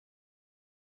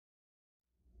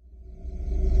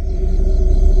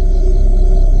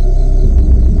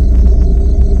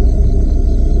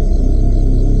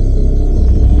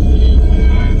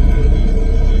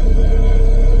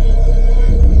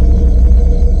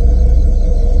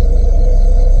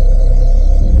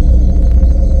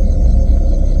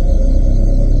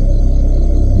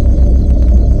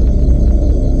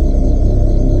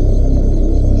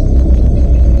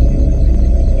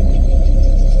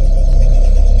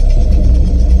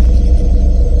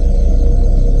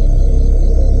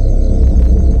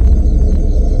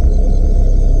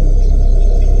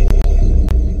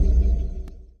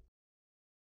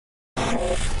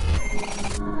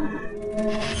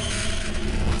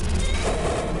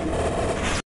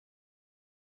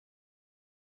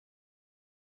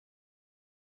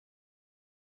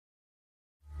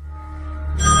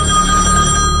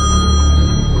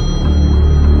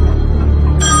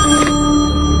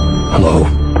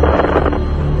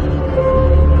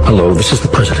Hello, this is the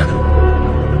President.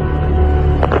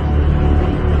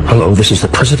 Hello, this is the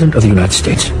President of the United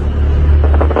States.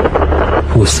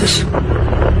 Who is this?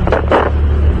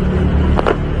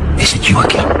 Is it you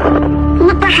again?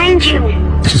 Look behind you.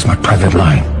 This is my private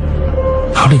line.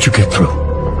 How did you get through?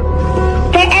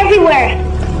 They're everywhere.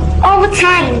 All the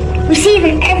time. We see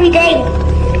them every day.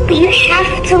 But you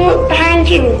have to look behind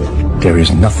you. There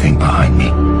is nothing behind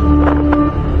me.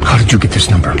 How did you get this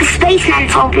number? The spaceman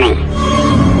told me.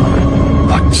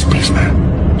 What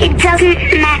spaceman? It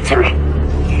doesn't matter.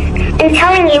 I'm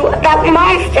telling you about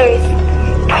monsters.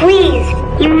 Please,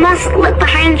 you must look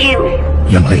behind you.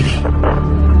 Young lady,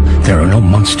 there are no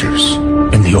monsters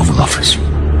in the Oval Office.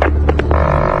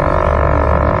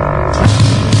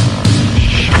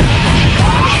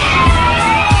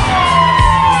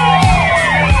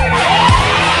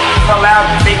 The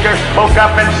loudspeaker spoke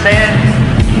up and said,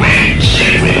 "Wait,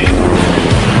 Sammy."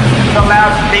 the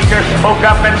loudspeaker spoke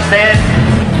up and said,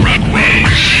 Wait,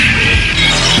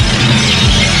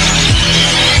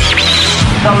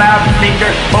 the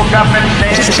loudspeaker spoke up and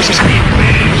said,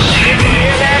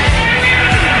 hear that?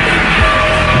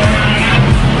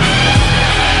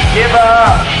 Give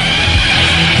up.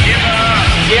 Give up.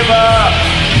 Give up.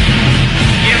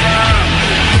 Give up.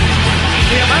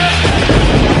 Give up.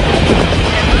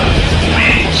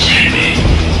 wait, Sammy.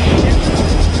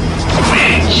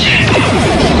 Wait, Sammy.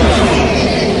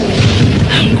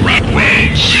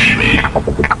 Wait, Sammy.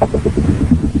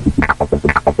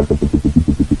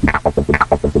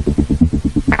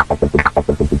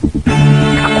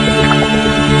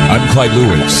 I'm Clyde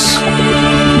Lewis,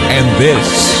 and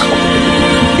this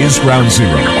is Ground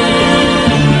Zero.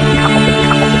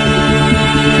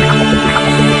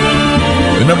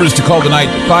 The number is to call tonight,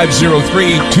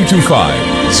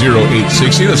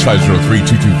 503-225-0860. That's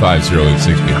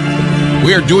 503-225-0860.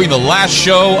 We are doing the last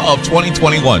show of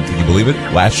 2021. Can you believe it?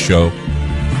 Last show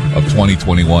of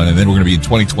 2021. And then we're going to be in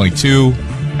 2022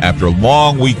 after a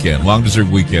long weekend,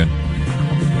 long-deserved weekend.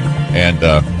 And,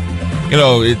 you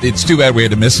know, it's too bad we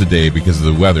had to miss a day because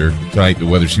of the weather. Tonight, the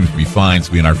weather seems to be fine. It's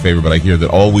be in our favor, but I hear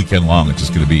that all weekend long it's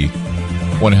just going to be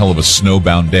one hell of a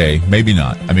snowbound day. Maybe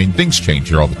not. I mean, things change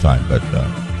here all the time, but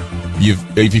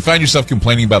if you find yourself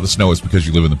complaining about the snow, it's because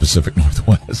you live in the Pacific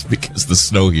Northwest, because the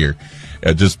snow here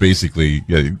just basically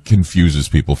confuses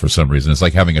people for some reason. It's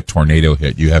like having a tornado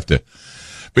hit. You have to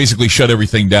basically shut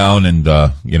everything down and,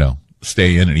 you know,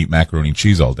 stay in and eat macaroni and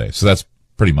cheese all day. So that's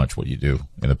pretty much what you do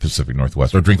in the Pacific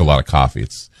Northwest, or drink a lot of coffee.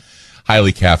 It's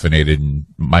highly caffeinated, and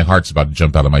my heart's about to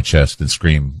jump out of my chest and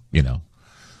scream, you know,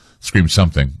 scream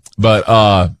something. But,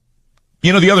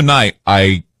 you know, the other night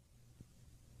I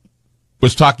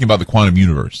was talking about the quantum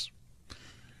universe,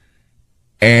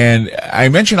 and I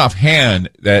mentioned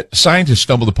offhand that scientists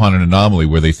stumbled upon an anomaly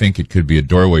where they think it could be a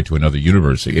doorway to another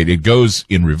universe. It goes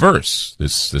in reverse,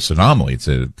 this anomaly. It's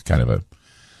a kind of a, I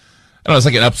don't know, it's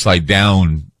like an upside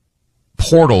down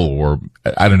portal, or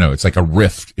I don't know, it's like a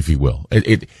rift, if you will.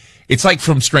 It's like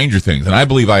from Stranger Things, and I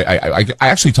believe I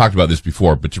actually talked about this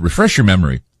before, but to refresh your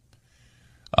memory,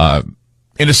 in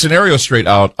a scenario straight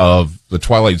out of The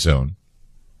Twilight Zone,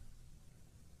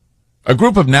 a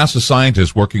group of NASA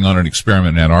scientists working on an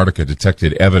experiment in Antarctica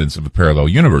detected evidence of a parallel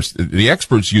universe. The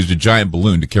experts used a giant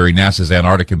balloon to carry NASA's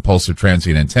Antarctic Impulsive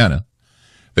Transient Antenna.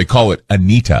 They call it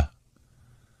ANITA.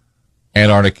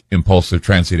 Antarctic Impulsive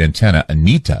Transient Antenna,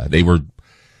 ANITA. They were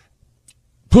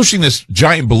pushing this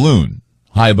giant balloon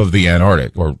high above the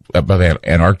Antarctic, or above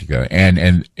Antarctica,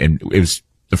 and it was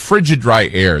the frigid, dry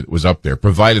air that was up there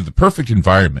provided the perfect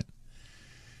environment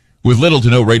with little to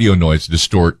no radio noise to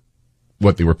distort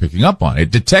what they were picking up on.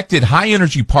 It detected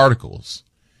high-energy particles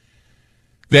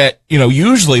that, you know,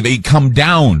 usually they come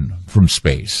down from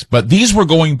space, but these were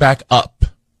going back up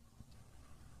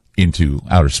into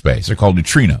outer space. They're called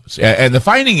neutrinos. And the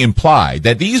finding implied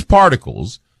that these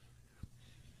particles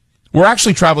were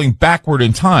actually traveling backward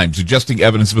in time, suggesting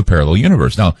evidence of a parallel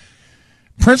universe. Now,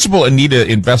 Principal ANITA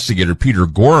investigator Peter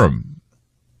Gorham,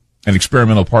 an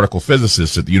experimental particle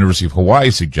physicist at the University of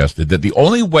Hawaii, suggested that the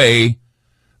only way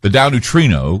the Dow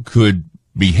neutrino could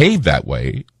behave that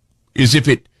way is if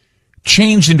it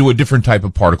changed into a different type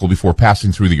of particle before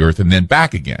passing through the Earth and then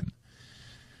back again.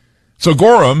 So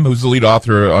Gorham, who's the lead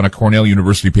author on a Cornell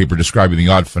University paper describing the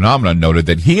odd phenomenon, noted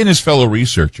that he and his fellow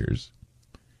researchers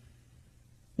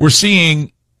were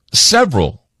seeing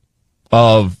several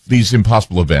of these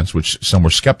impossible events, which some were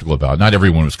skeptical about. Not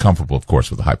everyone was comfortable, of course,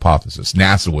 with the hypothesis.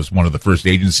 NASA was one of the first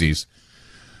agencies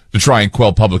to try and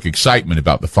quell public excitement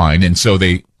about the find, and so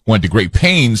they went to great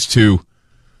pains to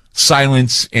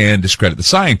silence and discredit the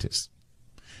scientists.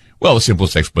 Well, the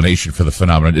simplest explanation for the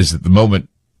phenomenon is that the moment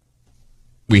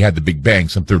we had the Big Bang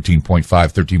some 13.5,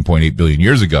 13.8 billion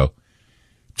years ago,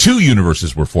 two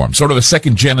universes were formed. Sort of a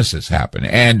second genesis happened.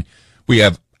 And we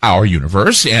have our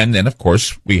universe, and then, of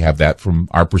course, we have that from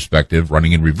our perspective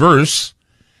running in reverse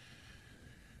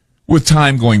with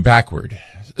time going backward.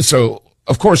 So,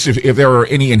 of course, if there are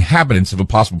any inhabitants of a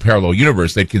possible parallel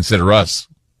universe, they'd consider us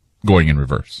going in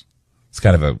reverse. It's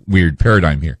kind of a weird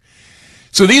paradigm here.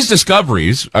 So these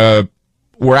discoveries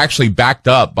were actually backed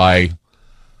up by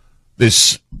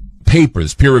this paper,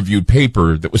 this peer-reviewed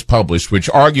paper that was published, which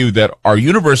argued that our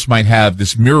universe might have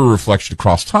this mirror reflection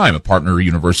across time, a partner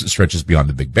universe that stretches beyond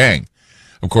the Big Bang.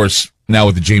 Of course, now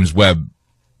with the James Webb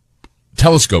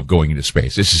telescope going into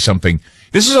space, this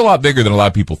is a lot bigger than a lot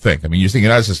of people think. I mean, you're thinking,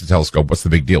 oh, it's just a telescope. What's the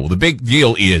big deal? Well, the big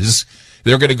deal is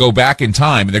they're going to go back in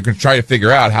time and they're going to try to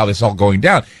figure out how this is all going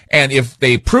down. And if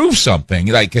they prove something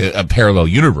like a parallel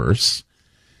universe,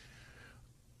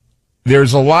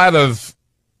 there's a lot of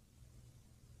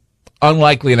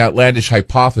unlikely and outlandish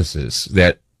hypotheses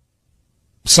that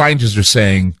scientists are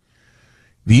saying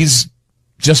these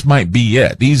just might be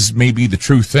it. These may be the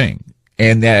true thing.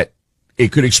 And that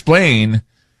it could explain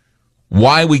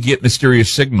why we get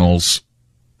mysterious signals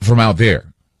from out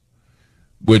there,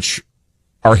 which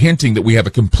are hinting that we have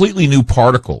a completely new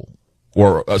particle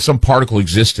or some particle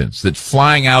existence that's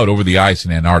flying out over the ice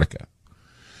in Antarctica.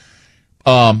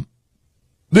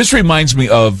 This reminds me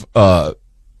of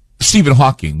Stephen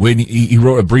Hawking. When he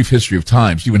wrote A Brief History of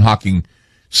Time, Stephen Hawking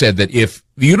said that if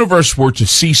the universe were to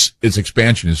cease its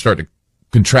expansion and start to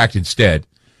contract instead,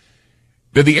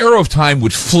 that the arrow of time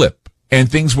would flip and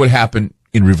things would happen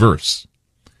in reverse,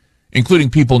 including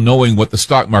people knowing what the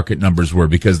stock market numbers were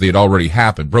because they had already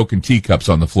happened. Broken teacups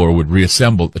on the floor would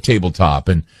reassemble at the tabletop.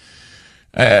 And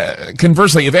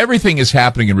conversely, if everything is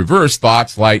happening in reverse,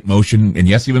 thoughts, light, motion, and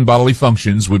yes, even bodily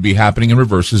functions would be happening in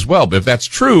reverse as well. But if that's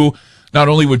true, not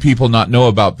only would people not know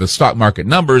about the stock market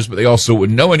numbers, but they also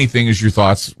wouldn't know anything as your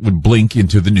thoughts would blink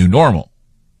into the new normal.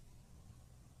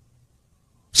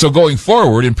 So going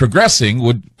forward and progressing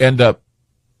would end up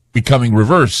becoming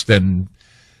reversed, and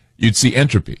you'd see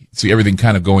entropy. See everything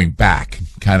kind of going back,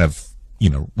 kind of,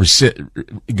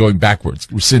 going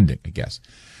backwards, rescinding, I guess.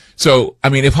 So, I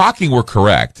mean, if Hawking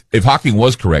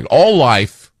was correct, all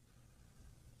life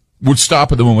would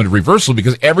stop at the moment of reversal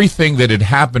because everything that had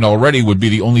happened already would be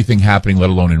the only thing happening, let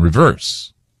alone in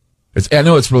reverse. I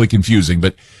know it's really confusing,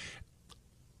 but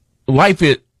life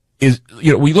is,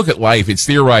 we look at life, it's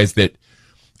theorized that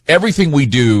everything we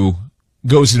do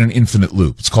goes in an infinite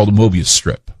loop. It's called a Mobius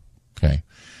strip. Okay.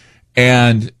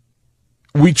 And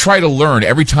we try to learn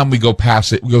every time we go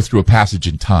past it, we go through a passage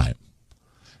in time.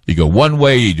 You go one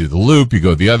way, you do the loop, you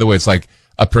go the other way. It's like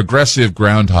a progressive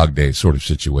Groundhog Day sort of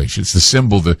situation. It's the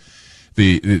symbol, the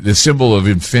symbol of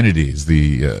infinities,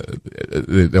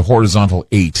 the horizontal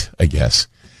 8, I guess.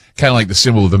 Kind of like the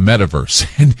symbol of the metaverse.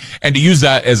 And to use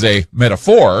that as a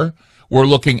metaphor, we're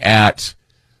looking at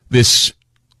this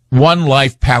one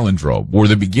life palindrome where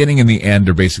the beginning and the end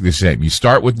are basically the same. You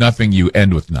start with nothing, you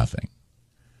end with nothing.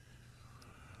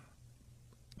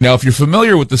 Now, if you're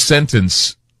familiar with the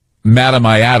sentence, Madam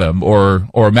I Adam, or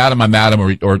Madam I'm Adam,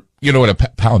 or you know what a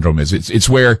palindrome is. It's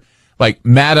where, like,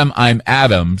 Madam I'm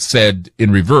Adam said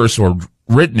in reverse or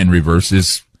written in reverse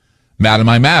is Madam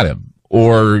I'm Adam.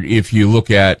 Or if you look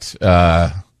at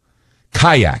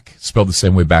kayak, spelled the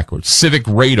same way backwards. Civic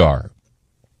radar.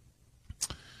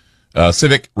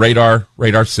 Civic, radar,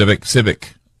 civic.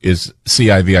 Civic is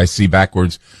C-I-V-I-C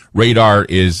backwards. Radar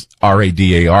is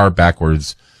R-A-D-A-R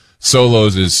backwards.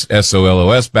 Solos is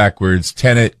S-O-L-O-S backwards.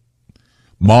 Tenet,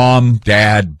 Mom,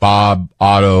 Dad, Bob,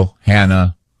 Otto,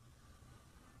 Hannah.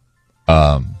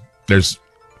 There's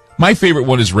my favorite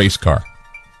one is race car.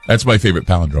 That's my favorite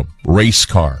palindrome. Race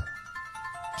car.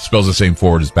 Spells the same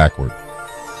forward as backward.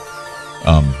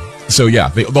 So yeah,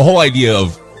 the whole idea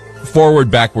of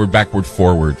forward, backward,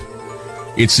 forward.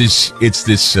 It's this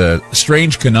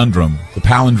strange conundrum, the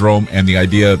palindrome, and the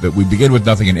idea that we begin with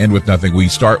nothing and end with nothing. We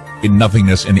start in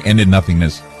nothingness and end in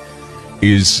nothingness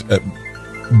is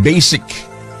basic,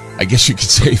 I guess you could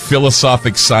say,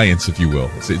 philosophic science, if you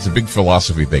will. It's a big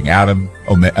philosophy thing.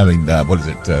 What is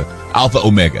it? Alpha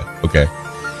Omega. Okay.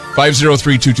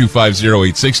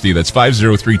 503-225-0860. That's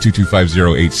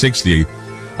 503-225-0860.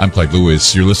 I'm Clyde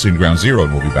Lewis. You're listening to Ground Zero,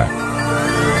 and we'll be back.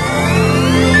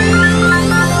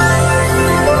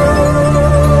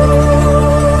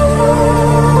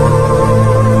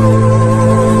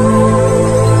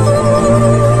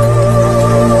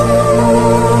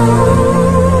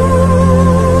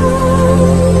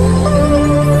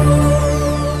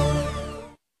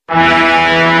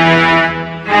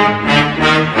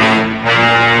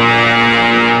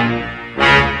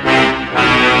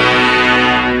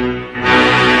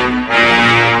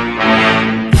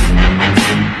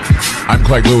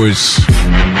 Mike Lewis.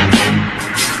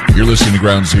 You're listening to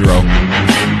Ground Zero.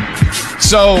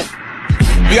 So,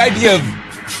 the idea of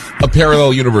a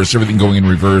parallel universe, everything going in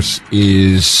reverse,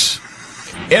 is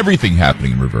everything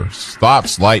happening in reverse.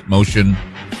 Thoughts, light, motion,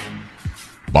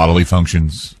 bodily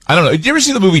functions. I don't know. Did you ever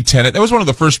see the movie Tenet? That was one of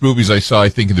the first movies I saw, I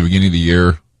think, in the beginning of the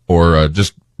year, or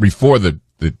just before the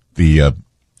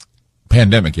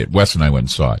pandemic hit. Wes and I went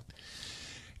and saw it.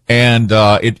 And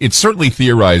it certainly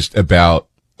theorized about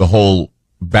the whole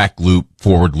back loop,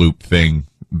 forward loop thing,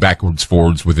 backwards,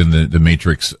 forwards within the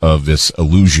matrix of this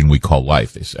illusion we call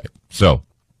life, they say. So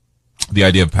the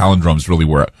idea of palindromes really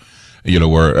where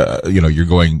you're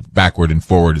going backward and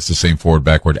forward. It's the same forward,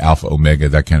 backward, alpha, omega,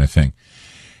 that kind of thing.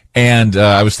 And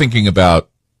I was thinking about,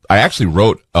 I actually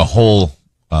wrote a whole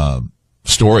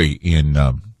story in,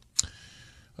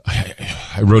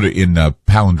 I wrote it in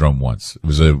Palindrome once.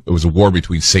 It was a war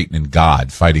between Satan and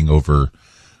God fighting over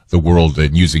the world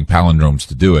and using palindromes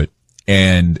to do it.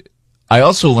 And I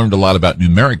also learned a lot about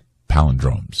numeric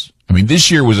palindromes. I mean, this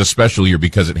year was a special year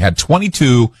because it had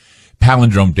 22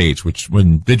 palindrome dates, which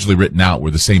when digitally written out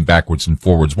were the same backwards and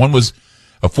forwards. One was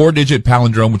a 4-digit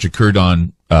palindrome, which occurred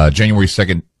on January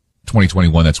 2nd,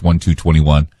 2021. That's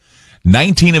 1/2/21.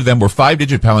 19 of them were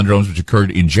 5-digit palindromes, which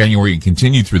occurred in January and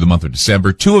continued through the month of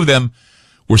December. 2 of them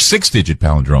were 6-digit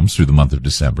palindromes through the month of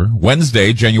December.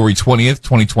 Wednesday, January 20th,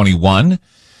 2021,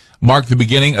 marked the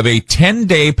beginning of a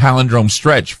 10-day palindrome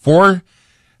stretch. There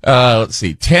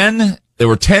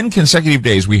were 10 consecutive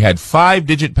days. We had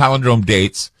 5-digit palindrome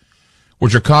dates,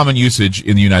 which are common usage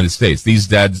in the United States. These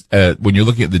dads, when you're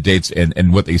looking at the dates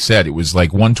and what they said, it was like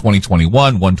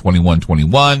 1/20/21,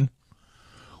 1/21/21,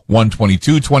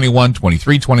 1/22/21,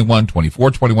 23/21,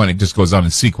 24/21. It just goes on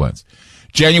in sequence.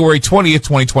 January 20th,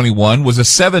 2021 was a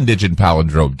 7-digit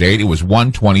palindrome date. It was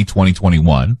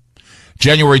 1/20/2021.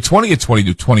 January 20th,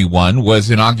 2021 was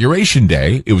Inauguration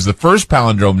Day. It was the first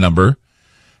palindrome number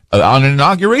on an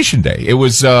Inauguration Day. It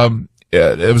was the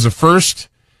first,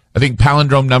 I think,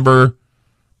 palindrome number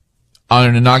on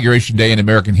an Inauguration Day in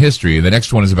American history. And the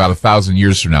next one is about 1,000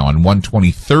 years from now on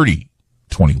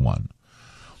 1/20/30/21.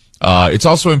 It's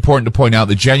also important to point out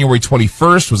that January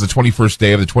 21st was the 21st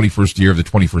day of the 21st year of the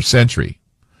 21st century.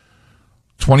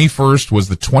 21st was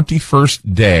the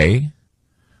 21st day.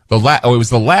 It was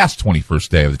the last 21st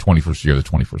day of the 21st year of the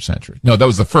 21st century. No, that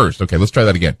was the first. Okay, let's try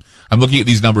that again. I'm looking at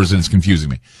these numbers and it's confusing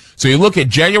me. So you look at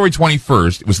January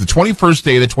 21st, it was the 21st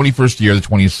day of the 21st year of the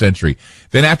 20th century.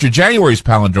 Then after January's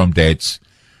palindrome dates,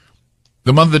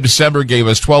 the month of December gave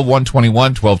us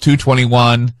 12/1/21,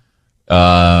 12/2/21,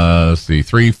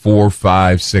 3, 4,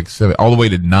 5, 6, 7, all the way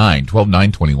to 9,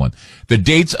 12/9/21. The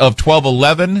dates of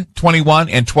 12/11/21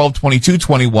 and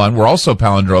 12/22/21 were also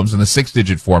palindromes in the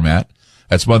 6-digit format.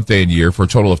 That's month, day, and year, for a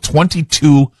total of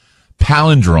 22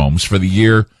 palindromes for the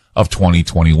year of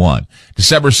 2021.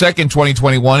 December 2nd,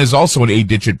 2021 is also an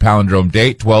 8-digit palindrome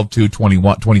date,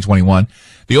 12/2/2021.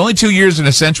 The only 2 years in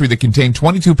a century that contain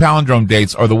 22 palindrome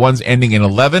dates are the ones ending in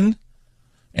 11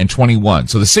 and 21.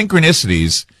 So the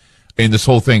synchronicities in this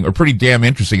whole thing are pretty damn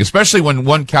interesting, especially when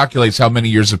one calculates how many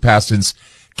years have passed since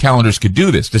calendars could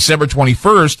do this. December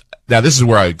 21st, now this is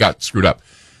where I got screwed up.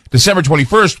 December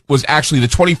 21st was actually the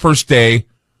 21st day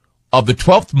of the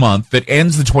 12th month that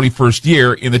ends the 21st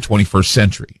year in the 21st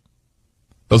century.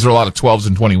 Those are a lot of 12s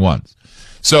and 21s.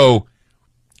 So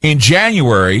in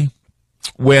January,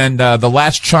 when the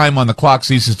last chime on the clock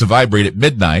ceases to vibrate at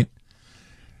midnight,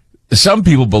 some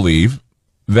people believe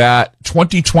that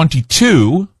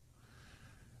 2022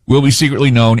 will be secretly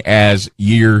known as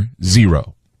Year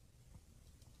Zero.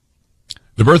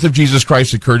 The birth of Jesus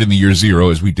Christ occurred in the year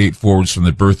 0 as we date forwards from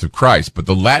the birth of Christ, but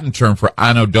the Latin term for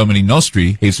Anno Domini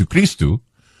Nostri, Jesu Christu,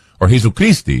 or Jesu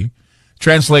Christi,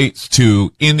 translates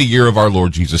to in the year of our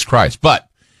Lord Jesus Christ. But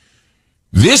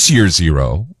this year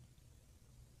 0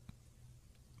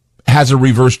 has a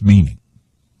reversed meaning.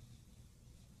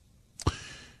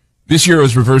 This year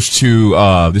is reversed to,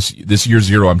 this year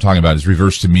 0 I'm talking about is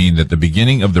reversed to mean that the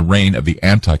beginning of the reign of the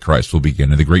Antichrist will begin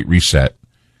and the Great Reset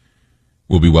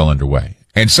will be well underway.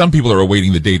 And some people are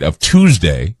awaiting the date of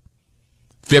Tuesday,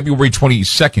 February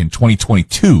 22nd,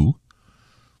 2022,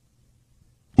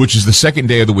 which is the second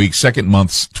day of the week, second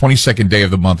month's 22nd day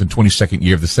of the month and 22nd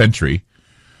year of the century,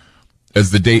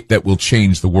 as the date that will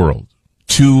change the world.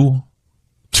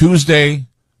 Tuesday,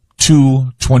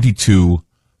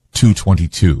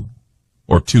 2/22/222,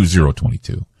 or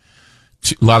 2022.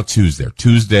 A lot of twos there.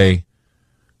 Tuesday,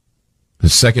 the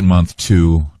second month,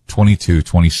 2/22,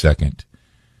 22nd.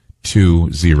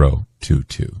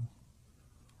 2022.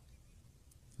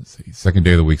 Let's see. Second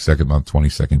day of the week, second month,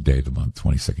 22nd day of the month,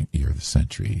 22nd year of the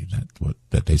century.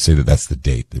 That they say that's the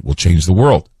date that will change the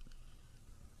world.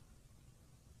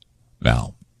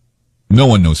 Now, no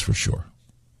one knows for sure.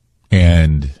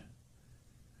 And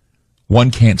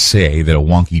one can't say that a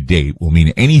wonky date will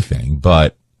mean anything,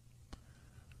 but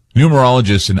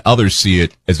numerologists and others see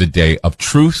it as a day of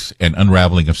truth and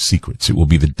unraveling of secrets. It will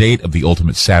be the date of the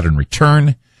ultimate Saturn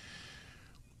return.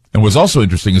 And what's also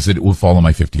interesting is that it will fall on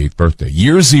my 58th birthday.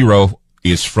 Year zero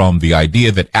is from the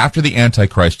idea that after the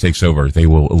Antichrist takes over, they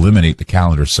will eliminate the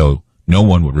calendar so no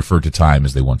one would refer to time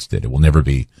as they once did. It will never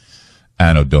be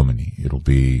Anno Domini. It'll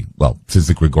be, well, since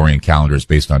the Gregorian calendar is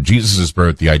based on Jesus'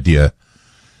 birth, the idea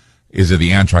is that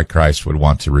the Antichrist would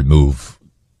want to remove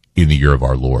in the year of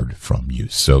our Lord from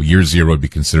use. So year zero would be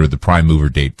considered the prime mover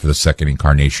date for the second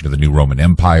incarnation of the new Roman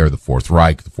Empire, the Fourth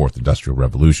Reich, the Fourth Industrial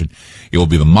Revolution. It will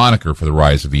be the moniker for the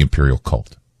rise of the imperial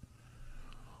cult.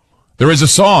 There is a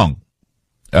song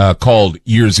called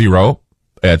Year Zero.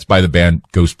 It's by the band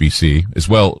Ghost BC as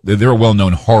well. They're a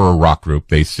well-known horror rock group.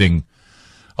 They sing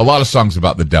a lot of songs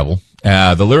about the devil.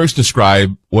 The lyrics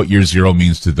describe what year zero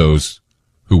means to those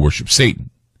who worship Satan.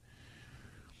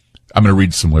 I'm going to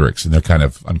read some lyrics, and they're kind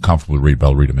of uncomfortable to read, but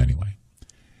I'll read them anyway.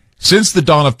 Since the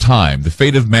dawn of time, the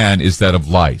fate of man is that of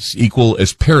lice, equal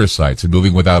as parasites and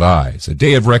moving without eyes. A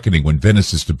day of reckoning when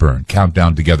Venice is to burn. Count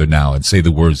down together now and say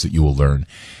the words that you will learn.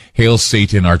 Hail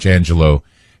Satan, Archangelo.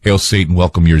 Hail Satan,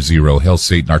 welcome year zero. Hail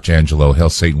Satan, Archangelo. Hail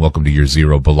Satan, welcome to year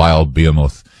zero. Belial,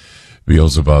 Behemoth,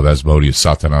 Beelzebub, Asmodeus,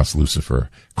 Satanas, Lucifer.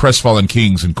 Crestfallen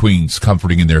kings and queens,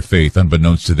 comforting in their faith,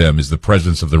 unbeknownst to them is the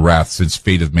presence of the wrath, since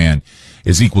fate of man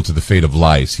is equal to the fate of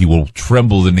lice. He will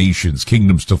tremble the nations,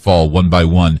 kingdoms to fall one by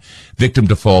one, victim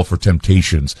to fall for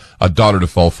temptations, a daughter to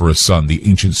fall for a son, the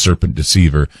ancient serpent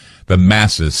deceiver, the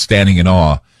masses standing in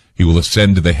awe. He will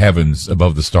ascend to the heavens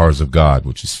above the stars of God,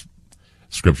 which is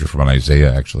scripture from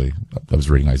Isaiah, actually. I was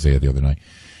reading Isaiah the other night.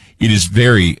 It is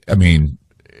very,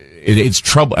 it's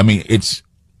trouble.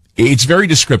 It's very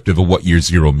descriptive of what year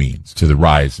zero means to the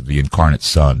rise of the incarnate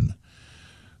son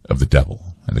of the devil.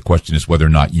 And the question is whether or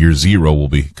not year zero will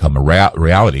become a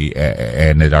reality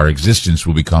and that our existence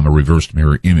will become a reversed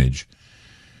mirror image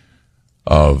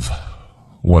of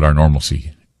what our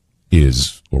normalcy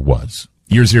is or was.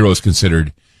 Year zero is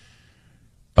considered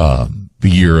the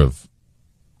year of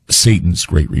Satan's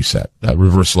great reset, a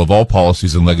reversal of all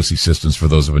policies and legacy systems for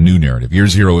those of a new narrative. Year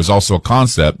zero is also a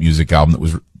concept music album that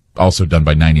was also done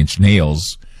by Nine Inch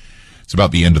Nails. It's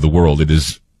about the end of the world. It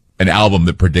is an album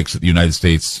that predicts that the United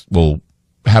States will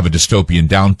have a dystopian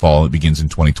downfall. It begins in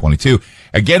 2022.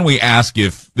 Again, we ask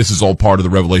if this is all part of the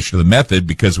revelation of the method,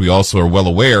 because we also are well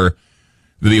aware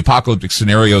that the apocalyptic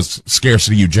scenarios,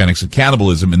 scarcity, eugenics, and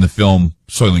cannibalism in the film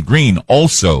Soylent Green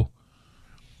also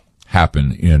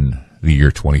happen in the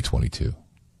year 2022.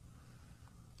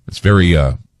 It's very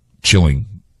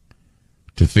chilling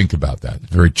to think about that.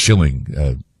 Very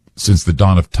chilling. Since the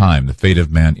dawn of time, the fate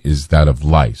of man is that of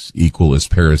lice, equal as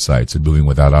parasites and moving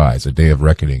without eyes. A day of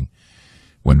reckoning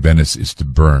when Venice is to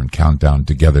burn. Count down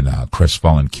together now.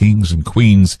 Crestfallen kings and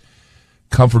queens,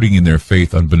 comforting in their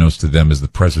faith, unbeknownst to them is the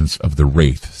presence of the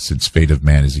wraith, since fate of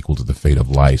man is equal to the fate of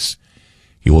lice.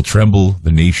 He will tremble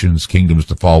the nations, kingdoms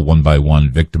to fall one by one,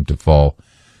 victim to fall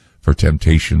for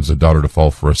temptations, a daughter to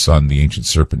fall for a son, the ancient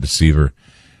serpent deceiver,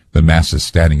 the masses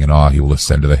standing in awe. He will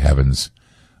ascend to the heavens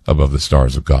above the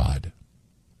stars of God.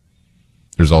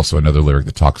 There's also another lyric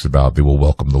that talks about they will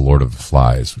welcome the Lord of the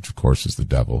Flies, which of course is the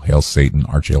devil. Hail Satan,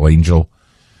 Archangel,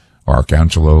 or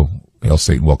Archangelo. Hail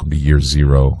Satan, welcome to year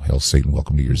zero. Hail Satan,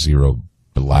 welcome to year zero.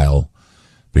 Belial,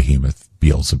 Behemoth,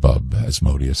 Beelzebub,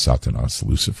 Asmodeus, Satanas,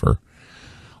 Lucifer.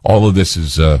 All of this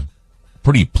is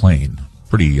pretty plain,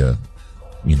 pretty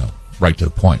right to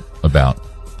the point about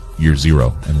year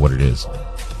zero and what it is.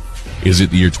 Is it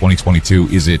the year 2022?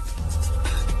 Is it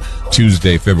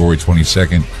Tuesday, February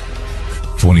 22nd,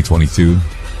 2022?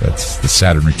 That's the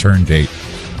Saturn return date.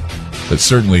 That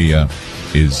certainly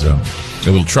is a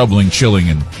little troubling, chilling,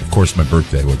 and of course my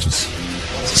birthday, which is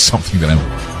something that I'm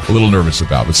a little nervous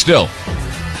about. But still,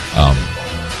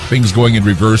 things going in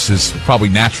reverse is probably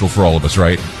natural for all of us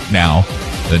right now,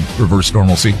 than reverse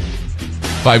normalcy.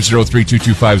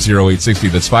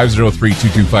 503-225-0860. That's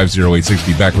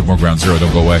 503-225-0860. Back with more Ground Zero.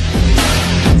 Don't go away.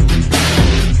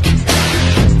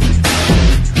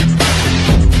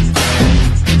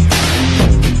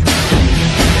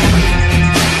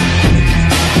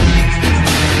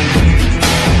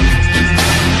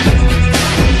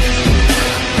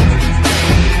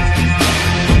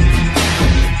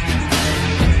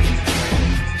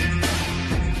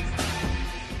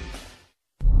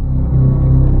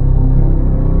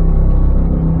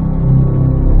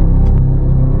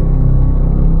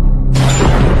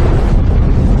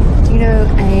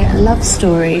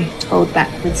 Story told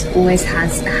backwards always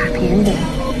has a happy ending.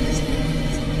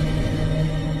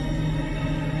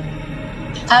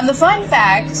 The fun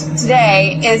fact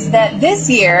today is that this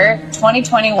year,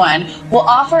 2021, will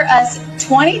offer us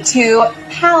 22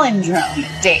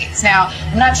 palindrome dates. Now,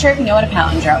 I'm not sure if you know what a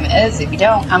palindrome is. If you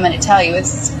don't, I'm going to tell you.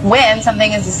 It's when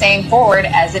something is the same forward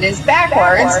as it is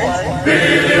backwards.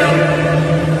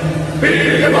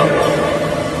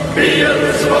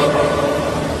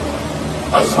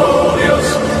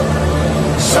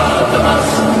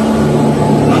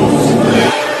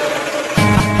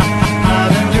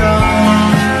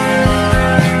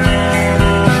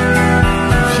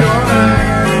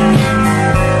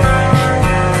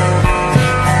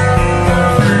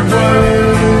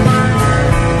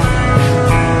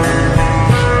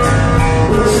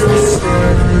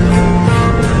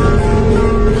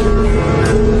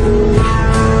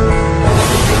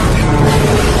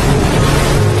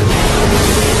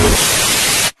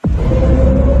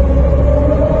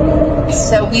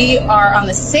 So we are on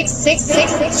the sixth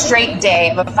straight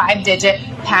day of a 5-digit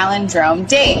palindrome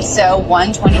date. So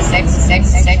 126, 6,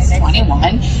 6,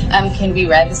 21 can be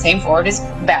read the same forward as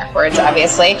backwards,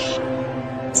 obviously. 6,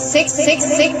 6, 6,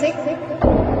 6,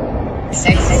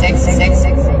 6, 6, 6,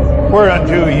 6.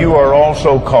 Whereunto you are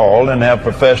also called and have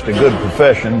professed a good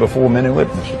profession before many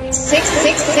witnesses. 6,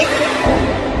 6, 6,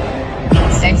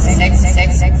 6,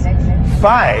 6, 6, 6.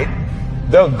 Fight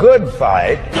the good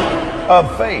fight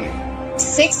of faith.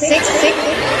 6, 6, 6.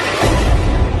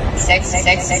 6,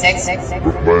 6, 6, 6.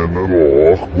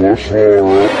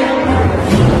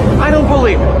 I don't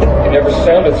believe it. You never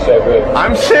sounded so good.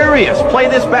 I'm serious. Play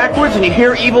this backwards and you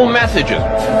hear evil messages.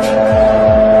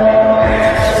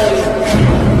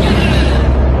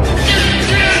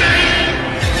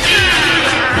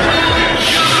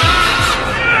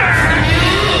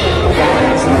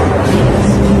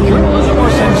 Journalism or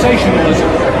sensationalism?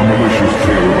 A malicious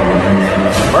tale.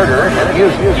 Murder and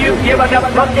abuse. You give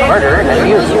enough money. Murder and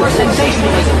abuse. Or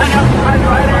sensationalism. Murder and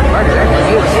abuse. Murder and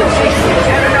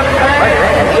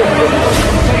abuse.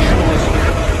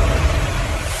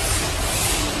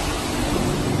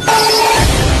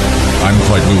 I'm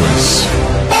Clyde Lewis.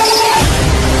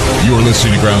 You're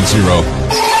listening to Ground Zero.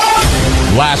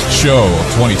 Last show of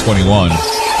 2021.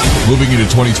 Moving into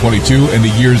 2022 and the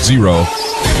year zero.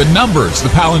 The numbers, the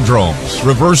palindromes,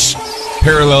 reverse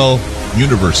parallel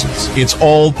universes. It's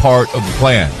all part of the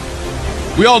plan.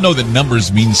 We all know that numbers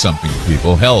mean something to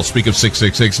people. Hell, speak of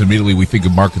 666, immediately we think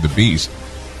of Mark of the Beast.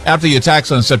 After the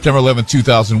attacks on September 11,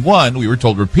 2001, we were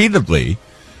told repeatedly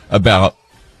about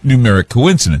numeric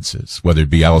coincidences, whether it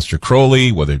be Aleister Crowley,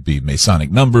 whether it be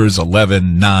Masonic numbers,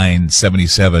 11, 9,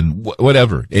 77,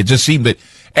 whatever. It just seemed that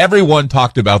everyone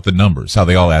talked about the numbers, how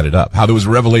they all added up, how there was a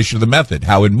revelation of the method,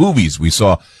 how in movies we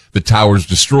saw the towers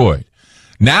destroyed.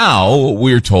 Now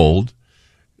we're told,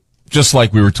 just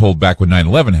like we were told back when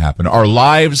 9/11 happened, our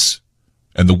lives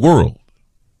and the world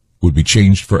would be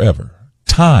changed forever.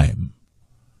 Time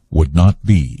would not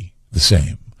be the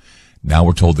same. Now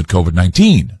we're told that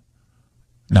COVID-19,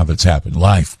 now that's happened,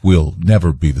 life will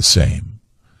never be the same.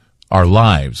 Our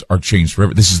lives are changed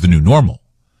forever. This is the new normal.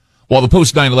 While the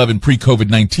post-9/11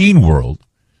 pre-COVID-19 world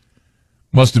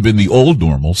must have been the old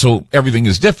normal, so everything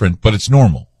is different, but it's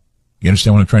normal. You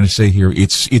understand what I'm trying to say here?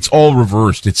 It's all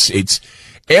reversed. It's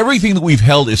everything that we've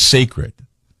held as sacred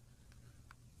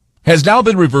has now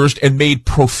been reversed and made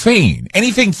profane.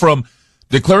 Anything from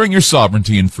declaring your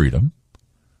sovereignty and freedom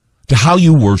to how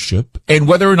you worship and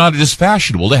whether or not it is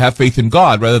fashionable to have faith in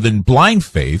God rather than blind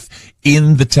faith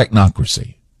in the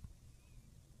technocracy.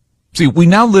 See, we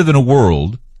now live in a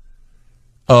world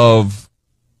of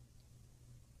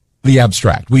the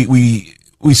abstract.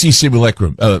 We see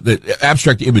simulacrum, the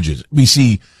abstract images. We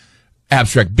see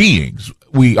abstract beings.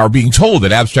 We are being told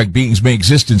that abstract beings may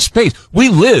exist in space. We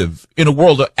live in a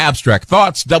world of abstract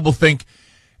thoughts, doublethink,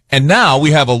 and now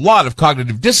we have a lot of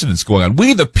cognitive dissonance going on.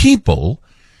 We, the people,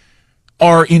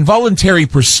 are involuntary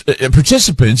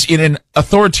participants in an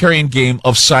authoritarian game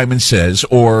of Simon Says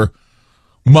or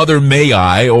Mother May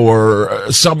I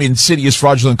or some insidious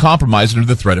fraudulent compromise under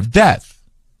the threat of death.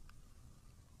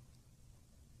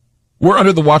 We're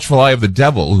under the watchful eye of the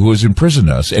devil who has imprisoned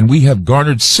us, and we have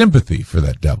garnered sympathy for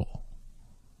that devil.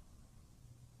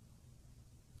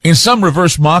 In some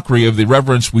reverse mockery of the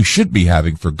reverence we should be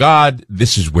having for God,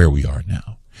 this is where we are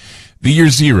now. The year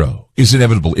zero is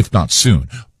inevitable, if not soon.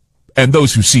 And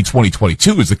those who see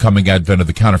 2022 as the coming advent of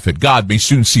the counterfeit God may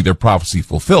soon see their prophecy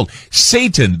fulfilled.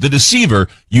 Satan, the deceiver,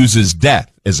 uses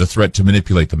death as a threat to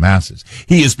manipulate the masses.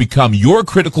 He has become your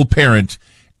critical parent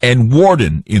and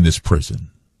warden in this prison.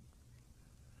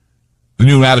 The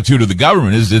new attitude of the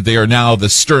government is that they are now the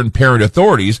stern parent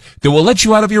authorities that will let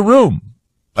you out of your room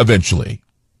eventually.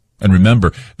 And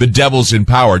remember, the devil's in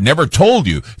power never told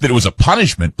you that it was a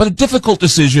punishment, but a difficult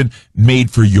decision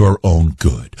made for your own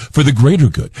good, for the greater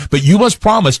good. But you must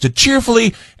promise to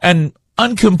cheerfully and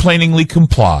uncomplainingly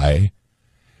comply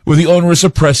with the onerous,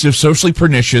 oppressive, socially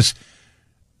pernicious,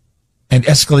 and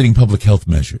escalating public health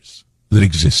measures that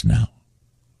exist now.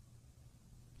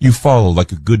 You follow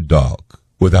like a good dog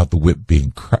without the whip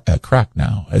being cracked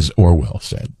now, as Orwell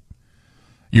said.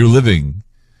 You're living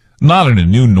not in a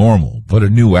new normal, but a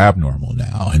new abnormal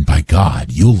now, and by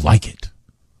God, you'll like it.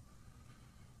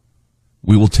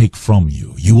 We will take from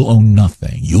you. You will own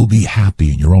nothing. You'll be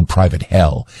happy in your own private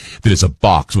hell that is a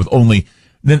box with only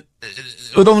the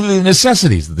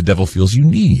necessities that the devil feels you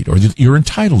need or that you're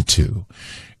entitled to.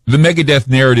 The Megadeth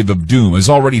narrative of doom has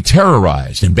already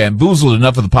terrorized and bamboozled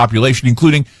enough of the population,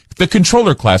 including the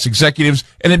controller class, executives,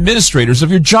 and administrators of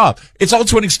your job. It's all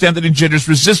to an extent that engenders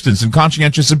resistance and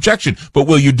conscientious objection. But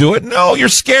will you do it? No, you're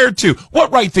scared to.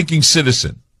 What right-thinking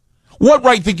citizen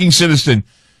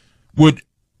would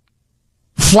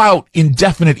flout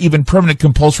indefinite, even permanent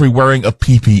compulsory wearing of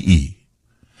PPE?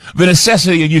 The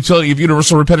necessity and utility of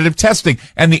universal repetitive testing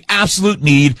and the absolute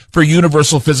need for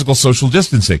universal physical social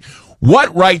distancing.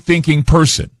 What right-thinking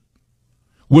person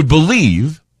would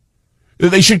believe that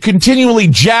they should continually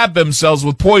jab themselves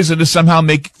with poison to somehow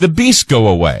make the beast go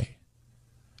away?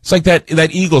 It's like that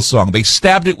Eagles song. They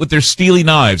stabbed it with their steely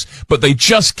knives, but they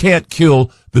just can't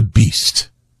kill the beast.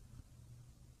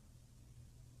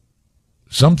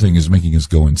 Something is making us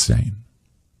go insane.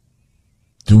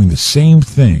 Doing the same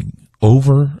thing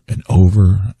over and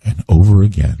over and over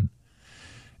again,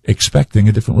 expecting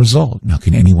a different result. Now,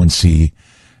 can anyone see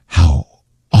how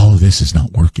all of this is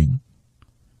not working?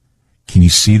 Can you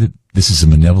see that this is a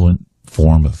malevolent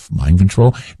form of mind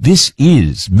control? This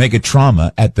is mega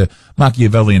trauma at the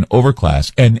Machiavellian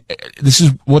overclass, and this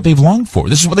is what they've longed for.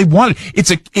 This is what they wanted.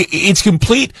 It's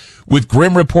complete with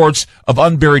grim reports of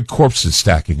unburied corpses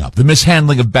stacking up, the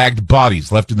mishandling of bagged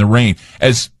bodies left in the rain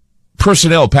as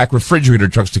personnel pack refrigerator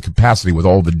trucks to capacity with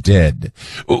all the dead.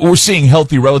 We're seeing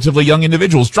healthy, relatively young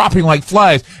individuals dropping like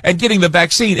flies and getting the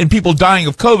vaccine, and people dying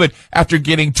of COVID after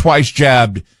getting twice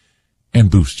jabbed and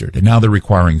boosted. And now they're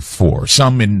requiring 4.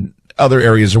 Some in other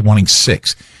areas are wanting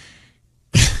 6.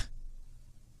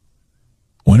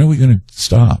 When are we going to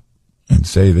stop and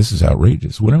say this is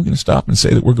outrageous? When are we going to stop and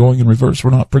say that we're going in reverse? We're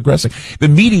not progressing. The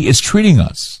media is treating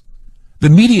us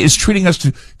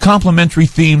to complimentary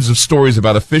themes of stories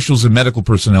about officials and medical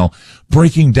personnel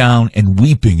breaking down and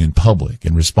weeping in public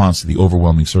in response to the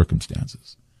overwhelming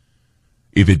circumstances.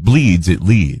 If it bleeds, it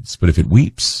leads. But if it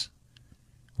weeps,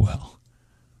 well,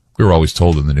 we were always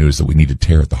told in the news that we need to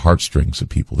tear at the heartstrings of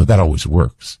people, that always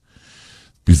works.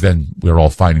 Because then we're all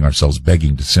finding ourselves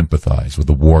begging to sympathize with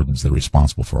the wardens that are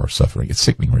responsible for our suffering. It's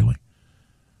sickening, really.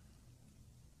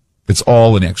 It's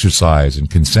all an exercise in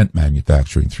consent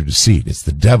manufacturing through deceit. It's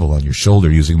the devil on your shoulder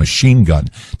using a machine gun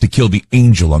to kill the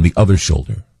angel on the other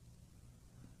shoulder.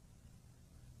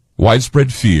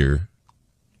 Widespread fear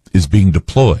is being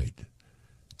deployed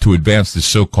to advance the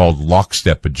so-called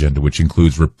lockstep agenda, which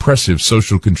includes repressive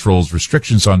social controls,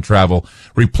 restrictions on travel,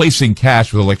 replacing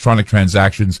cash with electronic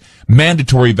transactions,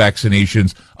 mandatory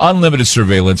vaccinations, unlimited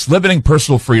surveillance, limiting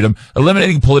personal freedom,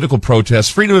 eliminating political protests,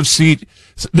 freedom of speech,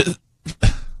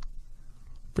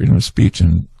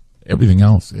 and everything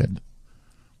else.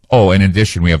 Oh, in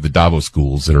addition, we have the Davos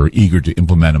schools that are eager to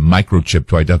implement a microchip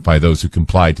to identify those who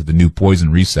comply to the new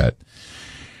poison reset.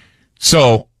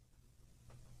 So,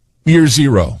 year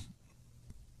 0,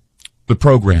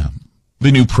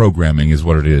 the new programming is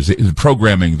what it is. It is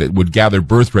programming that would gather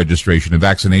birth registration and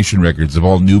vaccination records of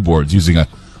all newborns using a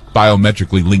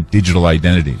biometrically linked digital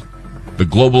identity. The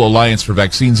Global Alliance for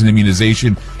Vaccines and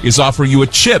Immunization is offering you a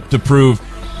chip to prove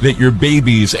that your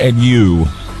babies and you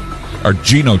are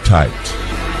genotyped,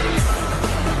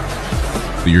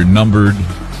 that you're numbered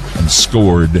and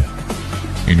scored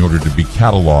in order to be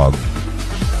cataloged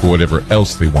for whatever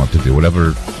else they want to do,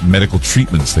 whatever medical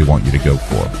treatments they want you to go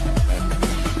for.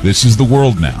 This is the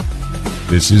world now.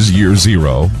 This is year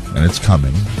 0, and it's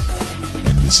coming.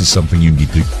 And this is something you need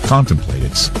to contemplate.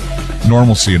 It's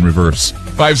normalcy in reverse.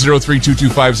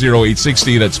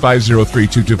 503-225-0860. That's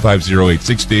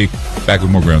 503-225-0860. Back with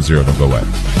more Ground Zero. Don't go away.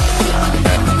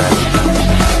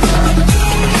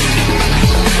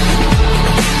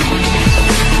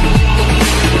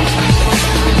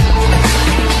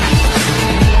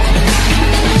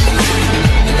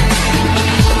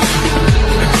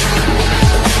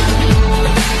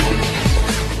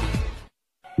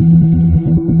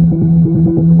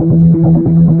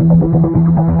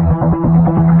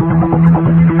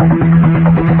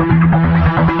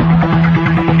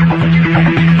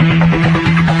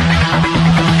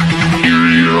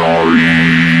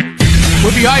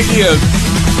 idea of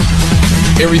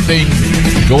everything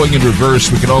going in reverse,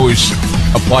 we can always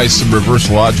apply some reverse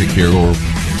logic here, or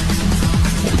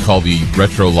what we call the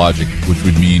retro logic, which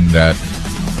would mean that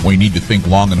we need to think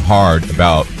long and hard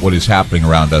about what is happening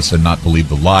around us and not believe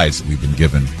the lies that we've been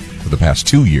given for the past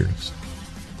 2 years.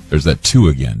 There's that 2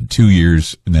 again, 2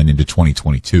 years and then into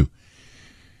 2022.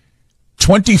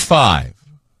 25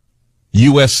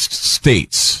 U.S.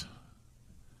 states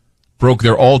broke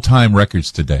their all-time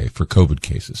records today for COVID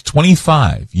cases.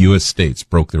 25 U.S. states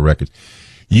broke their records.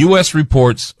 U.S.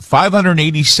 reports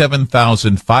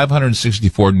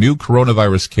 587,564 new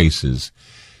coronavirus cases,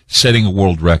 setting a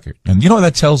world record. And you know what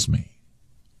that tells me?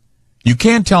 You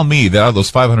can't tell me that out of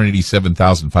those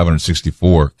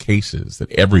 587,564 cases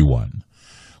that everyone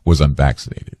was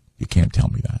unvaccinated. You can't tell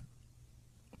me that.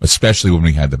 Especially when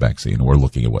we had the vaccine. We're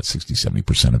looking at,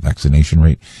 60-70% of vaccination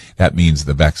rate. That means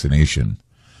the vaccines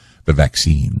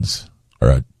are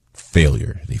a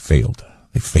failure. They failed.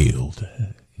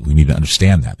 We need to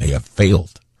understand that. They have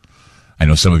failed. I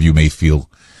know some of you may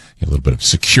feel a little bit of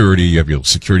security. You have your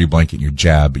security blanket in your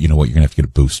jab, but you know what? You're going to have to get a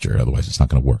booster. Otherwise, it's not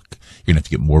going to work. You're going to have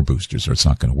to get more boosters or it's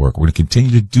not going to work. We're going to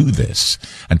continue to do this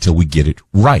until we get it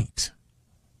right.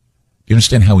 You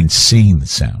understand how insane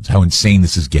this sounds, how insane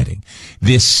this is getting?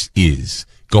 This is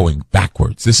going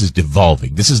backwards. This is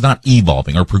devolving. This is not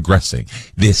evolving or progressing.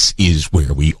 This is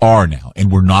where we are now, and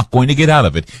we're not going to get out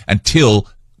of it until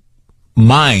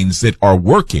minds that are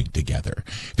working together,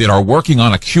 that are working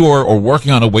on a cure or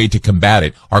working on a way to combat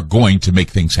it, are going to make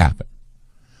things happen.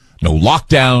 No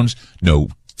lockdowns, no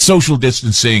social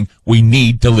distancing. We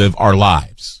need to live our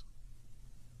lives.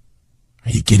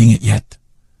 Are you getting it yet?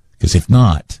 Because if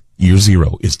not, year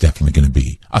zero is definitely going to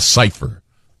be a cipher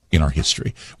in our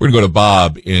history. We're going to go to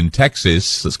Bob in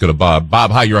Texas. Let's go to Bob.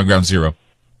 Bob, hi, you're on Ground Zero.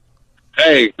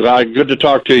 Hey, good to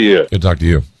talk to you. Good to talk to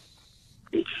you.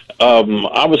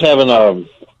 I was having a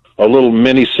little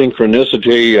mini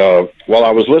synchronicity while I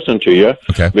was listening to you.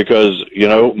 Okay. Because,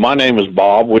 my name is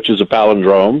Bob, which is a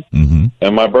palindrome. Mm-hmm.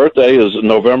 And my birthday is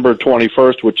November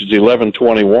 21st, which is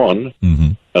 11/21.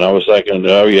 Mm-hmm. And I was thinking,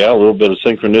 oh, yeah, a little bit of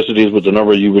synchronicities with the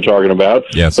number you were talking about.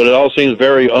 Yes. But it all seems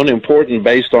very unimportant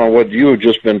based on what you have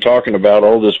just been talking about,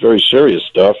 all this very serious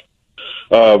stuff.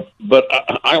 But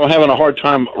I'm having a hard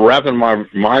time wrapping my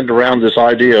mind around this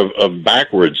idea of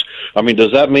backwards. I mean,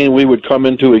 does that mean we would come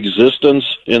into existence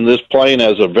in this plane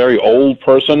as a very old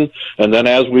person, and then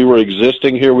as we were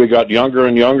existing here, we got younger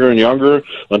and younger and younger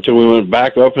until we went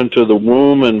back up into the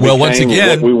womb and became once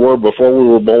again, what we were before we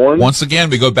were born? Once again,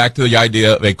 we go back to the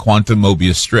idea of a quantum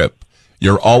Mobius strip.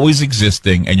 You're always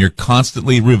existing, and you're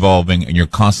constantly revolving, and you're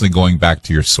constantly going back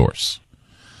to your source.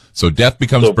 So death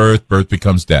becomes birth, birth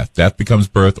becomes death. Death becomes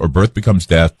birth, or birth becomes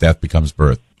death, death becomes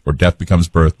birth. Or death becomes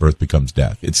birth, birth becomes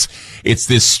death. It's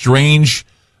this strange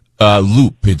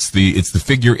loop. It's the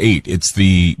figure 8. It's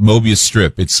the Mobius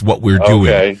strip. It's what we're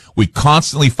doing. Okay. We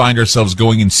constantly find ourselves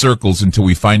going in circles until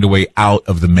we find a way out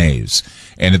of the maze.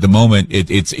 And at the moment,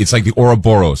 it's like the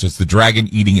Ouroboros. It's the dragon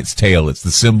eating its tail. It's the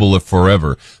symbol of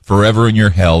forever in your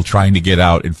hell, trying to get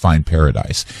out and find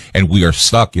paradise. And we are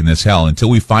stuck in this hell until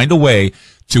we find a way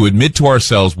to admit to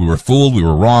ourselves we were fooled, we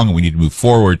were wrong, and we need to move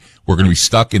forward. We're going to be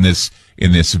stuck in this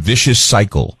vicious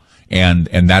cycle, and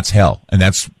that's hell.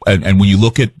 And when you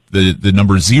look at the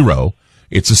number 0,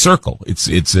 it's a circle.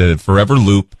 It's a forever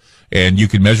loop, and you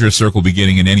can measure a circle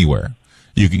beginning in anywhere.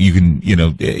 You can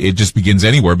it just begins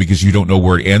anywhere because you don't know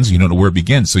where it ends, you don't know where it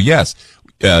begins. So yes,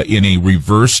 in a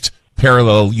reversed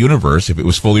parallel universe, if it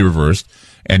was fully reversed,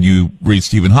 and you read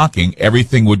Stephen Hawking,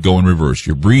 everything would go in reverse.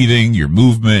 Your breathing, your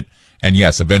movement. And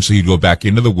yes, eventually you'd go back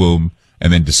into the womb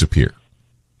and then disappear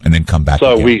and then come back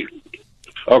again.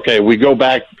 We go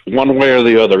back one way or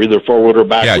the other, either forward or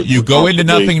backwards. Yeah, you go into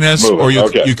nothingness, or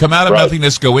you come out of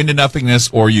nothingness, go into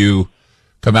nothingness, or you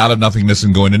come out of nothingness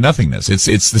and go into nothingness.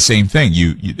 It's the same thing.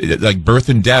 You like birth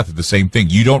and death are the same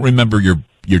thing. You don't remember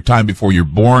your time before you're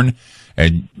born,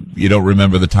 and you don't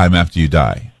remember the time after you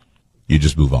die. You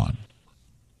just move on.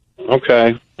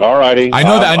 Okay. All righty. I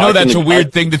know that's a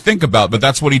weird thing to think about, but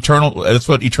that's what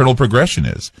eternal progression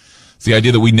is. It's the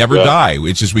idea that we never die.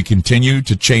 It's just we continue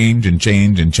to change and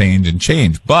change and change and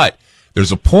change. But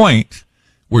there's a point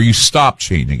where you stop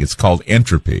changing. It's called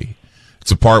entropy.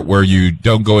 It's a part where you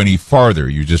don't go any farther.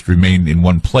 You just remain in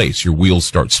one place. Your wheels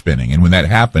start spinning. And when that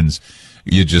happens,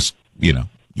 you just,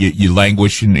 you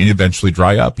languish and eventually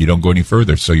dry up. You don't go any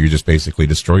further. So you just basically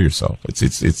destroy yourself.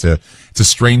 It's a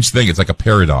strange thing. It's like a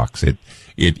paradox. It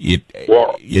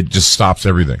just stops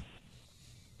everything.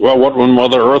 Well, when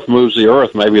Mother Earth moves the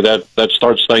Earth, maybe that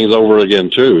starts things over again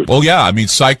too. Well, yeah. I mean,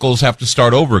 cycles have to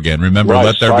start over again. Remember, right.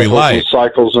 Let there be light.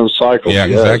 Cycles and cycles. Yeah,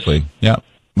 yes. Exactly. Yeah.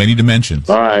 Many dimensions.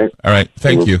 All right. All right.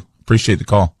 Thank you. Appreciate the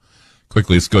call.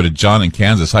 Quickly, let's go to John in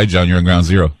Kansas. Hi, John. You're on Ground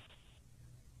Zero.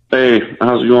 Hey,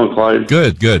 how's it going, Clyde?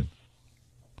 Good. Big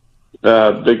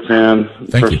fan.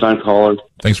 Thank First you. time caller.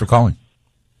 Thanks for calling.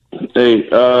 Hey,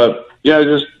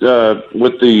 just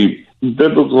with the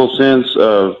biblical sense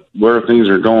of where things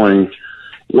are going,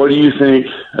 what do you think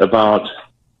about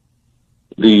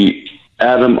the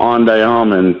Adam on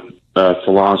Diamond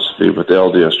philosophy with the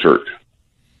LDS Church?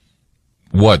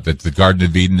 What, that the Garden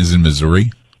of Eden is in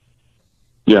Missouri?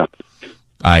 Yeah.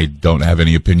 I don't have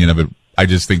any opinion of it. I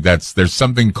just think there's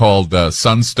something called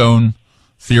Sunstone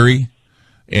Theory,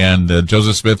 and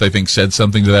Joseph Smith, I think, said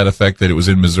something to that effect, that it was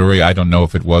in Missouri. I don't know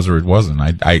if it was or it wasn't.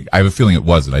 I have a feeling it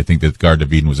wasn't. I think that the Garden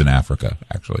of Eden was in Africa,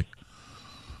 actually.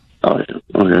 Oh, yeah.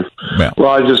 Okay. Yeah.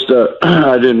 Well, I just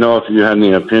I didn't know if you had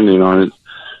any opinion on it,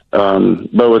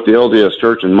 but with the LDS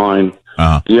Church in mind,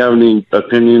 do you have any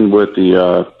opinion with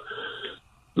the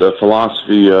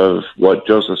philosophy of what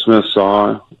Joseph Smith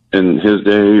saw in his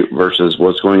day versus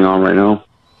what's going on right now?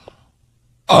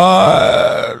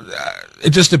 It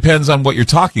just depends on what you're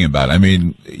talking about. I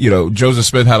mean, Joseph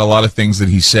Smith had a lot of things that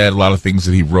he said, a lot of things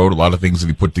that he wrote, a lot of things that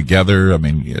he put together. I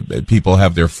mean, people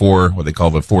have their what they call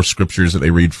the four scriptures that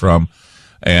they read from.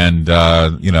 And,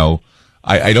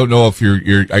 I don't know if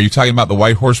are you talking about the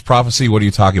White Horse Prophecy? What are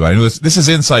you talking about? I know this is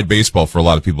inside baseball for a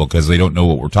lot of people because they don't know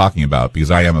what we're talking about,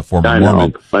 because I am a former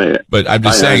Mormon. But I'm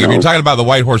just saying, if you're talking about the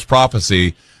White Horse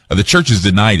Prophecy, the church has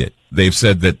denied it. They've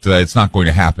said that it's not going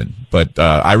to happen. But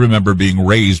I remember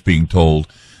being told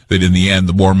that in the end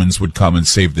the Mormons would come and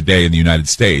save the day in the United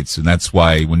States. And that's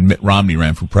why when Mitt Romney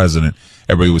ran for president,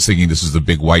 everybody was thinking this is the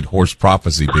big White Horse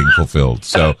Prophecy being fulfilled.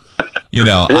 So,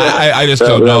 I just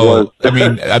don't know. I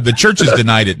mean, the church has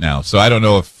denied it now, so I don't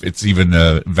know if it's even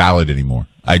valid anymore.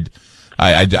 I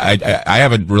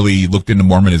haven't really looked into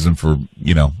Mormonism for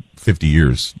 50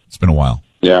 years. It's been a while.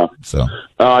 Yeah. So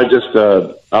I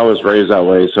was raised that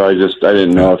way, so I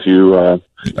didn't know if you had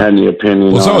any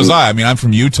opinion. Well, so was I. I mean, I'm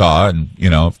from Utah, and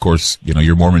of course,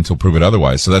 you're Mormon until proven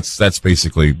otherwise. So that's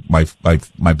basically my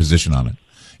position on it.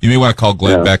 You may want to call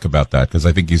Glenn Beck about that, because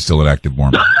I think he's still an active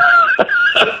Mormon.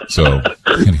 So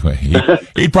anyway,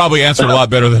 he'd probably answer it a lot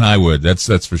better than I would.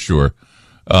 That's for sure.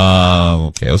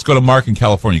 Okay, let's go to Mark in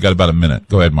California. You got about a minute.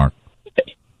 Go ahead, Mark.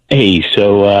 Hey,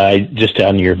 so just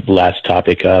on your last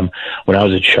topic, when I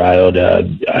was a child,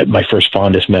 my first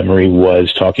fondest memory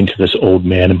was talking to this old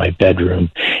man in my bedroom.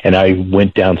 And I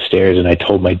went downstairs and I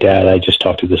told my dad I just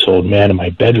talked to this old man in my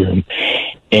bedroom.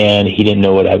 And he didn't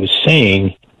know what I was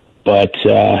saying. But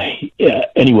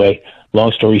anyway,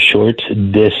 long story short,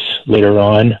 later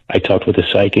on, I talked with a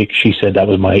psychic. She said that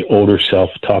was my older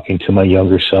self talking to my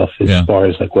younger self as far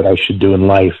as like what I should do in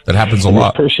life. That happens a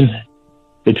lot. This person,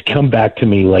 it's come back to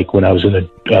me like when I was in a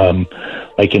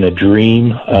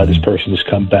dream. This person has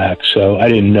come back. So I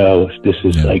didn't know if this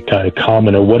is like kind of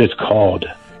common or what it's called.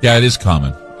 Yeah, it is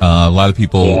common. A lot of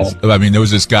people. I mean, there was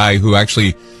this guy who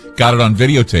actually got it on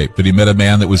videotape, but he met a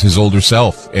man that was his older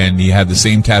self, and he had the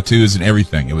same tattoos and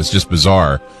everything. It was just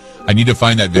bizarre. I need to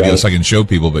find that video so I can show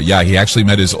people. But yeah, he actually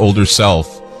met his older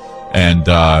self, and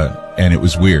it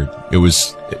was weird. He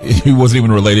wasn't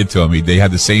even related to him. They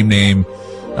had the same name,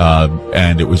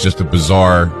 and it was just a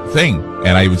bizarre thing.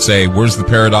 And I would say, where's the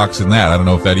paradox in that? I don't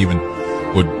know if that even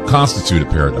would constitute a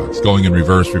paradox. Going in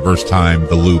reverse time,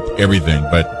 the loop, everything.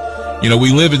 But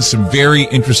we live in some very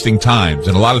interesting times,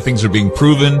 and a lot of things are being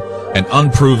proven and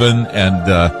unproven, and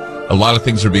a lot of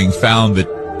things are being found that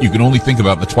you can only think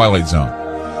about in the Twilight Zone.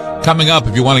 Coming up,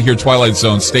 if you want to hear Twilight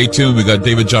Zone, stay tuned. We got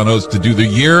David John Oates to do the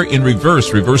year in reverse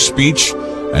speech,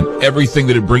 and everything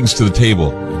that it brings to the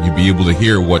table. And you'll be able to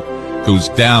hear what goes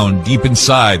down deep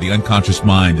inside the unconscious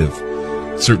mind of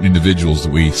certain individuals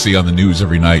that we see on the news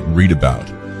every night and read about.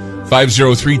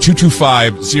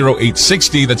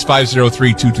 503-225-0860. That's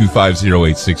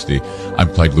 503-225-0860.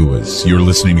 I'm Clyde Lewis. You're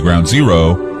listening to Ground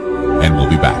Zero, and we'll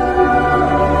be back.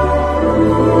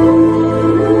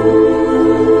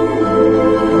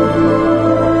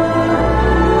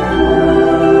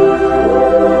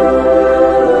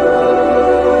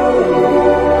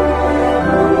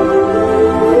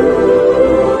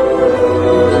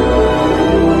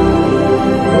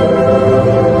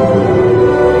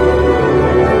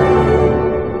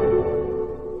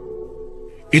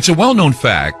 It's a well-known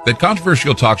fact that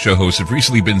controversial talk show hosts have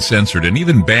recently been censored and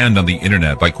even banned on the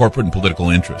internet by corporate and political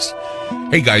interests.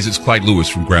 Hey guys, it's Clyde Lewis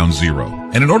from Ground Zero.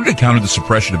 And in order to counter the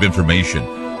suppression of information,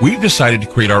 we've decided to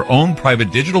create our own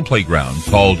private digital playground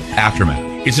called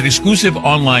Aftermath. It's an exclusive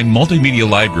online multimedia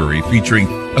library featuring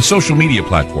a social media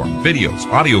platform, videos,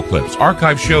 audio clips,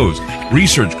 archive shows,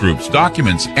 research groups,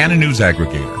 documents, and a news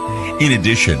aggregator. In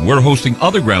addition, we're hosting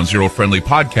other Ground Zero friendly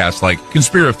podcasts like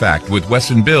Conspirafact with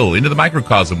Wes and Bill, Into the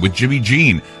Microcosm with Jimmy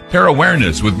Jean, Pair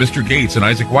Awareness with Mr. Gates and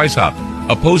Isaac Weishaupt,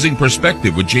 Opposing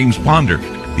Perspective with James Ponder,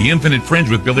 The Infinite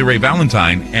Fringe with Billy Ray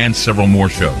Valentine, and several more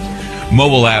shows.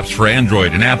 Mobile apps for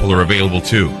Android and Apple are available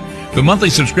too. The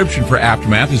monthly subscription for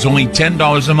Aftermath is only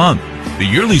 $10 a month. The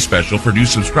yearly special for new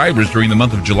subscribers during the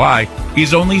month of July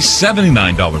is only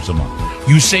 $79 a month.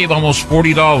 You save almost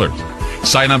 $40.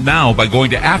 Sign up now by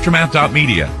going to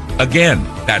aftermath.media. Again,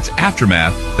 that's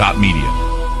aftermath.media.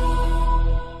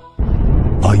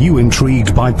 Are you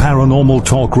intrigued by Paranormal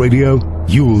Talk Radio?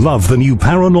 You'll love the new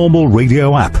Paranormal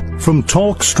Radio app from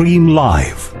TalkStream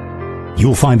Live.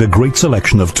 You'll find a great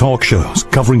selection of talk shows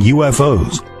covering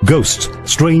UFOs, ghosts,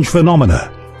 strange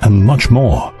phenomena, and much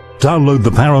more. Download the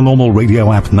Paranormal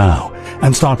Radio app now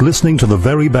and start listening to the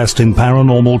very best in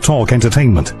paranormal talk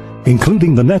entertainment,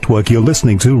 including the network you're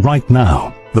listening to right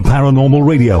now, the Paranormal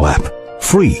Radio app,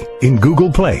 free in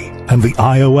Google Play and the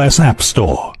iOS App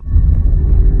Store.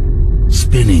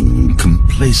 Spinning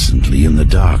complacently in the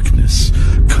darkness,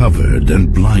 covered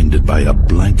and blinded by a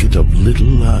blanket of little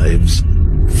lives,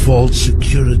 false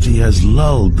security has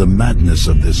lulled the madness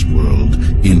of this world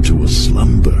into a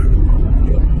slumber.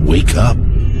 Wake up.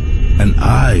 An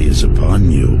eye is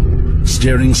upon you,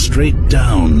 staring straight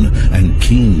down and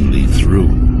keenly through,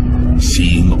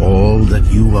 seeing all that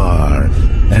you are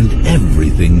and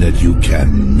everything that you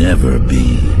can never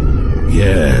be.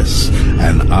 Yes,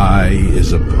 an eye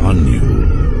is upon you,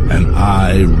 an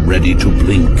eye ready to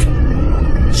blink.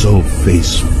 So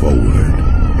face forward,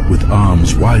 with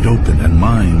arms wide open and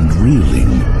mind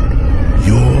reeling.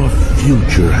 Your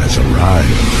future has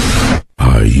arrived.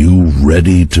 Are you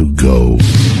ready to go?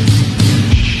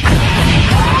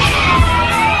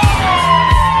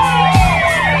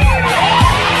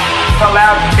 The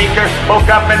loudspeaker spoke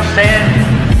up and said,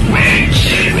 Wait,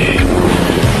 Jimmy.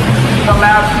 The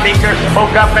loudspeaker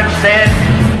spoke up and said,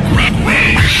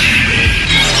 Wait, Jimmy.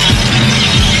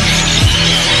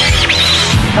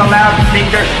 The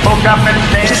loudspeaker spoke up and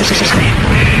said,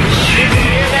 Wait,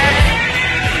 Jimmy.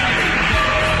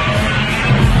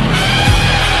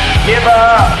 Give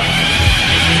up.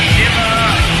 Give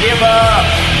up. Give up.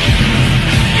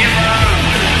 Give up.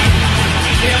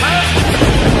 Give up.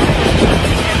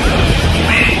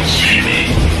 Wait, Jimmy.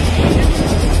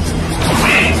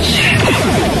 Wait, Jimmy.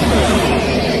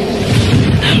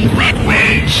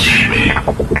 Wait, Jimmy.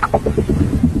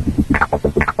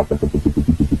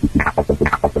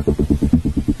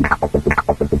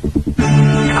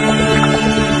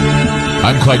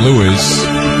 I'm Clyde Lewis,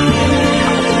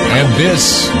 and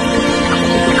this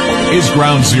is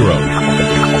Ground Zero.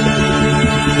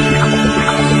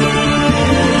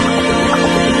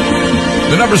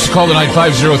 The numbers to call tonight,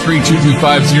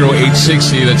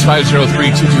 503-225-0860. That's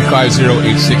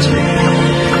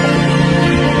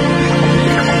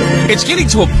 503-225-0860. It's getting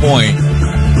to a point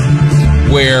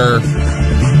where,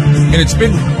 and it's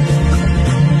been,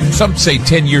 some say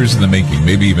 10 years in the making,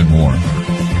 maybe even more,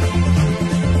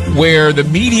 where the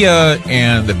media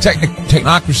and the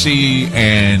technocracy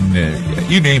and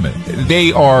you name it,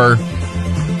 they are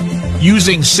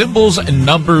using symbols and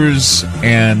numbers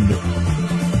and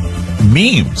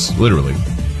memes, literally,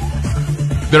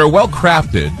 that are well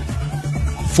crafted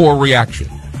for reaction.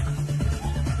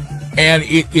 And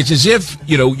it's as if,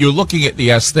 you're looking at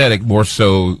the aesthetic more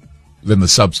so than the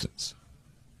substance.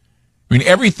 I mean,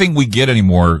 everything we get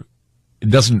anymore, it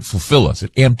doesn't fulfill us.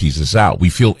 It empties us out. We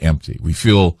feel empty. We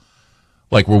feel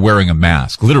like we're wearing a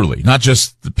mask, literally. Not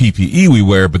just the PPE we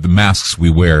wear, but the masks we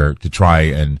wear to try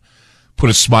and put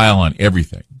a smile on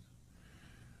everything.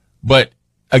 But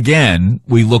again,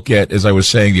 we look at, as I was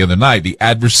saying the other night, the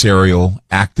adversarial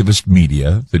activist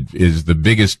media that is the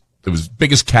biggest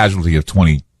casualty of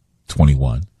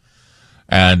 2021.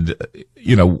 And,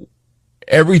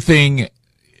 everything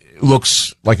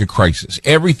looks like a crisis.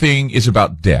 Everything is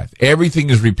about death. Everything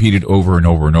is repeated over and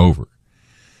over and over.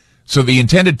 So the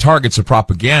intended targets of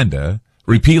propaganda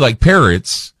repeat like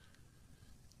parrots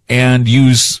and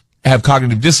have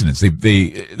cognitive dissonance.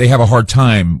 They have a hard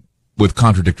time with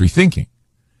contradictory thinking.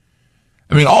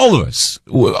 I mean, all of us,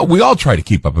 we all try to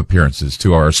keep up appearances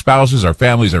to our spouses, our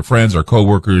families, our friends, our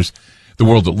coworkers, the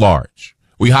world at large.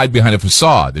 We hide behind a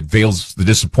facade that veils the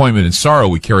disappointment and sorrow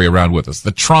we carry around with us,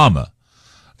 the trauma,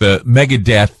 the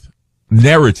megadeth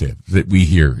narrative that we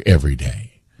hear every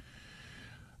day.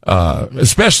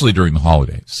 Especially during the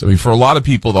holidays. I mean, for a lot of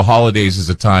people, the holidays is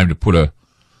a time to put a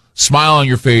smile on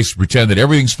your face, pretend that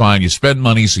everything's fine. You spend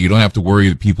money so you don't have to worry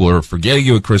that people are forgetting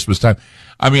you at Christmas time.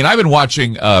 I mean, I've been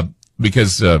watching,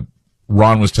 because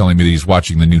Ron was telling me that he's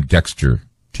watching the new Dexter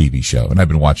TV show, and I've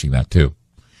been watching that too.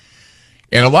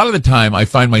 And a lot of the time I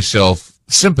find myself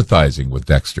sympathizing with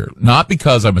Dexter, not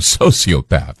because I'm a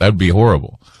sociopath. That would be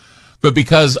horrible. But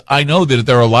because I know that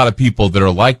there are a lot of people that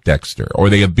are like Dexter, or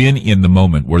they have been in the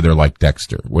moment where they're like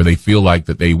Dexter, where they feel like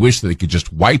that they wish that they could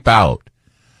just wipe out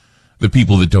the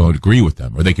people that don't agree with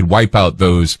them, or they could wipe out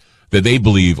those that they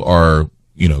believe are,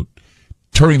 you know,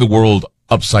 turning the world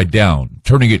upside down,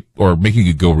 turning it or making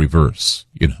it go reverse,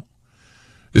 you know.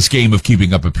 This game of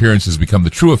keeping up appearances become the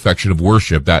true affection of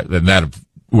worship, that of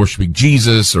worshiping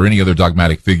Jesus or any other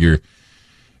dogmatic figure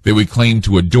that we claim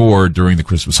to adore during the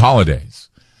Christmas holidays.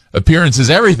 Appearance is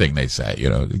everything, they say, you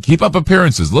know. Keep up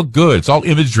appearances, look good. It's all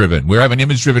image-driven. We have an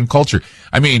image-driven culture.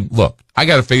 I mean, look, I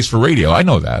got a face for radio. I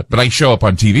know that, but I show up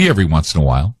on TV every once in a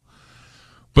while.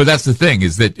 But that's the thing,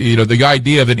 is that, you know, the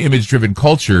idea of an image-driven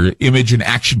culture, image and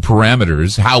action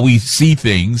parameters, how we see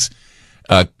things,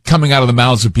 coming out of the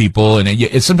mouths of people,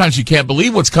 and sometimes you can't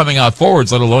believe what's coming out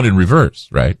forwards, let alone in reverse,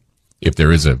 right? If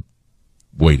there is a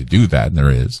way to do that, and there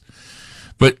is.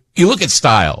 But you look at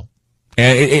style,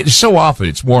 and it's so often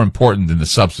it's more important than the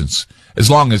substance, as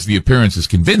long as the appearance is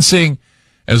convincing,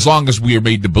 as long as we are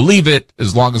made to believe it,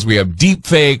 as long as we have deep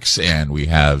fakes, and we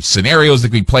have scenarios that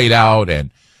can be played out,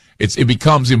 and it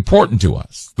becomes important to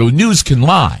us. The news can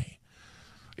lie.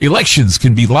 Elections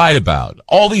can be lied about.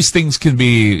 All these things can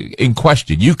be in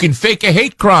question. You can fake a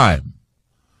hate crime.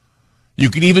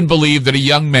 You can even believe that a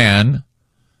young man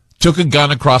took a gun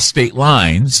across state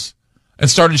lines and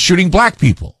started shooting black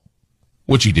people,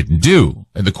 which he didn't do.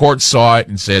 And the court saw it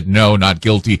and said, no, not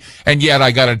guilty. And yet I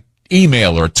got an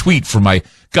email or a tweet from my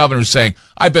governor saying,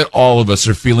 I bet all of us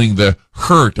are feeling the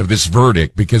hurt of this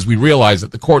verdict because we realize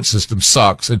that the court system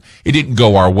sucks and it didn't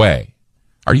go our way.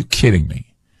 Are you kidding me?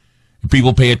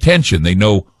 People pay attention. They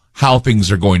know how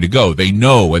things are going to go. They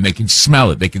know, and they can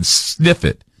smell it. They can sniff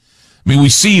it. I mean, we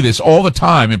see this all the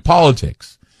time in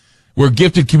politics, where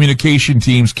gifted communication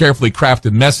teams carefully craft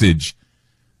a message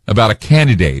about a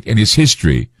candidate and his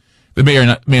history that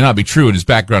may not be true in his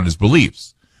background and his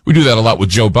beliefs. We do that a lot with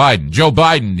Joe Biden. Joe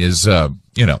Biden is,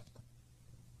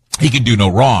 he can do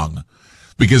no wrong,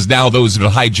 because now those that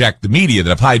have hijacked the media,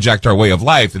 that have hijacked our way of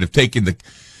life, that have taken the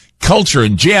culture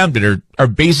and jammed it, are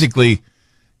basically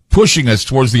pushing us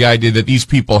towards the idea that these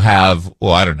people have,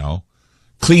 well, I don't know,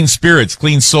 clean spirits,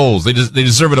 clean souls. They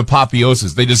deserve an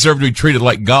apotheosis. They deserve to be treated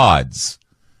like gods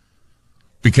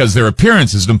because their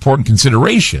appearance is an important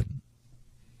consideration.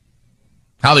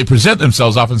 How they present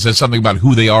themselves often says something about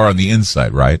who they are on the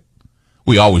inside, right?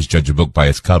 We always judge a book by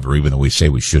its cover, even though we say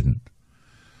we shouldn't.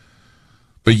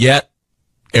 But yet,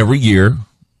 every year,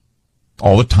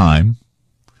 all the time,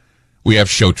 we have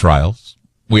show trials.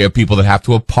 We have people that have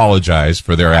to apologize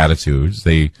for their attitudes.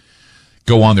 They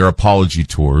go on their apology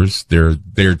tours. They're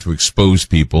there to expose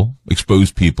people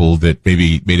that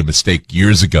maybe made a mistake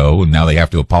years ago, and now they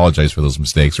have to apologize for those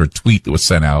mistakes, or a tweet that was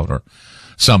sent out or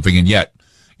something. And yet,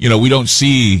 you know, we don't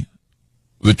see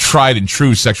the tried and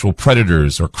true sexual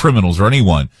predators or criminals or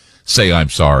anyone say, I'm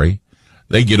sorry.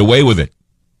 They get away with it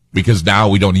because now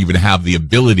we don't even have the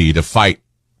ability to fight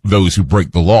those who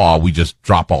break the law. We just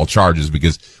drop all charges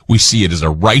because we see it as a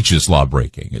righteous law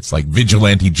breaking. It's like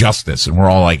vigilante justice, and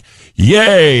we're all like,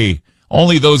 yay!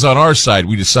 Only those on our side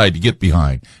we decide to get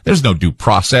behind. There's no due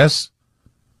process.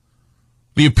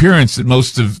 The appearance that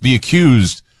most of the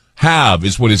accused have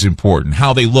is what is important.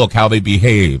 How they look, how they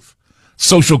behave,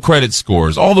 social credit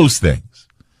scores, all those things.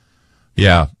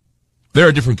 Yeah, there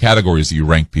are different categories that you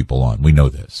rank people on. We know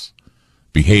this.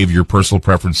 Behavior, personal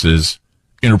preferences,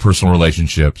 interpersonal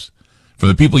relationships, from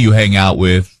the people you hang out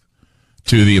with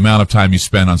to the amount of time you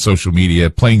spend on social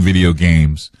media, playing video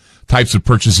games, types of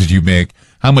purchases you make,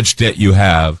 how much debt you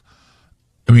have.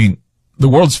 I mean, the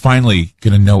world's finally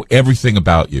going to know everything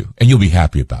about you, and you'll be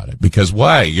happy about it. Because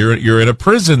why? You're in a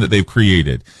prison that they've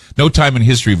created. No time in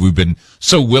history have we been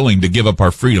so willing to give up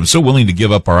our freedom, so willing to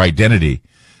give up our identity.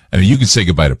 I mean, you can say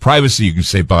goodbye to privacy. You can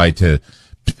say bye to,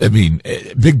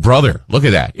 Big Brother. Look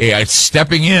at that. AI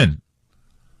stepping in.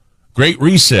 Great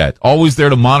reset. Always there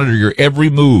to monitor your every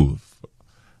move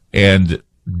and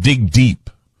dig deep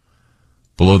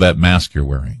below that mask you're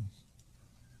wearing.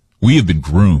 We have been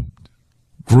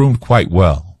groomed quite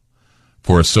well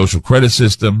for a social credit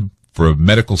system, for a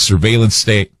medical surveillance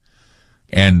state,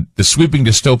 and the sweeping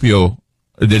dystopia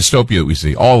that we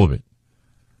see, all of it,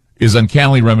 is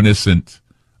uncannily reminiscent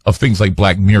of things like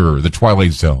Black Mirror, The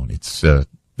Twilight Zone. It's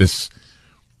this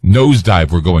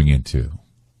nosedive we're going into.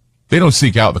 They don't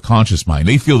seek out the conscious mind.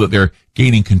 They feel that they're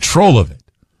gaining control of it.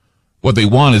 What they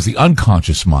want is the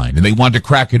unconscious mind, and they want to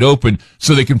crack it open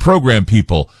so they can program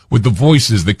people with the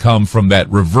voices that come from that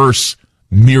reverse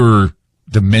mirror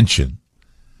dimension.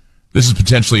 This is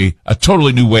potentially a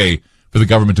totally new way for the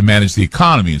government to manage the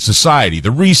economy and society,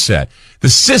 the reset. The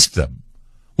system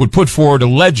would put forward a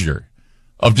ledger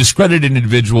of discredited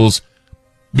individuals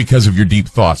because of your deep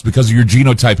thoughts, because of your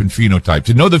genotype and phenotype.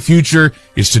 To know the future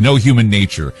is to know human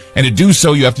nature. And to do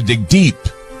so, you have to dig deep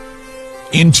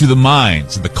into the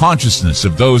minds and the consciousness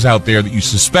of those out there that you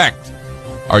suspect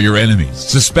are your enemies,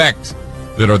 suspect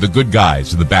that are the good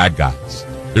guys and the bad guys.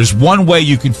 There's one way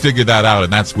you can figure that out,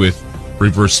 and that's with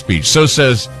reverse speech. So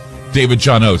says David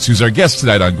John Oates, who's our guest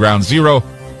tonight on Ground Zero,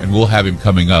 and we'll have him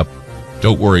coming up.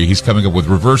 Don't worry, he's coming up with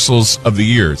reversals of the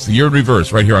year. It's the year in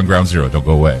reverse right here on Ground Zero. Don't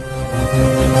go away.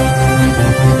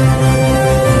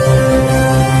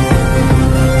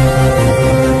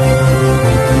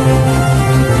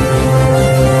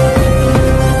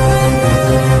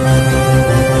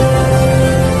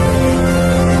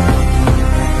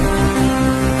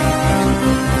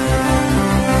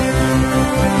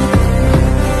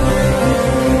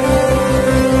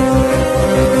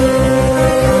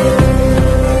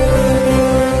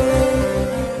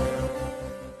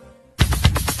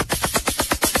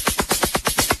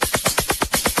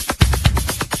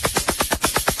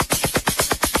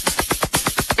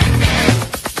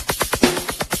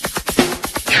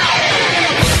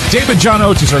 David John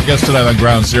Oates is our guest tonight on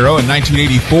Ground Zero. In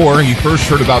 1984, he first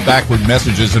heard about backward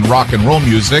messages in rock and roll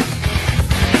music,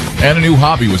 and a new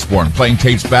hobby was born, playing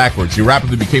tapes backwards. He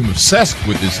rapidly became obsessed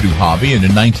with this new hobby, and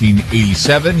in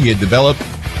 1987, he had developed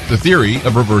the theory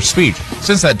of reverse speech.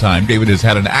 Since that time, David has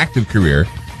had an active career,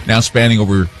 now spanning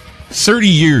over 30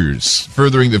 years,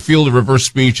 furthering the field of reverse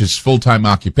speech as full-time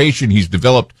occupation. He's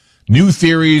developed new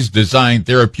theories, designed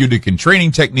therapeutic and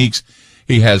training techniques.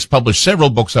 He has published several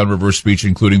books on reverse speech,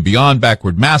 including Beyond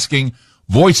Backward Masking,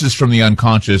 Voices from the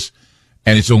Unconscious,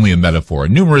 and It's Only a Metaphor,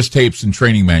 and numerous tapes and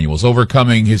training manuals.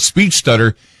 Overcoming his speech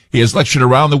stutter, he has lectured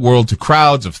around the world to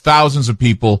crowds of thousands of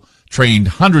people, trained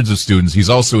hundreds of students. He's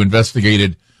also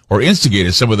investigated or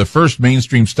instigated some of the first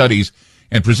mainstream studies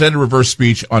and presented reverse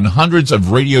speech on hundreds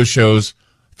of radio shows,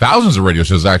 thousands of radio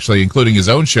shows actually, including his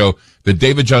own show, the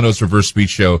David John Oates Reverse Speech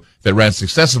Show, that ran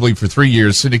successfully for 3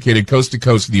 years, syndicated coast to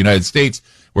coast in the United States,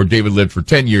 where David lived for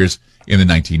 10 years in the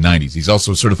 1990s. He's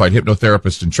also a certified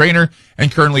hypnotherapist and trainer,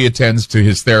 and currently attends to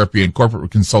his therapy and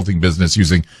corporate consulting business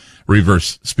using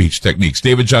reverse speech techniques.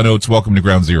 David John Oates, welcome to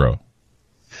Ground Zero.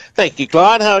 Thank you,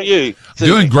 Clyde. How are you?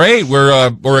 Doing great.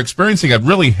 We're experiencing a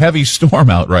really heavy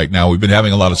storm out right now. We've been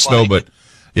having a lot of snow, but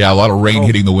yeah, a lot of rain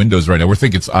hitting the windows right now. We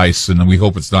think it's ice, and we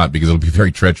hope it's not, because it'll be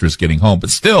very treacherous getting home. But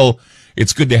still,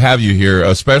 it's good to have you here,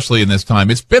 especially in this time.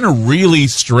 It's been a really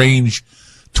strange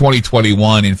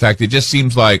 2021. In fact, it just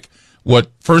seems like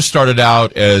what first started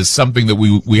out as something that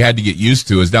we had to get used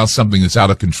to is now something that's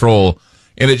out of control.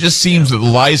 And it just seems that the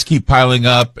lies keep piling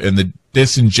up and the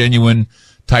disingenuine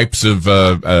types of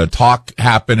talk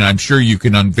happen. And I'm sure you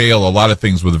can unveil a lot of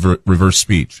things with reverse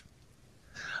speech.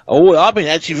 Oh, I've been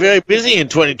actually very busy in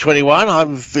 2021.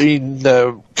 I've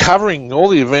been covering all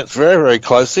the events very, very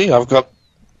closely. I've got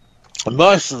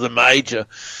most of the major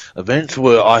events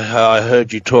where I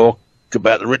heard you talk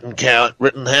about the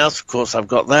Rittenhouse. Of course, I've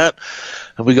got that.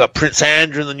 And we got Prince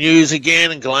Andrew in the news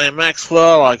again, and Ghislaine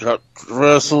Maxwell. I got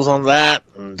reversals on that.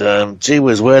 And gee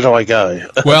whiz, where do I go?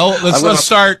 Well, let's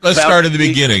start at the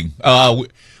beginning.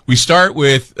 We start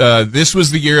with this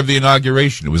was the year of the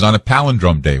inauguration. It was on a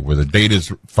palindrome day, where the date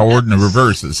is forward and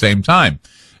reverse at the same time.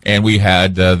 And we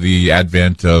had the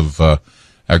advent of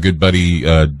our good buddy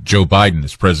Joe Biden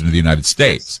as president of the United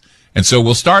States. And so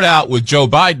we'll start out with Joe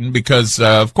Biden because,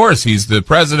 of course, he's the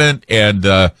president, and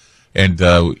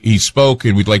he spoke,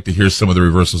 and we'd like to hear some of the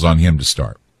reversals on him to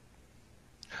start.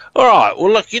 All right.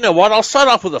 Well, look, you know what? I'll start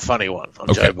off with a funny one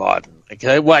on Joe Biden.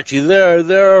 Okay. Well, actually,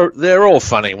 they're all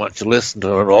funny once you listen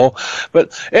to it all.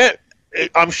 But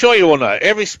I'm sure you all know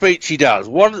every speech he does.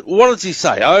 What does he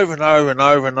say over and over and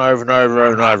over and over and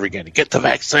over and over again? Get the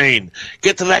vaccine.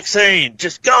 Get the vaccine.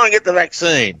 Just go and get the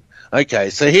vaccine. Okay.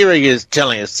 So here he is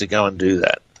telling us to go and do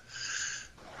that.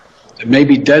 It may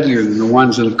be deadlier than the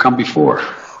ones that have come before.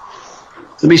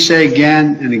 Let me say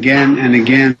again and again and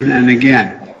again and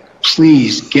again.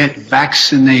 Please get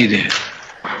vaccinated.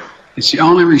 It's the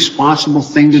only responsible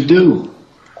thing to do.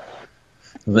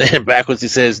 Then backwards he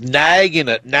says, nagging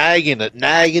it, nagging it,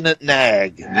 nagging it,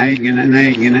 nag. Nagging it,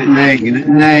 nagging it, nagging it,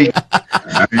 nag.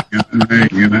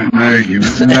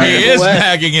 He is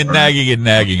nagging and nagging and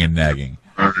nagging and nagging.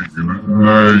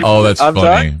 Oh, that's funny.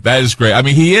 Sorry? That is great. I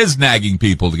mean, he is nagging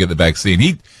people to get the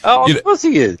vaccine. Of course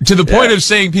he is. To the point of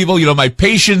saying, people, my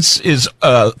patience is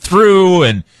through,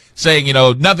 and saying,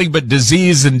 nothing but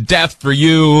disease and death for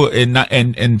you in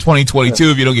 2022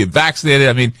 if you don't get vaccinated.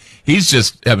 I mean,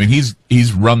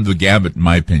 he's run the gambit, in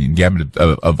my opinion,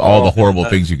 of all the horrible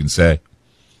things you can say.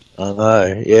 I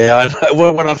know. Yeah, I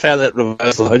know. When I found that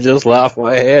reversal, I just laughed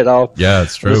my head off. Yeah,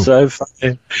 it's true. It was so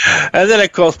funny. And then,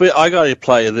 of course, I got to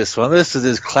play this one. This is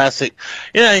his classic.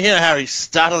 You know how he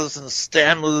stutters and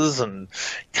stammers and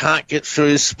can't get through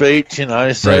his speech. So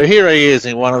right. Here he is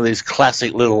in one of these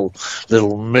classic little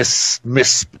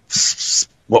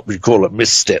what we call it,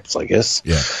 missteps, I guess.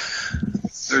 Yeah.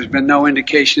 There's been no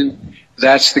indication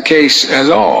that's the case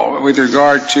at all with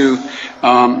regard to,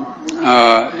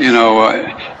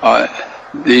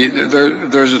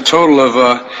 there's a total of.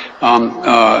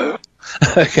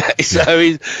 Okay, so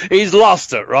he's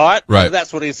lost it, right? Right.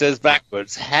 That's what he says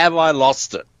backwards. Have I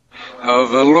lost it?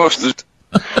 Have I lost it?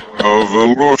 Have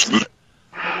I lost it?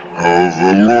 Have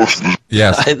I lost it?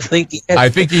 Yes. I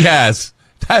think he has.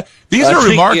 These are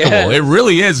remarkable. It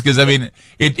really is, because, I mean,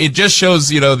 it just shows,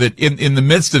 that in the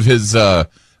midst of his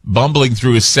bumbling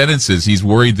through his sentences, he's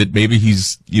worried that maybe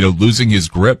he's, losing his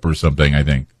grip or something, I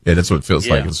think. Yeah, that's what it feels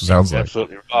like. It sounds like.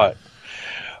 Absolutely right.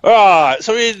 All right,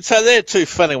 so they're two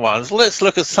funny ones. Let's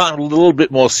look at something a little bit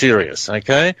more serious,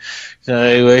 okay?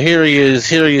 So here he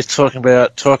is talking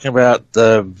about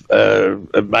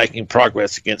making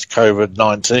progress against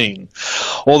COVID-19.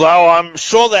 Although I'm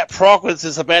sure that progress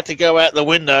is about to go out the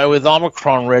window with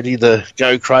Omicron ready to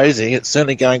go crazy. It's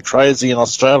certainly going crazy in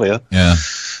Australia. Yeah.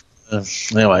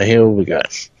 Anyway, here we go.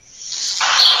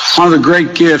 One of the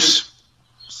great gifts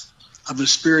of the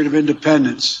spirit of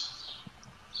independence.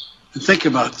 And think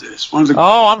about this.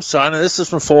 I'm sorry. No, this is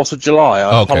from 4th of July.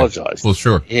 I apologize. Well,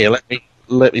 sure. Yeah,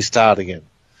 let me start again.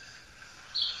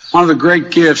 One of the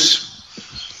great gifts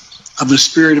of the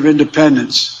spirit of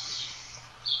independence.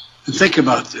 And think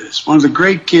about this. One of the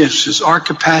great gifts is our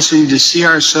capacity to see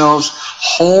ourselves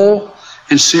whole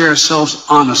and see ourselves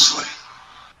honestly.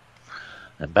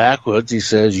 And backwards, he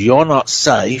says, "You're not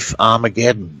safe,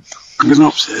 Armageddon."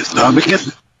 Genau says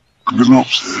Armageddon. Genau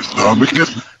says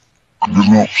Armageddon.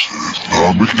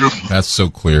 That's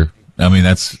so clear. I mean,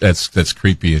 that's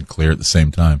creepy and clear at the same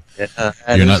time. Yeah,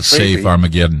 you're not safe,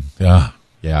 Armageddon. Yeah.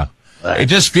 It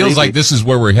just feels like this is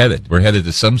where we're headed. We're headed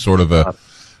to some sort of a,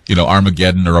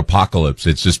 Armageddon or apocalypse.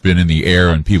 It's just been in the air,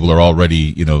 and people are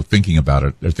already, thinking about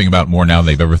it. They're thinking about it more now than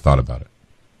they've ever thought about it.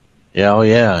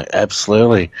 Yeah,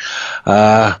 absolutely.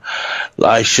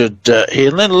 I should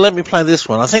here. Let me play this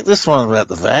one. I think this one about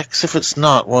the vax. If it's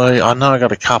not, well, I know I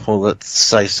got a couple that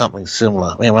say something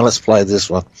similar. Anyway, let's play this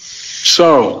one.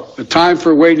 So the time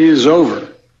for waiting is over.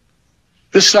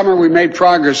 This summer, we made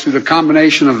progress through the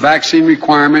combination of vaccine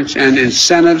requirements and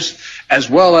incentives, as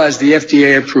well as the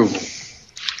FDA approval.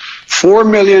 4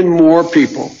 million more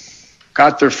people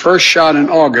got their first shot in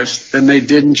August than they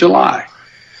did in July.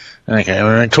 Okay,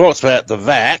 when he talks about the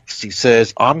vax, he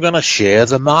says, "I'm going to share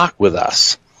the mark with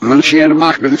us." I'm going to share the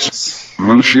mark with us. I'm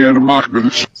going to share the mark with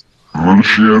us. I'm going to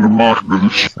share the mark with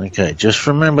us. Okay, just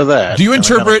remember that. Do you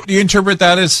interpret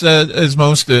that as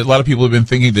most? A lot of people have been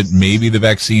thinking that maybe the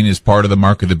vaccine is part of the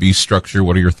mark of the beast structure.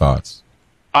 What are your thoughts?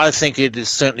 I think it is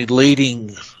certainly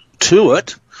leading to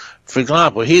it. For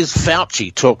example, here's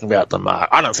Fauci talking about the mark.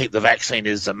 I don't think the vaccine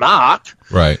is the mark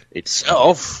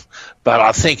itself, but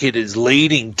I think it is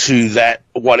leading to that,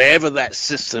 whatever that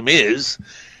system is.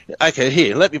 Okay,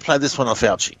 here, let me play this one on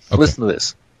Fauci. Okay. Listen to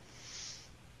this.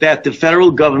 That the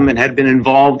federal government had been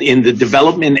involved in the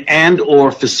development and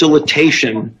or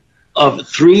facilitation of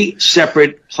 3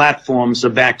 separate platforms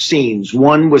of vaccines.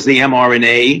 One was the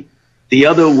mRNA, the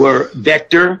other were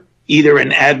vector, either an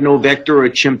adenovector or a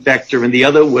chimp vector, and the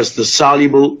other was the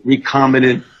soluble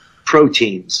recombinant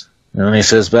proteins. And he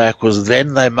says backwards,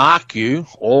 then they mark you,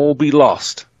 all be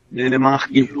lost. Then they mark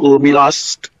you, all be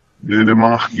lost. Then they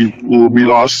mark you, all be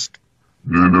lost.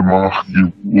 Then they mark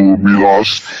you, all be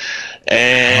lost.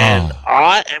 And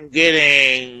I am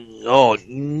getting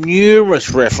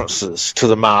numerous references to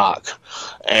the mark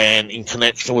and in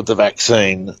connection with the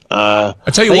vaccine. I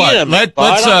tell you what,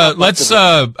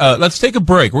 let's take a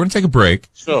break. We're going to take a break.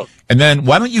 Sure. And then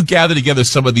why don't you gather together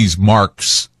some of these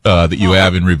marks that you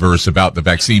have in reverse about the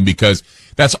vaccine, because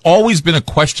that's always been a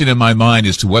question in my mind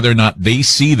as to whether or not they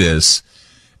see this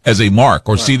as a mark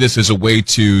or see this as a way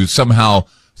to somehow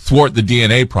thwart the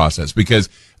DNA process, because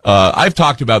I've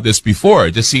talked about this before.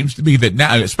 It just seems to be that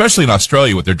now, especially in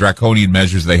Australia with their draconian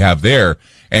measures they have there,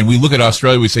 and we look at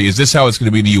Australia, we say, is this how it's going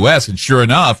to be in the U.S.? And sure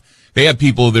enough, they have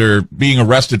people that are being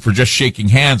arrested for just shaking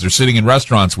hands or sitting in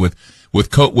restaurants with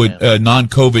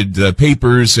non-COVID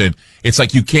papers, and it's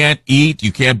like you can't eat,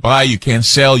 you can't buy, you can't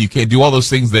sell, you can't do all those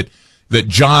things that that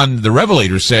John the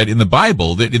Revelator said in the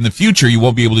Bible, that in the future you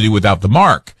won't be able to do without the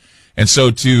mark. And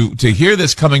so to hear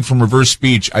this coming from reverse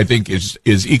speech, I think is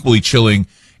equally chilling.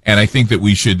 And I think that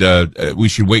we should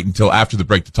wait until after the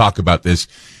break to talk about this.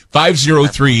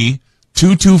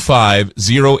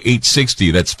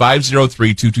 503-225-0860. That's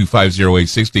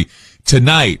 503-225-0860.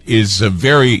 Tonight is a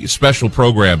very special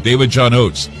program. David John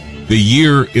Oates, The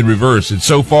Year in Reverse. And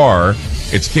so far,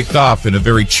 it's kicked off in a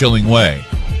very chilling way.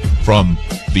 From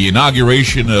the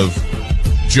inauguration of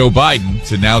Joe Biden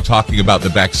to now talking about the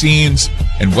vaccines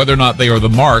and whether or not they are the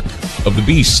mark of the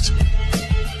beast.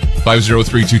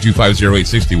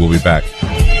 503-225-0860. We'll be back.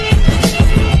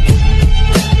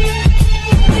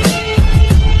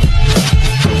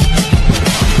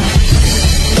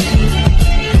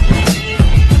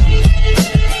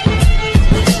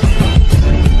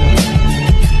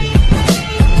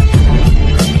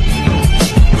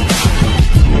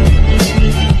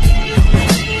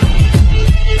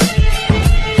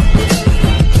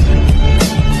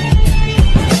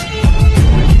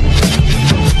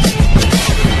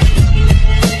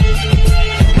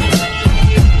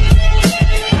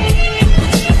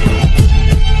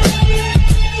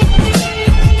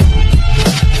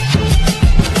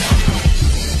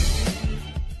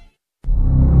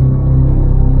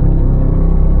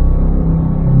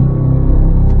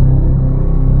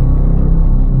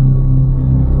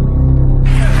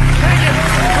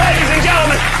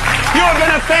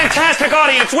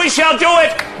 We shall do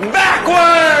it backwards!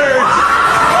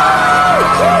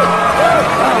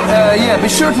 Yeah, be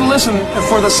sure to listen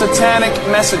for the satanic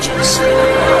messages.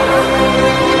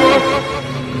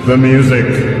 The music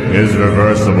is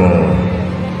reversible,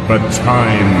 but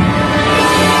time...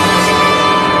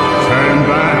 Turn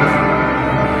back!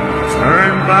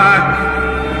 Turn back!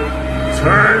 Turn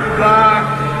back!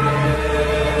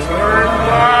 Turn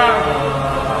back!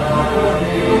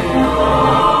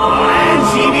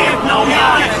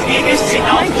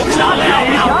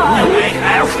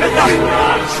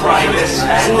 Try this.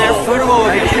 And their football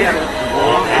again.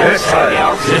 This is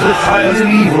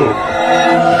evil.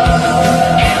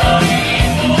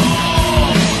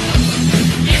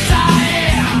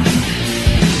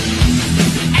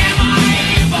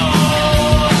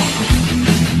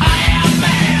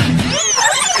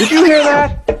 Did you hear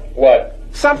that? What?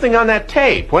 Something on that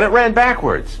tape when it ran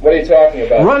backwards. What are you talking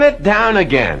about? Run it down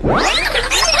again.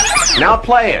 Now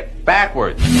play it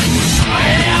backwards.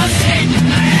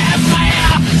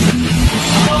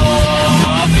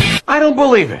 I don't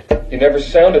believe it. You never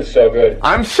sounded so good.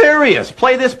 I'm serious.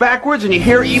 Play this backwards and you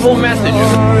hear evil messages.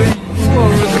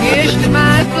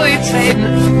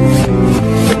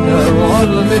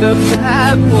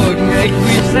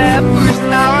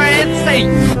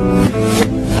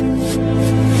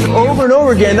 Over and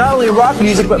over again, not only rock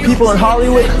music, but people in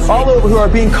Hollywood, all over, who are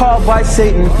being called by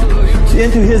Satan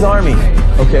into his army.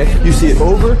 Okay? You see it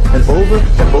over and over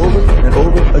and over and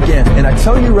over again. And I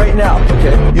tell you right now,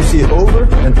 okay? You see it over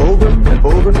and over and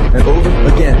over and over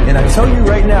again. And I tell you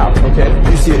right now, okay?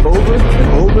 You see it over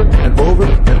and over and over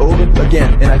and over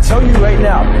again. And I tell you right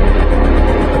now,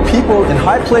 people in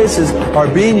high places are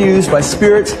being used by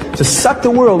spirits to suck the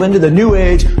world into the new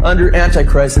age under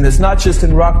Antichrist. And it's not just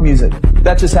in rock music.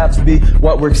 That just happens to be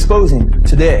what we're exposing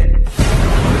today.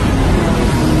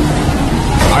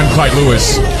 I'm Clyde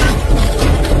Lewis.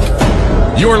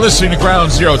 You are listening to Ground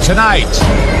Zero tonight.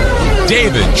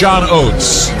 David John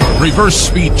Oates, Reverse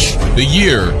Speech, The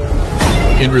Year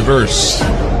in Reverse,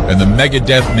 and the mega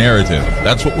death narrative.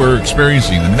 That's what we're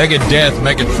experiencing. The mega death,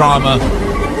 mega trauma,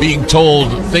 being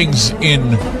told things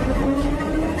in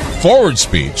forward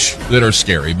speech that are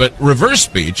scary, but reverse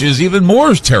speech is even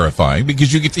more terrifying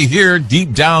because you get to hear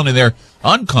deep down in their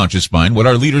unconscious mind what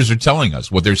our leaders are telling us,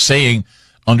 what they're saying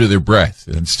under their breath.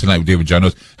 And it's tonight with David John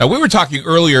Oates. Now, we were talking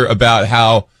earlier about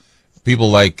how people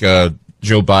like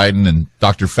Joe Biden and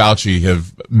Dr. Fauci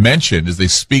have mentioned, as they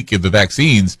speak of the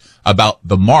vaccines, about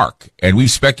the mark. And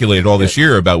we've speculated all this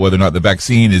year about whether or not the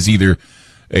vaccine is either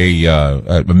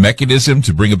a mechanism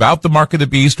to bring about the mark of the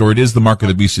beast, or it is the mark of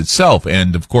the beast itself.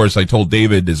 And, of course, I told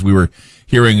David, as we were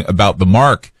hearing about the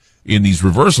mark in these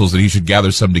reversals, that he should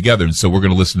gather some together. And so we're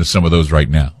going to listen to some of those right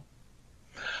now.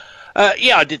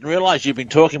 Yeah, I didn't realise you've been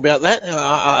talking about that.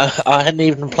 I hadn't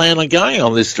even planned on going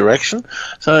on this direction.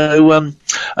 So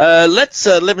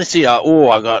let me see.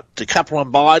 I got a couple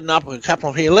on Biden up, a couple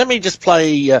on here. Let me just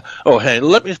play.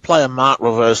 Let me play a mark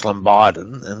reversal on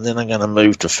Biden, and then I'm going to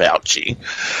move to Fauci.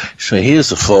 So here's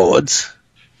the forwards.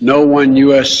 No one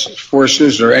U.S.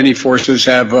 forces or any forces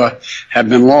have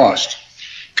been lost.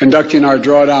 Conducting our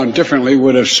drawdown differently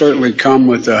would have certainly come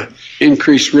with an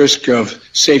increased risk of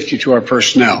safety to our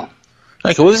personnel.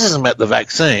 Okay, well, this isn't about the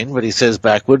vaccine, but he says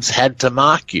backwards, had to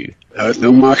mark you. Had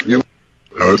to mark you.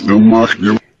 Had to mark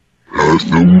you. Had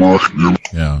to mark you.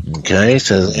 Yeah. Okay,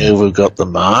 so here we've got the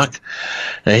mark.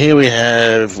 Now here we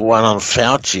have one on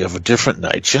Fauci of a different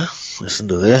nature. Listen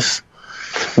to this.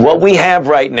 What we have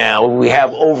right now, we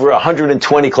have over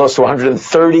 120, close to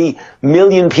 130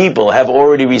 million people have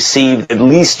already received at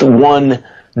least one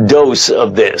dose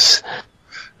of this.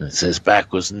 It says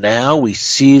backwards, now we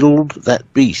sealed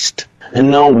that beast. And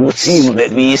now we sealed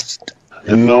that beast.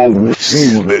 And now we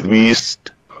sealed that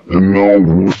beast. And now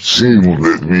we sealed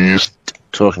that beast.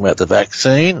 Talking about the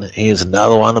vaccine. Here's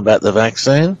another one about the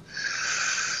vaccine.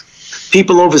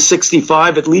 People over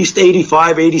 65, at least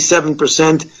 85,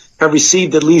 87% have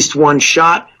received at least one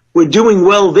shot. We're doing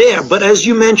well there. But as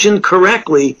you mentioned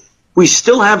correctly, we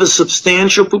still have a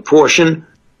substantial proportion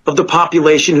of the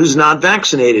population who's not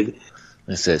vaccinated.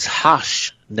 It says,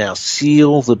 hush, now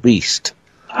seal the beast.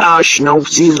 Hush, no,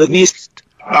 seal the beast.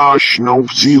 Hush, no,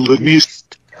 seal the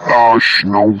beast. Hush,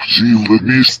 no, seal the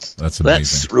beast. That's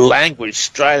amazing. That's language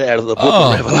straight out of the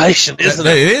book of Revelation, isn't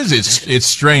it? It is. It's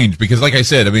strange because, like I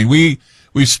said, I mean, we've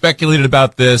speculated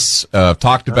about this,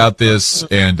 talked about this,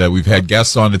 and we've had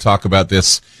guests on to talk about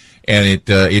this. And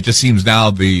it just seems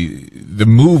now the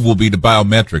move will be to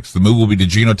biometrics. The move will be to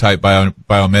genotype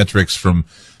biometrics, from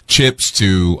chips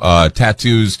to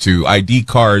tattoos to ID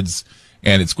cards,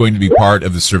 and it's going to be part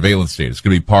of the surveillance state. It's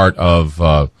going to be part of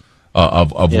what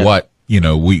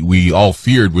we all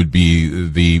feared would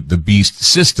be the beast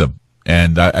system.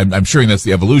 And I'm sure that's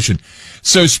the evolution.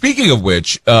 So speaking of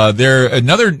which,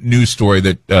 another news story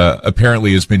that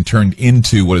apparently has been turned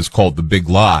into what is called the big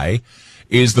lie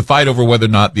is the fight over whether or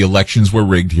not the elections were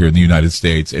rigged here in the United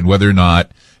States, and whether or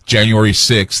not January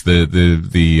 6th,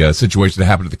 the situation that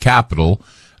happened at the Capitol,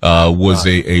 was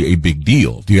a big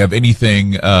deal. Do you have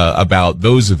anything about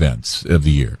those events of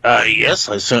the year? Yes,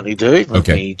 I certainly do. Let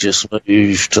me just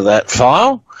move to that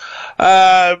file.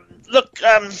 Look,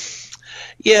 I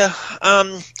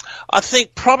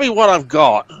think probably what I've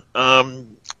got. Look,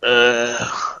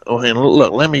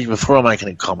 let me, before I make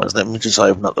any comments, let me just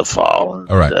open up the file. And,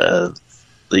 all right.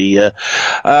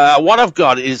 What I've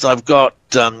got is I've got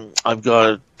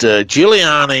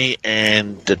Giuliani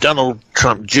and Donald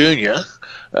Trump Jr.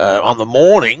 On the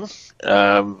morning.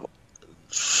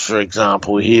 For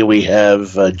example, here we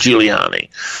have Giuliani.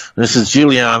 This is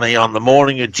Giuliani on the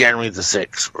morning of January the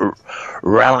 6th,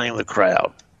 rallying the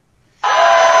crowd.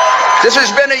 This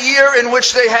has been a year in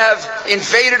which they have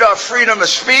invaded our freedom of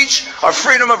speech, our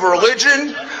freedom of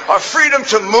religion, our freedom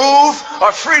to move,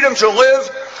 our freedom to live.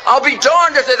 I'll be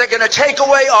darned if they're going to take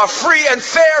away our free and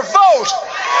fair vote.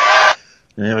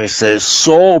 And then it says,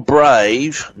 so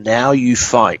brave, now you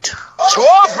fight. So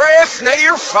brave, now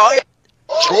you fight.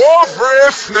 So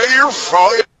brave, now you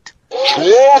fight. So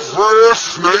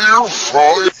brave, now you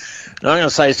fight. Now I'm going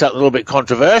to say something a little bit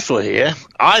controversial here.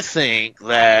 I think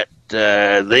that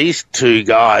these two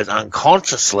guys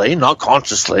unconsciously, not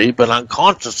consciously, but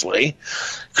unconsciously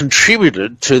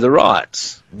contributed to the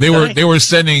riots. They were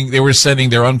sending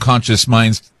their unconscious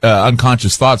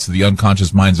unconscious thoughts to the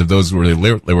unconscious minds of those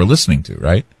who they were listening to,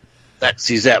 right? That's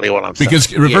exactly what I'm saying.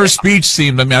 Because reverse speech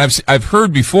seemed, I mean, I've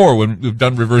heard before when we've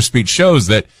done reverse speech shows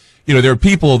that, there are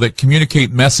people that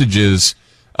communicate messages,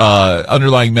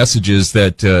 underlying messages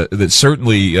that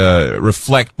certainly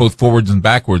reflect both forwards and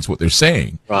backwards what they're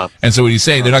saying. Right. And so when he's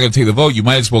saying they're not going to take the vote, you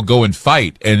might as well go and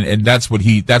fight. And that's what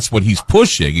he's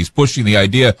pushing. He's pushing the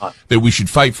idea that we should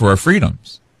fight for our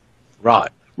freedoms.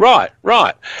 Right.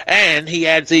 And he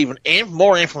adds even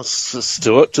more emphasis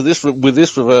to it with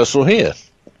this reversal here.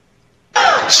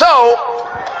 So,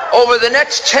 over the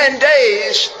next 10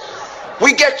 days,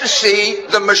 we get to see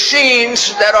the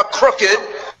machines that are crooked.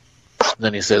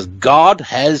 Then he says, God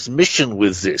has mission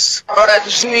with this.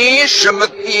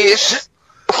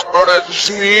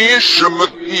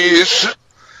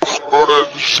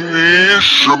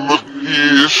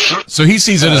 So he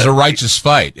sees it as a righteous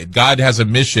fight. God has a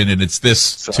mission, and it's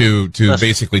this to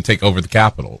basically take over the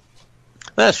Capitol.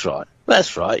 That's right.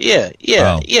 Yeah.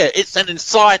 Wow. Yeah. It's an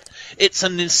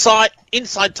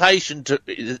incitation to.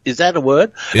 Is that a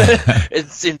word? Yeah.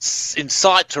 It's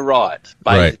incite to riot,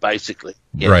 basically.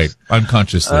 Yes. Right.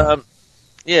 Unconsciously.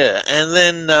 Yeah, and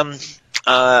then and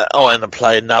I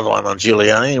play another one on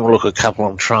Giuliani. We'll look a couple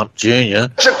on Trump Jr.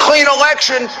 It's a clean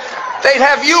election. They'd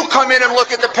have you come in and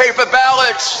look at the paper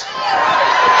ballots.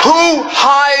 Who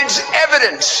hides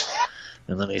evidence?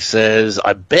 And then he says,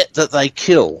 I bet that they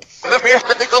kill.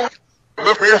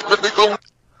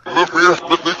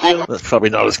 That's probably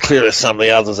not as clear as some of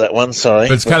the others, that one, sorry.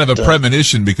 But it's kind of a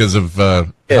premonition because of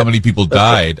how many people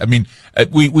died. I mean,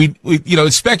 we you know,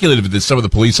 it's speculative that some of the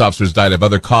police officers died of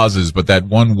other causes, but that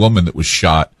one woman that was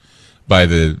shot by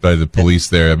the police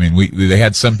there, I mean, they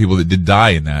had some people that did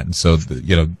die in that. And so,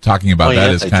 you know, talking about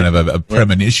that is kind of a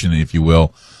premonition, if you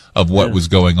will, of what was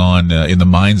going on in the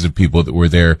minds of people that were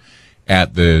there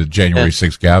at the January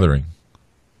 6th gathering.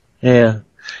 Yeah.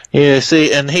 Yeah,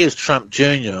 see, and here's Trump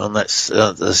Jr. on that,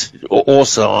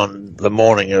 also on the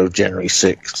morning of January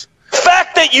 6th. The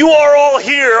fact that you are all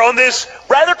here on this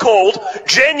rather cold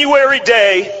January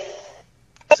day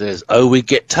says, oh, we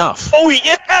get tough. Oh, we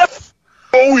get tough.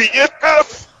 Oh, we get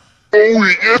tough. Oh,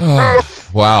 we get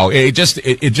tough. Wow. It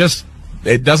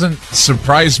doesn't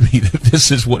surprise me that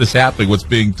this is what is happening, what's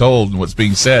being told and what's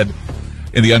being said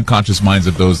in the unconscious minds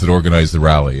of those that organized the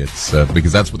rally. It's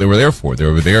because that's what they were there for. They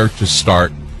were there to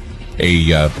start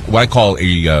what I call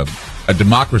a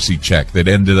democracy check that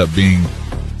ended up being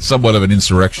somewhat of an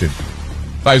insurrection.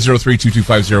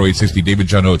 503-225-0860. David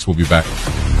John Oates will be back.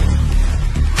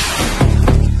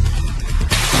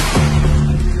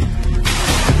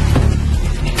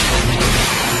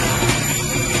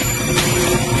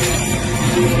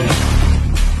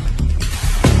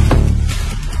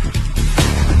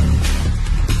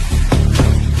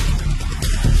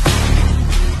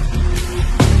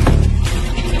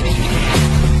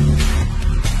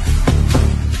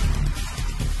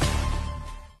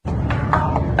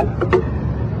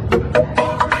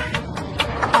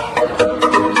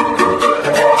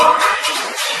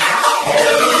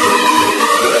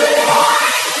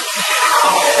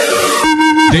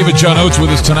 David John Oates with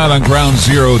us tonight on Ground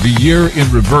Zero, the year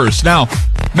in reverse. Now,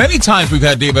 many times we've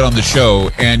had David on the show,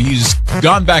 and he's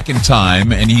gone back in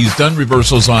time, and he's done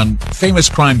reversals on famous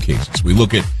crime cases. We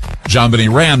look at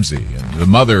JonBenet Ramsey and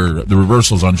the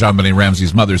reversals on JonBenet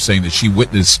Ramsey's mother saying that she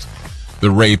witnessed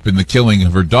the rape and the killing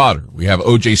of her daughter. We have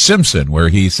O.J. Simpson, where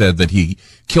he said that he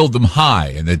killed them high,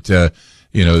 and that,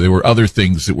 there were other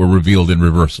things that were revealed in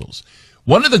reversals.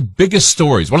 One of the biggest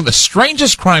stories, one of the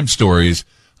strangest crime stories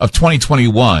of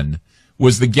 2021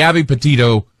 was the Gabby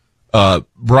Petito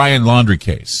Brian Laundrie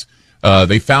case.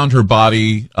 They found her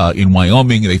body in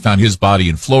Wyoming. They found his body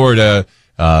in Florida.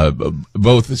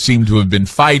 Both seemed to have been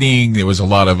fighting. There was a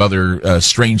lot of other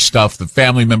strange stuff. The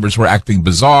family members were acting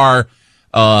bizarre.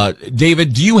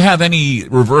 David, do you have any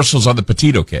reversals on the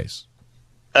Petito case?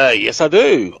 Yes, I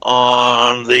do.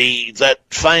 On that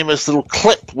famous little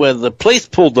clip where the police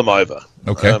pulled them over.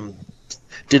 Okay.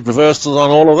 Did reversals on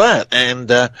all of that, and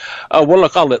look,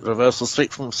 I'll let the reversals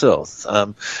speak for themselves.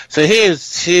 So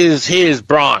here's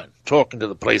Brian talking to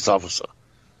the police officer.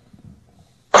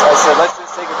 I said, let's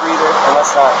just take a breather and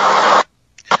let's not.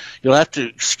 You'll have to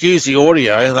excuse the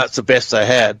audio, and that's the best I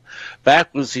had.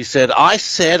 Backwards, he said, I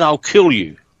said I'll kill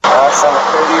you.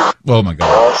 Oh my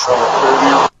God.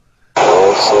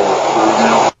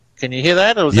 Can you hear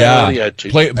that, or was that audio too?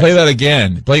 Play that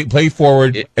again. Play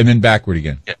forward and then backward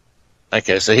again. Yeah.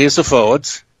 Okay, so here's the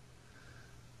forwards.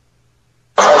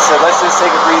 I said, let's just take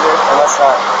a breather and let's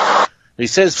not. He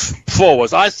says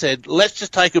forwards. I said, let's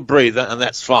just take a breather and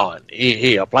that's fine.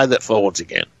 Here, I'll play that forwards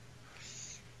again.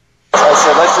 I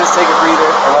said, let's just take a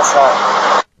breather and let's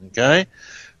not. Okay.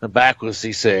 And backwards,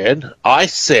 he said, I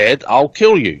said, I'll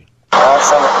kill you.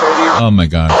 Oh my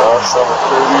God.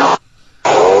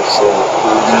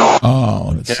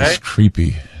 Oh, that's just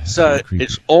creepy. So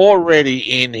it's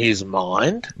already in his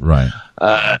mind. Right.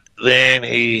 Then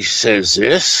he says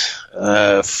this.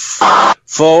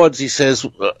 Forwards, he says,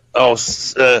 well,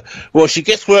 she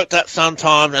gets worked up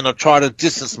sometimes, and I try to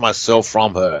distance myself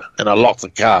from her, and I locked the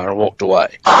car and walked away.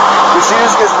 She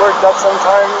just gets worked up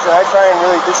sometimes, and I try and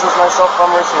really distance myself from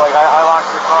her, so I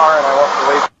locked the car and I walked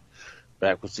away.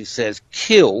 Backwards, he says,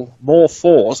 kill, more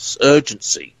force,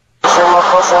 urgency.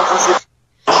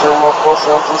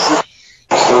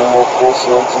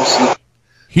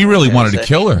 He really wanted to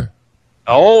kill her.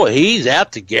 Oh, he's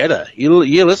out to get her.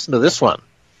 You listen to this one.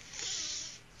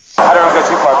 I don't want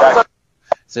to go too far back.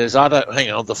 Says,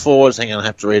 hang on, the forwards, hang on, I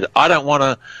have to read it. I don't want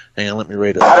to, hang on, let me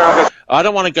read it. I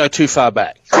don't want to go too far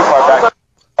back. Too far back.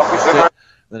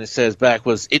 Then it says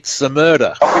backwards, it's the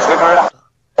murder.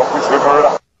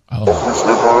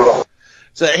 Oh.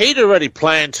 So he'd already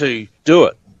planned to do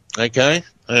it, okay?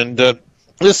 And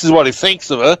this is what he thinks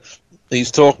of her.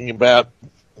 He's talking about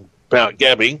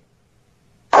Gabby.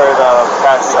 For the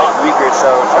past week or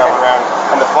so traveling around,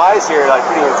 and the flies here are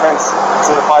pretty intense,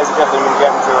 so the flies are definitely going to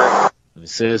get into her. And he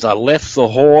says, I left the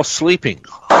whore sleeping.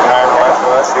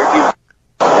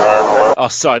 Oh,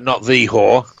 sorry, not the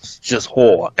whore, it's just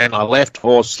whore. And I left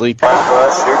whore sleeping.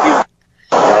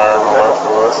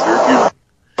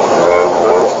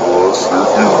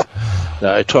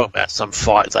 talking about some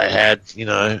fights they had,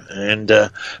 and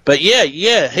but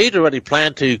yeah, he'd already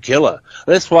planned to kill her.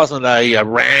 This wasn't a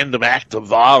random act of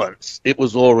violence. It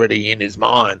was already in his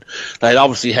mind. They'd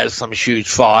obviously had some huge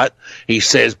fight. He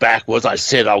says backwards, "I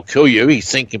said I'll kill you." He's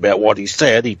thinking about what he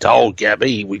said. He told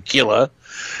Gabby he would kill her.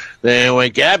 Then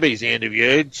when Gabby's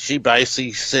interviewed, she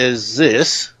basically says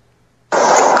this. My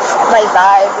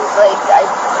vibe is like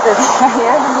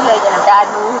in a bad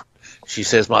mood. She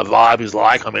says, my vibe is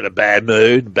like I'm in a bad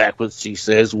mood. Backwards, she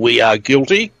says, we are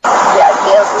guilty. We are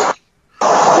guilty. We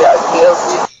are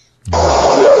guilty. We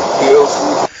are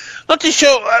guilty. Not too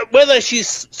sure whether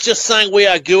she's just saying we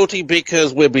are guilty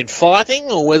because we've been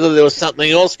fighting or whether there was something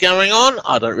else going on.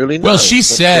 I don't really know. Well, she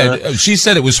said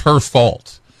it was her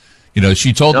fault.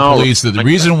 She told the police that the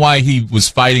reason why he was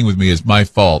fighting with me is my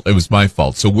fault. It was my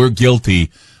fault. So we're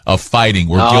guilty of fighting.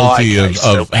 We're guilty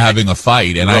of having a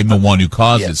fight, and I'm the one who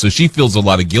caused it. So she feels a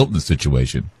lot of guilt in the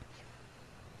situation.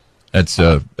 That's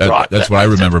what I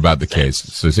remember about the case.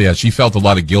 So yeah, she felt a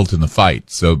lot of guilt in the fight.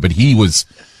 So, but he was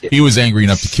angry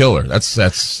enough to kill her.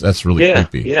 That's really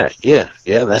creepy. Yeah.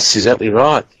 That's exactly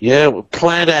right. Yeah,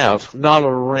 planned out, not a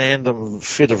random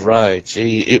fit of rage.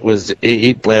 He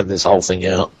planned this whole thing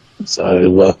out.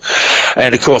 So,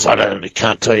 and of course, I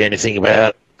can't tell you anything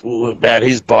about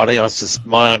his body.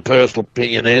 My own personal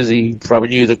opinion is he probably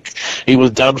knew that he was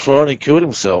done for and he killed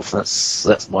himself.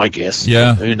 That's my guess.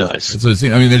 Yeah, who knows?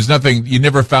 There's nothing. You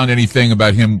never found anything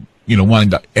about him,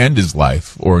 wanting to end his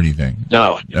life or anything.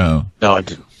 No, I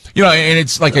didn't. And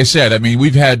it's like I said.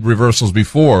 We've had reversals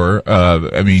before.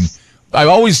 These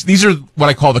are what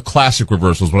I call the classic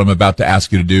reversals. What I'm about to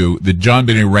ask you to do, the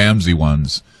JonBenét Ramsey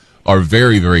ones, are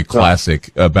very, very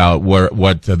classic about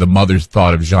what the mothers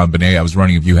thought of JonBenét. I was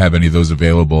wondering if you have any of those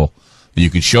available that you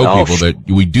could show people that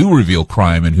we do reveal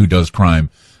crime and who does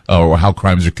crime or how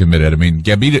crimes are committed.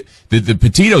 Gabby, the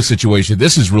Petito situation,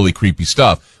 this is really creepy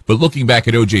stuff. But looking back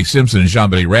at O.J. Simpson and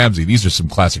JonBenét Ramsey, these are some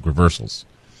classic reversals.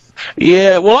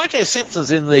 Yeah, well, O.J. Simpson's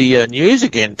in the news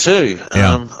again, too.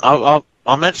 Yeah.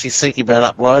 I'm actually thinking about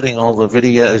uploading all the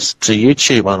videos to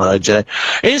YouTube on OJ.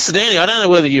 Incidentally, I don't know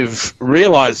whether you've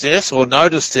realised this or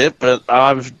noticed it, but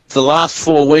the last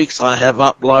 4 weeks I have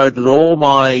uploaded all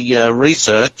my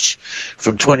research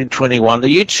from 2021 to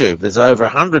YouTube. There's over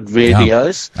 100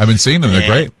 videos. I've been seeing them. They're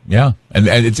great. Yeah. And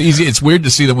it's easy. It's weird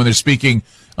to see them when they're speaking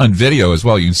on video as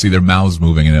well. You can see their mouths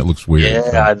moving and it looks weird.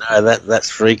 Yeah, I know. That's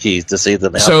freaky to see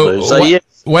them mouth move. So, yeah.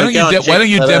 Why don't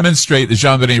you demonstrate the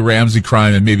JonBenét Ramsey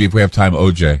crime, and maybe if we have time,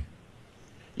 OJ?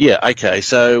 Yeah. Okay.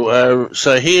 So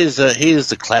here's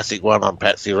the classic one on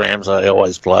Patsy Ramsey I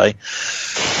always play.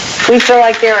 We feel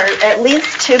like there are at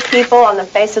least two people on the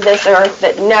face of this earth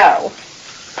that know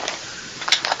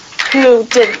who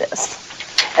did this,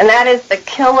 and that is the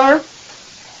killer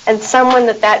and someone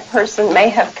that person may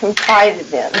have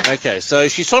confided in. Okay. So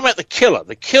she's talking about the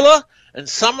killer. And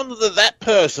someone that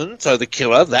person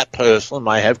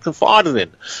may have confided in.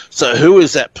 So who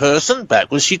is that person?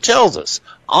 Backwards, she tells us,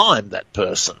 I'm that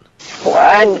person.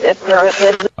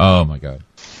 Oh, my God.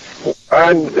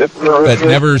 That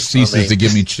never ceases to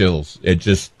give me chills. It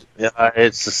just... Yeah,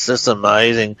 it's just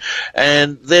amazing.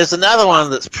 And there's another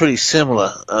one that's pretty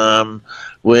similar,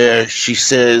 where she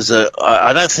says,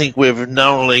 I don't think we've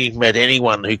knowingly met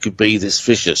anyone who could be this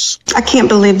vicious. I can't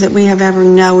believe that we have ever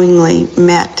knowingly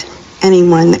met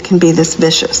anyone that can be this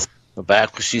vicious.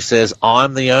 Back, she says,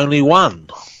 I'm the only one.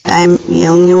 I'm the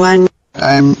only one.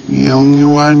 I'm the only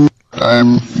one.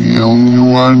 I'm the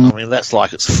only one. That's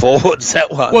like it's forwards, that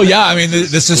one. Well, yeah,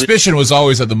 the suspicion was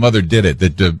always that the mother did it,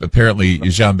 that apparently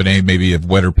JonBenét maybe had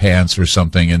wet her pants or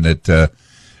something, and that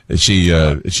she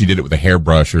did it with a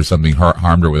hairbrush or something,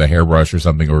 harmed her with a hairbrush or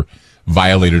something, or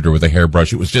violated her with a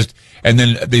hairbrush. It was just, and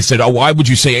then they said, oh, why would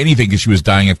you say anything? Because she was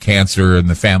dying of cancer, and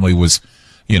the family was,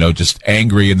 just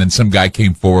angry. And then some guy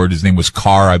came forward. His name was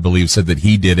Carr, I believe, said that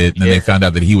he did it. And then they found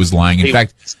out that he was lying. In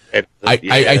fact,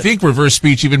 I think reverse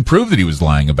speech even proved that he was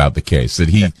lying about the case, that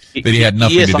he had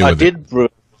nothing to do with it. Yes, I did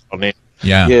prove on it.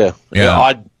 Yeah.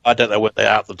 I don't know what they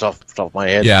are at the top of my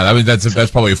head. Yeah,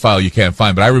 that's probably a file you can't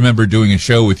find. But I remember doing a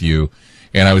show with you,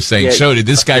 and I was saying, so did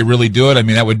this guy really do it?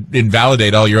 That would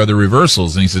invalidate all your other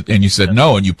reversals. And you said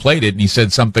no, and you played it, and he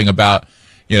said something about,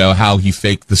 how he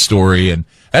faked the story. And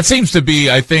that seems to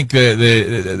be, I think,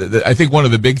 I think one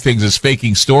of the big things is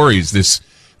faking stories this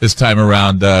time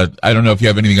around. I don't know if you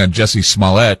have anything on Jussie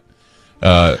Smollett.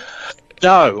 No,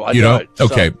 I don't.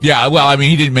 Okay. Yeah, well,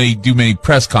 he didn't do many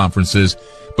press conferences,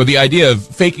 but the idea of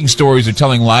faking stories or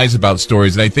telling lies about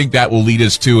stories, and I think that will lead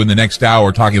us to, in the next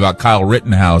hour, talking about Kyle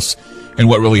Rittenhouse and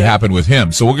what really happened with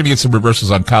him. So we're going to get some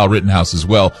reversals on Kyle Rittenhouse as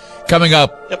well. Coming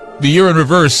up, The Year in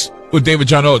Reverse, with David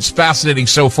John Oates. Fascinating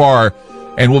so far,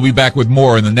 and we'll be back with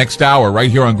more in the next hour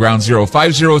right here on Ground Zero.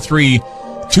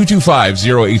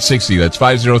 503-225-0860. That's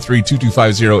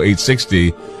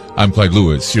 503-225-0860. I'm Clyde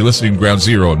Lewis. You're listening to Ground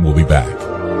Zero, and we'll be back.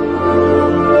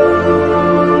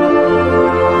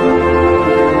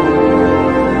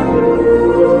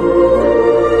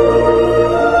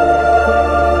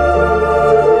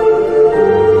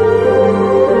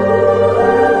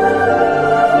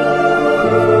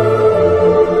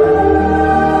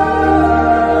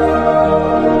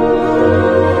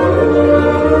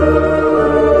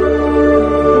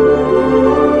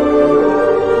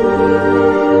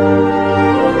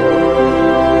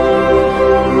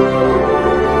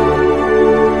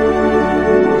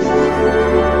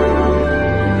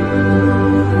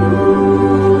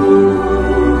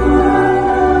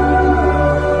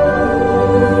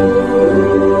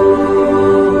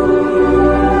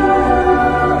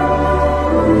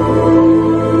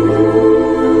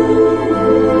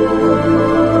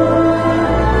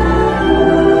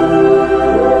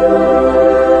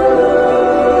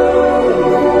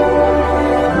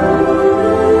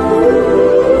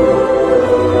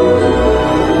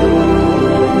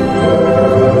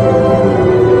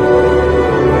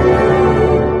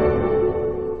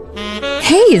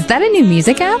 Is that a new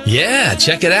music app? Yeah,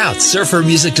 check it out. Surfer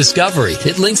Music Discovery.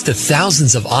 It links to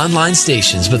thousands of online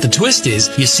stations, but the twist is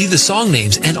you see the song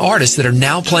names and artists that are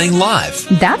now playing live.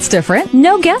 That's different.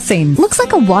 No guessing. Looks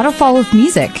like a waterfall of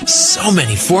music. So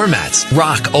many formats.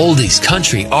 Rock, oldies,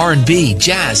 country, R&B,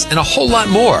 jazz, and a whole lot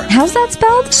more. How's that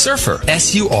spelled? Surfer.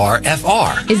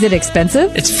 S-U-R-F-R. Is it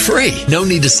expensive? It's free. No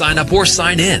need to sign up or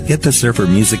sign in. Get the Surfer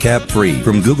Music app free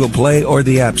from Google Play or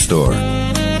the App Store.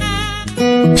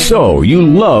 So, you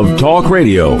love talk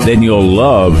radio? Then you'll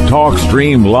love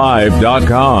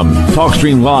TalkStreamLive.com.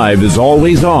 TalkStream Live is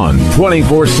always on,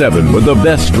 24/7, with the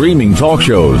best streaming talk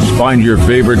shows. Find your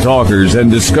favorite talkers and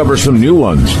discover some new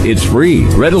ones. It's free,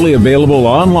 readily available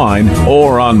online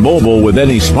or on mobile with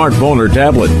any smartphone or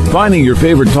tablet. Finding your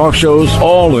favorite talk shows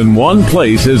all in one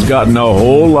place has gotten a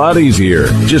whole lot easier.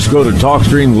 Just go to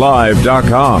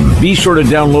TalkStreamLive.com. Be sure to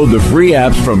download the free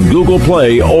apps from Google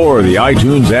Play or the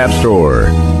iTunes App Store.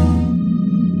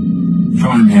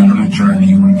 Join me on a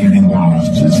journey where getting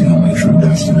lost is the only true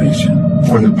destination.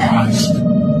 For the past,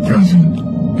 present,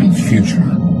 and future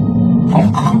all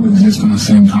coexist on the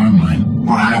same timeline.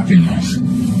 Where happiness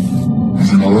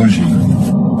is an illusion.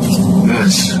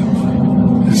 This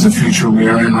is the future we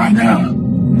are in right now.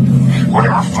 Where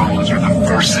our phones are the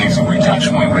first things that we touch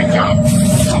when we wake up,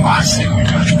 the last thing we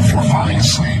touch before falling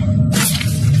asleep.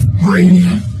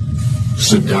 Radiant,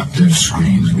 seductive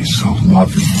screens we so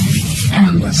lovingly,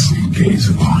 endlessly gaze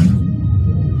upon.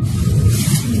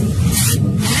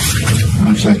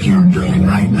 Much like you're doing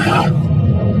right now.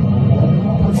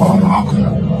 Well, welcome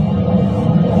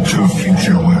to a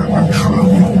future where our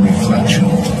true reflection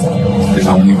is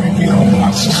only revealed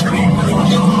once the screen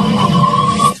goes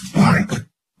dark.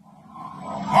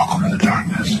 Welcome to the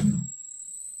darkness.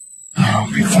 I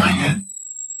hope you find it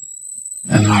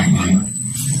enlightening.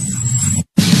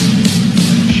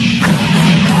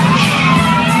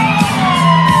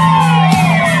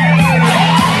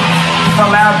 The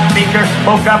loudspeaker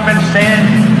spoke up and said,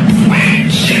 Wait,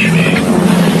 Jimmy.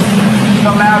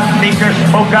 The loudspeaker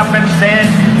spoke up and said,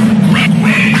 Wait,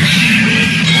 Jimmy.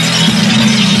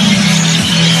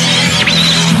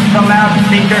 The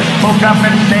loudspeaker spoke up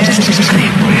and said,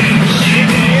 Wait,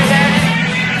 Jimmy.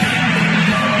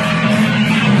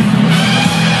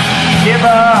 Give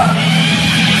up.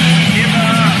 Give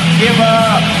up. Give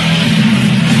up.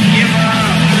 Give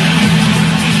up.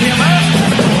 Give up.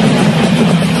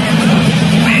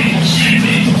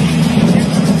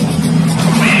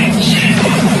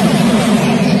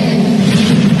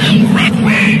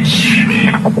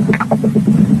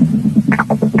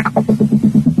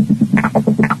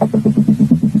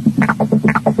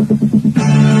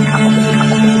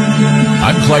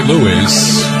 I'm Clyde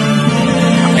Lewis,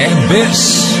 and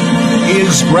this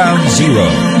is Ground Zero.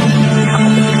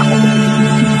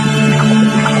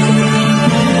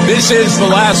 This is the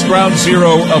last Ground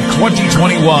Zero of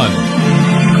 2021.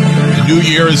 The new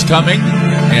year is coming,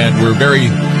 and we're very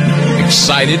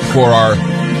excited for our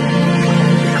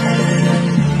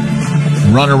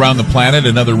run around the planet,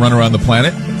 another run around the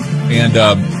planet. And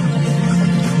I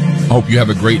hope you have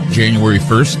a great January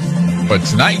 1st. But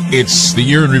tonight, it's the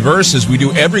year in reverse, as we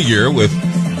do every year, with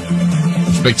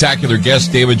spectacular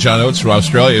guest David John Oates from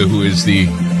Australia, who is the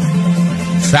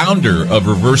founder of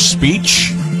Reverse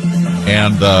Speech,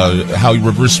 and how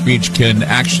reverse speech can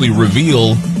actually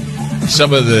reveal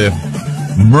some of the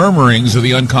murmurings of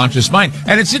the unconscious mind.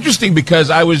 And it's interesting because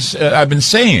I've been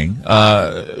saying,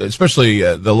 especially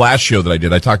the last show that I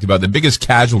did, I talked about the biggest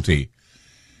casualty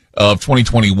of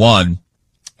 2021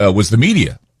 was the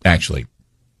media, actually.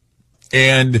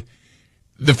 And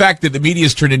the fact that the media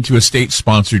has turned into a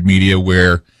state-sponsored media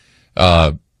where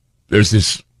there's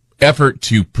this effort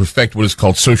to perfect what is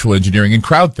called social engineering and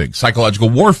crowd things, psychological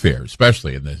warfare,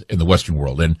 especially in the Western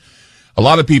world. And a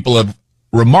lot of people have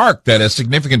remarked that a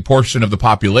significant portion of the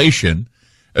population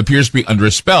appears to be under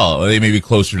a spell. They may be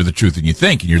closer to the truth than you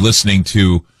think. And you're listening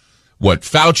to what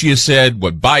Fauci has said,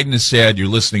 what Biden has said. You're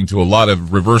listening to a lot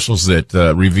of reversals that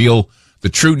reveal the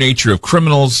true nature of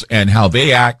criminals and how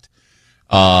they act.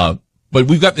 But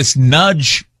we've got this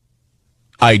nudge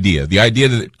idea, the idea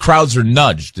that crowds are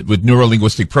nudged with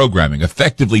neurolinguistic programming,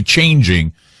 effectively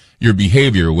changing your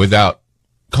behavior without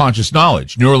conscious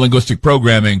knowledge. Neurolinguistic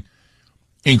programming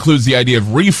includes the idea of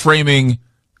reframing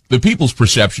the people's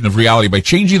perception of reality by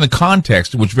changing the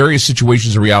context in which various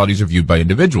situations or realities are viewed by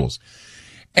individuals.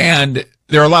 And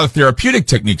there are a lot of therapeutic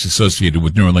techniques associated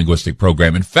with neurolinguistic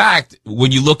programming. In fact,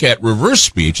 when you look at reverse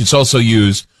speech, it's also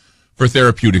used for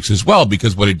therapeutics as well,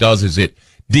 because what it does is it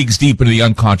digs deep into the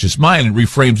unconscious mind and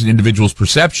reframes an individual's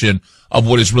perception of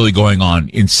what is really going on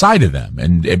inside of them.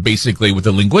 And basically, with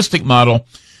the linguistic model,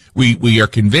 we are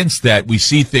convinced that we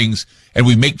see things and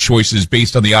we make choices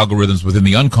based on the algorithms within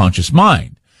the unconscious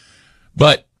mind.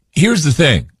 But here's the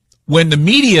thing. When the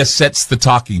media sets the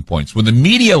talking points, when the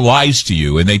media lies to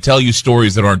you and they tell you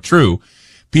stories that aren't true,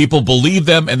 people believe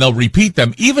them and they'll repeat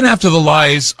them even after the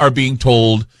lies are being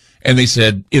told. And they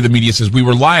said, the media says, we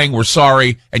were lying, we're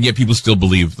sorry, and yet people still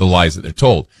believe the lies that they're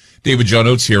told. David John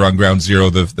Oates here on Ground Zero,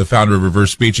 the founder of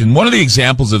Reverse Speech. And one of the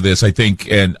examples of this, I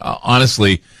think, and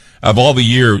honestly, of all the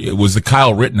year, it was the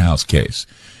Kyle Rittenhouse case.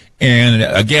 And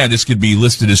again, this could be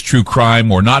listed as true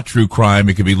crime or not true crime.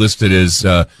 It could be listed as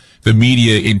the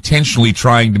media intentionally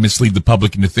trying to mislead the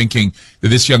public into thinking that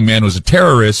this young man was a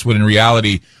terrorist, when in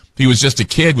reality, he was just a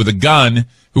kid with a gun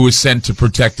who was sent to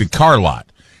protect a car lot.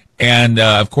 And,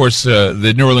 of course,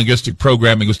 the neurolinguistic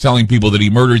programming was telling people that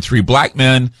he murdered 3 black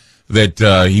men,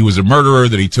 that he was a murderer,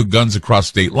 that he took guns across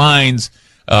state lines.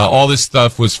 All this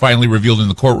stuff was finally revealed in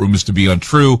the courtroom as to be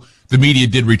untrue. The media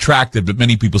did retract it, but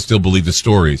many people still believe the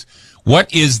stories.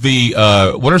 What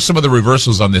are some of the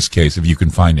reversals on this case, if you can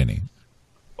find any?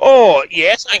 Oh,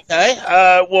 yes,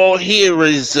 okay. Well, here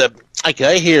is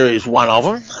one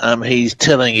of them. He's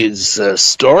telling his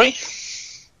story.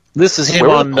 This is him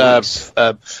on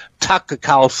Tucker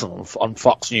Carlson on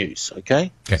Fox News,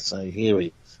 okay? So here he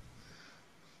is.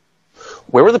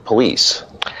 Where were the police?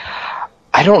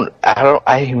 I'm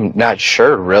not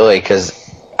sure, really,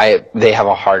 because they have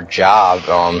a hard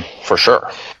job, for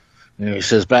sure. And he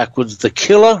says backwards, the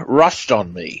killer rushed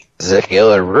on me. The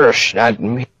killer rushed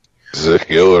on me. The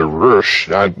killer rushed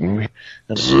on me.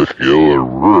 The killer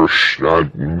rushed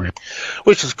on me.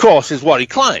 Which, of course, is what he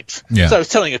claims. Yeah. So he's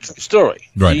telling a true story.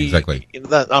 Right, exactly.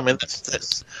 That's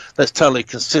totally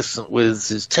consistent with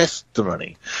his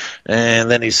testimony.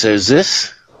 And then he says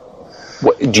this.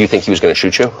 What, do you think he was going to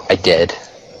shoot you? I did.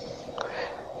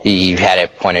 He had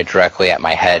it pointed directly at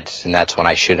my head, and that's when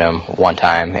I shoot him one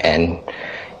time. And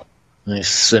he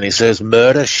says,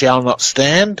 murder shall not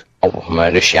stand. Oh,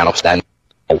 murder shall not stand.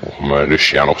 Oh, murder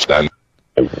shall not stand.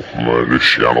 Oh, murder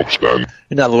shall not stand.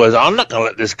 In other words, I'm not going to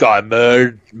let this guy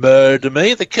murder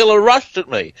me. The killer rushed at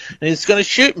me, and he's going to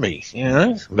shoot me. You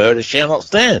know, murder shall not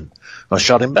stand. I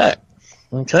shot him back.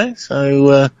 Okay,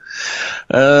 so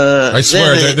I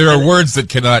swear there are words that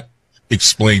cannot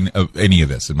explain any of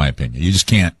this, in my opinion. You just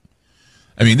can't.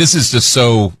 I mean, this is just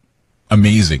so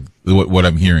amazing what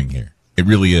I'm hearing here. It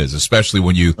really is, especially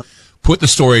when you put the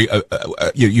story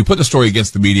you put the story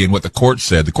against the media and what the court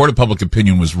said. The court of public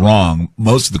opinion was wrong.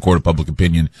 Most of the court of public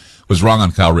opinion was wrong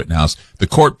on Kyle Rittenhouse. The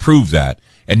court proved that,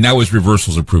 and now his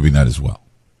reversals are proving that as well.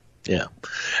 Yeah.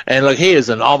 And look, here's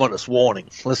an ominous warning.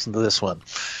 Listen to this one.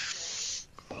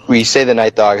 We say the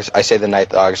night, August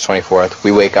 24th.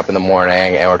 We wake up in the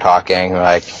morning and we're talking, we're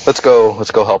like, let's go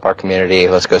help our community.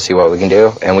 Let's go see what we can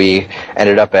do. And we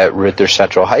ended up at Ruther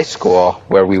Central High School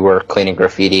where we were cleaning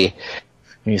graffiti.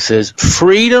 He says,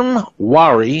 freedom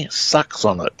worry sucks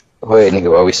on it. Wait,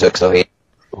 nigga, why we suck so hate?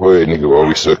 Wait, nigga, why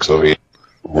we suck so hate?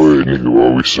 Wait, nigga,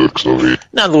 why we suck so hate?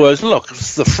 In other words, look,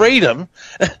 it's the freedom.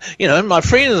 You know, my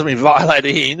freedom's been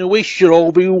violated here. We should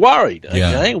all be worried. Okay,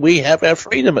 Yeah. We have our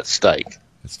freedom at stake.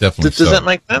 It's definitely Does that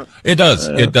make sense? It does.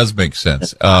 It does make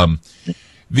sense.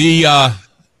 Moving on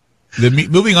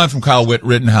from Kyle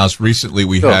Rittenhouse, recently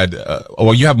we had.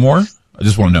 You have more? I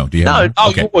just want to know. Do you have? No.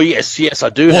 Okay. Well, yes, I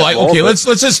do. Well, have more, okay. but-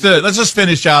 Let's just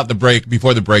finish out the break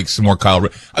before the break. Some more Kyle,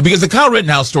 because the Kyle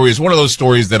Rittenhouse story is one of those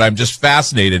stories that I'm just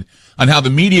fascinated on how the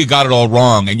media got it all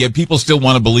wrong, and yet people still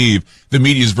want to believe the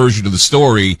media's version of the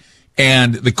story.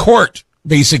 And the court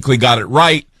basically got it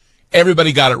right.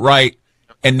 Everybody got it right,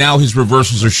 and now his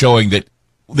reversals are showing that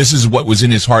this is what was in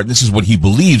his heart. This is what he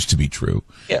believes to be true.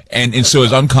 Yeah. And so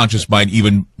his unconscious mind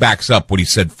even backs up what he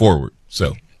said forward.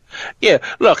 So. Yeah,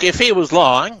 look, if he was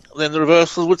lying, then the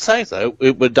reversals would say so.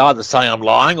 It would either say I'm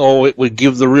lying, or it would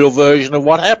give the real version of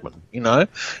what happened, you know.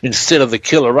 Instead of the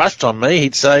killer rushed on me,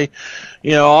 he'd say,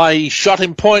 you know, I shot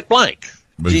him point blank.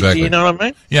 Exactly. Do you know what I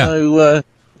mean? Yeah.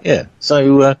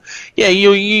 So,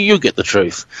 you get the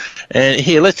truth. And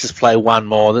here, let's just play one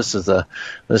more. This is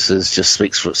just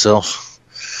speaks for itself.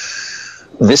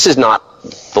 This is not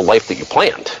the life that you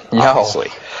planned, obviously.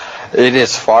 It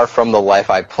is far from the life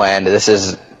I planned. This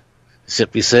is...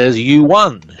 Sippy says, you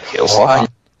won. You won.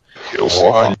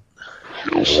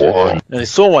 And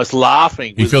it's almost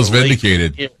laughing. He feels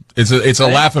vindicated. Yeah. It's a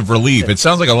laugh of relief. It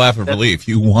sounds like a laugh of relief.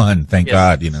 You won. Thank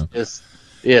God, you know. Yes,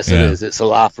 it is. It's a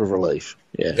laugh of relief.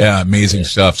 Yeah, amazing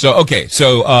stuff. So, okay.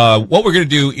 So, what we're going to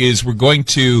do is we're going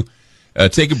to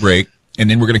take a break, and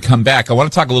then we're going to come back. I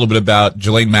want to talk a little bit about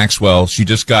Ghislaine Maxwell. She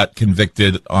just got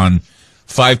convicted on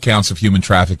 5 counts of human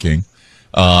trafficking.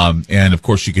 And of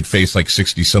course she could face like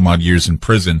 60 some odd years in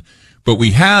prison, but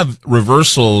we have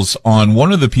reversals on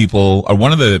one of the people, or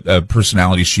one of the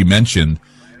personalities she mentioned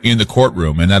in the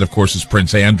courtroom. And that of course is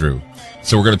Prince Andrew.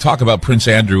 So we're going to talk about Prince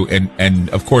Andrew. And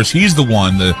of course he's the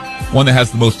one that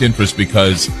has the most interest,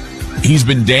 because he's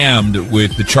been damned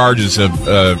with the charges of,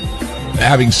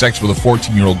 having sex with a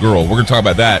 14-year-old girl. We're going to talk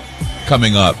about that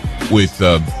coming up with,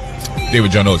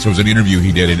 David John Oates. There was an interview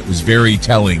he did, and it was very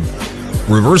telling,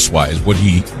 reverse-wise, what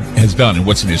he has done and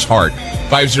what's in his heart.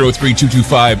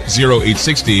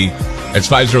 503-225-0860. That's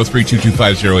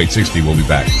 503-225-0860. We'll be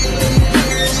back.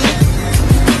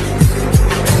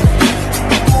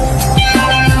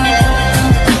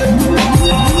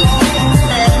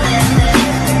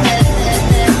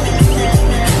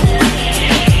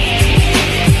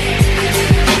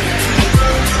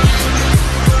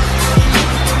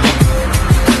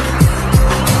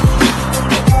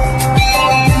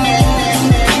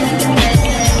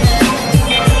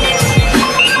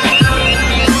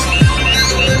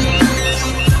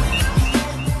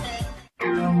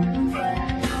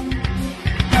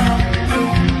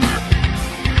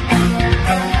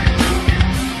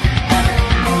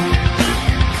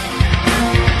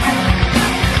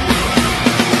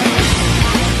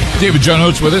 David John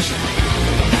Oates with us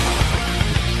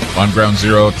on Ground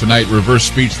Zero tonight. Reverse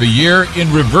speech of the year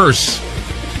in reverse.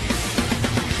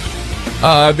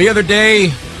 The other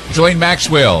day, Ghislaine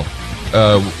Maxwell,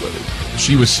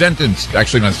 she was sentenced,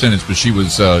 actually not sentenced, but she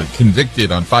was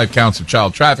convicted on 5 counts of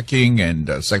child trafficking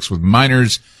and sex with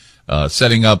minors,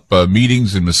 setting up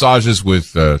meetings and massages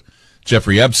with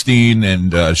Jeffrey Epstein,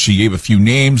 and she gave a few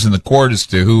names in the court as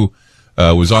to who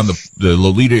was on the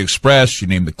Lolita Express. She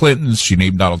named the Clintons, she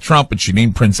named Donald Trump, and she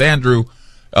named Prince Andrew,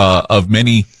 of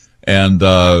many. And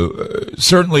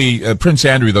certainly Prince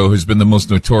Andrew, though, has been the most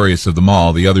notorious of them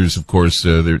all. The others, of course,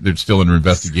 they're still under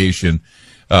investigation.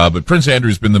 But Prince Andrew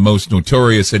has been the most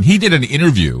notorious. And he did an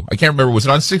interview. I can't remember. Was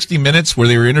it on 60 Minutes where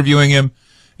they were interviewing him?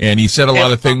 And he said a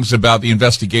lot of things about the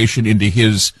investigation into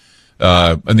his,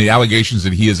 and the allegations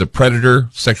that he is a predator,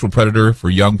 sexual predator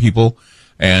for young people.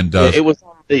 And it was on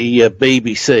the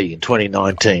BBC in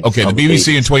 2019. Okay, the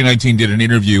BBC in 2019 did an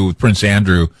interview with Prince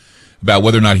Andrew about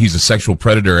whether or not he's a sexual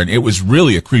predator, and it was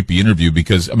really a creepy interview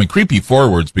because, I mean, creepy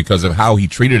forwards because of how he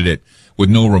treated it with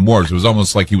no remorse. It was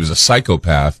almost like he was a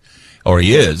psychopath, or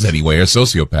he is anyway, a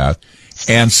sociopath.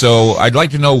 And so I'd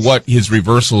like to know what his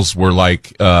reversals were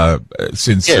like,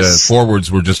 since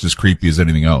forwards were just as creepy as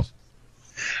anything else.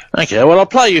 Okay, well, I'll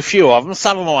play you a few of them.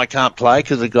 Some of them I can't play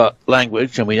because they've got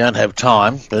language and we don't have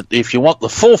time. But if you want the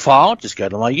full file, just go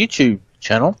to my YouTube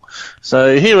channel.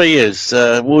 So here he is.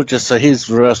 We'll just say here's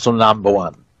reversal number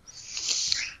 1.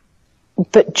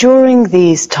 But during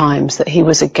these times that he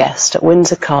was a guest at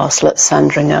Windsor Castle at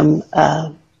Sandringham,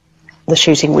 the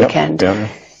shooting weekend,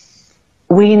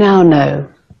 we now know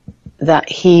that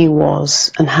he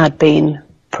was and had been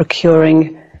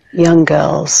procuring young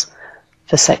girls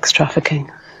for sex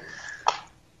trafficking.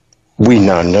 We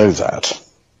now know that.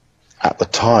 At the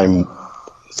time,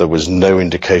 there was no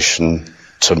indication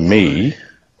to me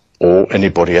or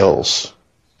anybody else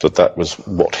that that was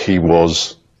what he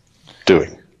was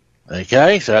doing.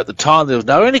 Okay, so at the time there was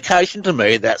no indication to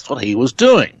me that's what he was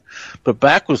doing. But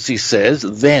backwards he says,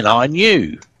 then I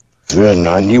knew. Then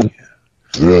I knew.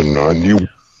 Then I knew.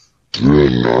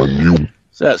 So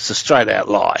that's a straight out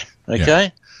lie. Okay? Yeah.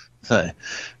 So,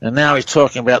 and now he's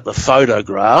talking about the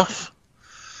photograph.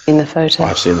 In the photo?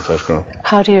 I've seen the photograph.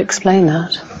 How do you explain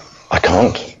that? I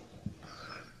can't.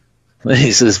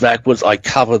 He says backwards, I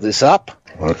cover this up.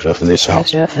 Photograph in this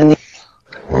house.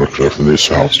 Photograph in this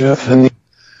house.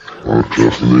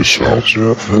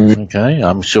 Okay,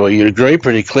 I'm sure you'd agree.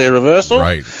 Pretty clear reversal.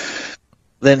 Right.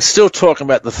 Then still talking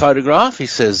about the photograph, he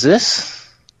says this.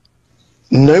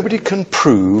 Nobody can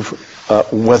prove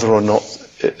whether or not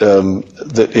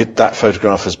that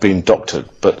photograph has been doctored,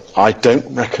 but I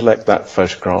don't recollect that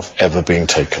photograph ever being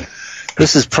taken.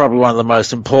 This is probably one of the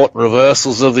most important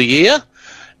reversals of the year.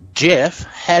 Jeff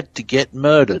had to get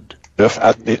murdered. See,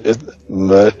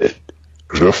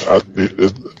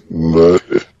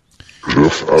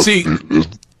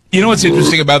 you know what's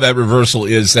interesting about that reversal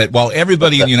is that while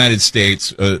everybody in the United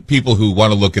States, people who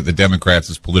want to look at the Democrats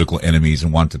as political enemies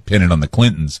and want to pin it on the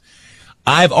Clintons,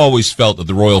 I've always felt that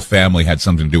the royal family had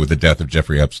something to do with the death of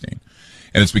Jeffrey Epstein.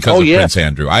 And it's because of Prince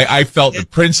Andrew. I felt that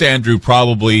Prince Andrew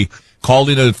probably called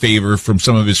in a favor from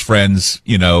some of his friends,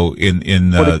 you know,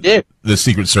 in the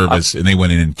Secret Service, and they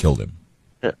went in and killed him.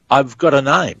 I've got a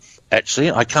name,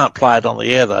 actually. I can't play it on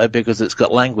the air, though, because it's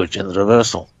got language in the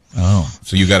reversal. Oh,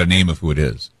 so you got a name of who it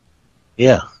is?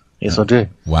 Yeah. Yes, I do.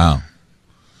 Wow.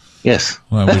 Yes.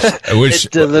 Well, I wish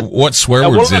what swear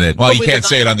words in it? Well, you can't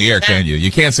say it on the air, can you?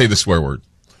 You can't say the swear word.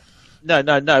 No.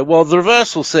 Well, the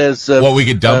reversal says... well, we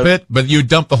could dump it, but you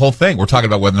dump the whole thing. We're talking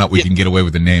about whether or not we can get away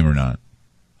with the name or not.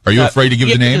 Are you afraid to give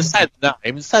the name? Say the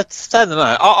name. Say the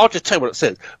name. I'll just tell you what it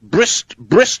says.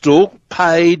 Bristol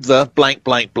paid the blank,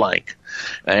 blank, blank.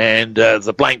 And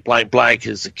the blank, blank, blank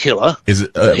is the killer. Is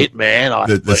it the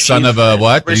hitman? The son of a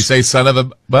what? Did he say son of a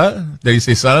what? Did he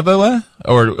say son of a what?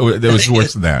 Or there was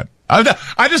worse than that? I'm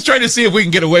just trying to see if we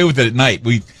can get away with it at night.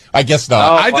 I guess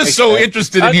not. I'm just so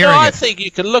interested in hearing it. I think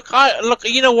you can look.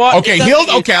 You know what? Okay,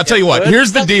 I'll tell you what.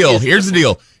 Here's the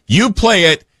deal. You play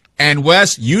it, and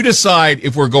Wes, you decide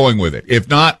if we're going with it. If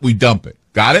not, we dump it.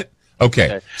 Got it?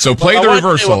 Okay. So play the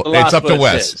reversal. It's up to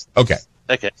Wes. Okay.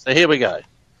 Okay. So here we go.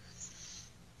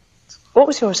 What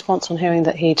was your response on hearing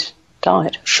that he'd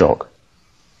died? Shock.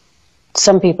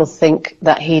 Some people think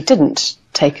that he didn't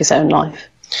take his own life.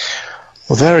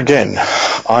 Well, there again,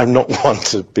 I'm not one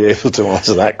to be able to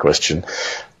answer that question.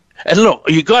 And look,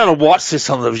 you got to watch this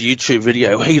on the YouTube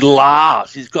video. He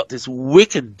laughs. He's got this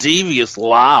wicked, devious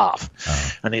laugh.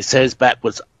 Oh. And he says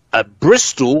backwards,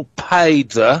 Bristol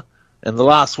paid the, and the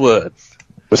last word.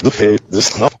 Bristol paid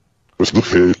this not. Bristol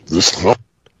paid this not.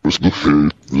 Bristol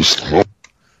paid this not.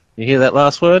 You hear that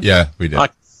last word? Yeah, we did.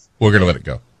 We're going to let it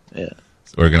go. Yeah.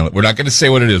 We're not going to say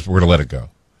what it is. We're going to let it go.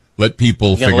 Let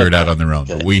people figure it out on their own.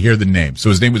 Okay. But we hear the name. So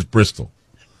his name was Bristol.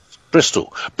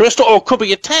 Bristol, or it could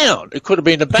be a town. It could have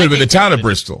been a bank. Could have been the town of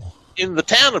Bristol. In the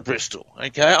town of Bristol,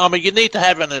 okay? I mean, you need to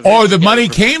have an... Or the money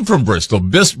came from Bristol.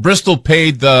 Bristol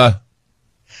paid the,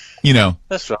 you know...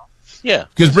 That's right. Yeah.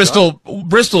 Because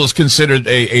Bristol is considered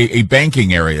a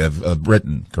banking area of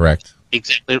Britain, correct?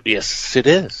 Exactly. Yes, it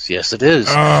is. Yes, it is.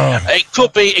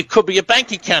 It could be a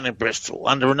bank account in Bristol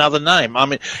under another name. I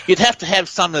mean, you'd have to have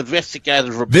some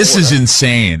investigative report. This is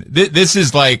insane. This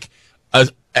is like a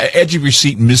edge of your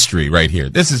seat mystery right here.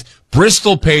 This is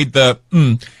Bristol paid the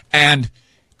and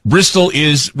Bristol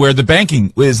is where the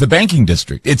banking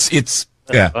district. It's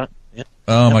yeah. Right. Yeah.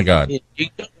 Oh my God.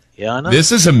 Yeah, I know.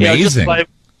 This is amazing.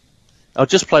 I'll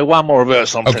just play one more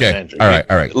verse on Prince Andrew. All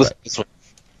right. Listen to this one.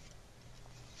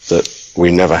 That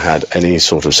we never had any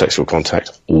sort of sexual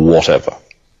contact whatever.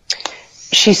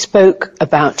 She spoke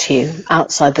about you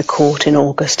outside the court in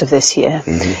August of this year.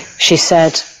 Mm-hmm. She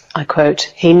said, I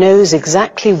quote, "He knows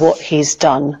exactly what he's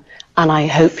done, and I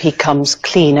hope he comes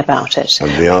clean about it." And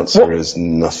the answer is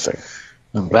nothing.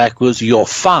 And backwards, your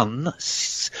fun,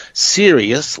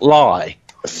 serious lie.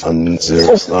 Fun,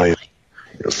 serious lie.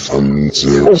 Your fun,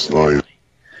 serious lie.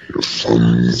 Your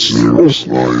fun, serious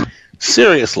lie.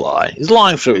 Serious lie. He's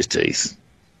lying through his teeth.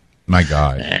 My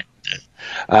God.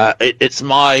 I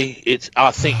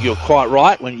think you're quite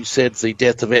right when you said the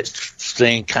death of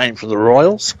Epstein came from the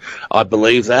royals. I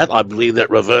believe that. I believe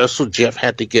that reversal. Jeff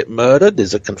had to get murdered.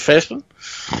 There's a confession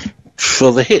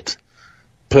for the hit.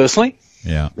 Personally.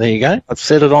 Yeah. There you go. I've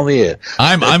said it on the air.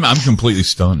 I'm completely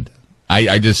stunned.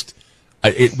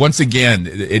 Once again,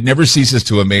 it never ceases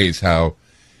to amaze how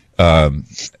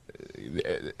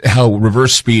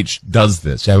reverse speech does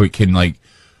this, how it can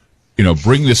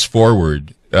bring this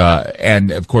forward.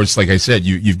 And of course, like I said,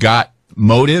 you've got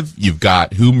motive, you've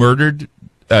got who murdered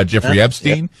Jeffrey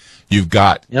Epstein, you've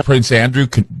got Prince Andrew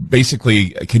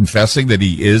basically confessing that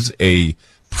he is a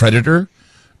predator,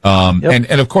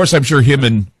 And of course, I'm sure him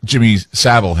and Jimmy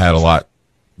Savile had a lot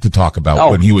to talk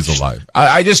about when he was alive.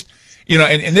 I just,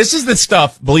 and this is the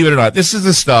stuff, believe it or not, this is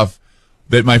the stuff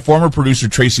that my former producer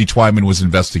Tracy Twyman was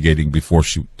investigating before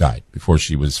she died, before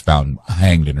she was found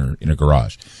hanged in a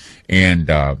garage. And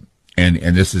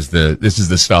this is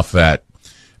the stuff that,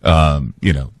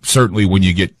 certainly when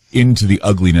you get into the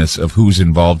ugliness of who's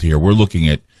involved here, we're looking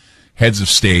at heads of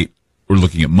state, we're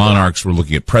looking at monarchs, we're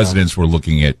looking at presidents, we're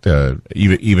looking at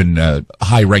even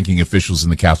high-ranking officials in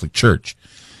the Catholic Church.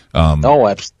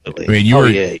 Absolutely. I mean,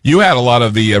 you had a lot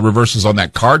of the reversals on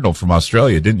that cardinal from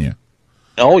Australia, didn't you?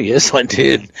 Oh yes, I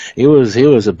did. He was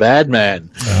a bad man.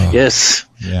 Yes.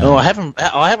 Yeah. No, I haven't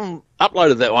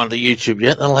uploaded that one to YouTube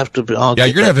yet. I'll have to. You're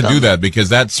gonna have to do that, because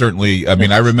that certainly. I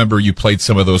mean, I remember you played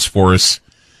some of those for us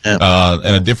in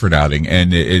a different outing,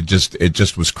 and it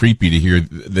just was creepy to hear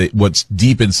what's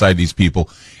deep inside these people.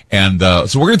 And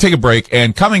so we're gonna take a break.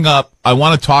 And coming up, I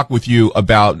want to talk with you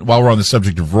about, while we're on the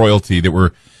subject of royalty, that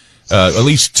were at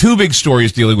least two big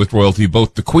stories dealing with royalty,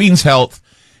 both the Queen's health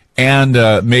and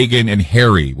Meghan and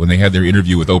Harry, when they had their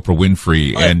interview with Oprah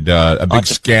Winfrey, and a big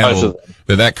scandal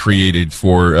that created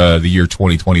for the year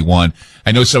 2021.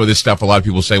 I know some of this stuff, a lot of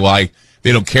people say, well,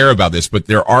 they don't care about this, but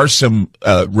there are some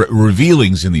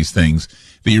revealings in these things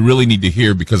that you really need to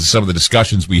hear because of some of the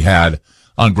discussions we had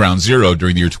on Ground Zero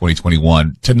during the year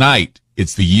 2021. Tonight,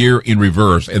 it's the year in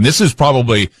reverse, and this is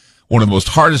probably one of the most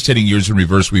hardest-hitting years in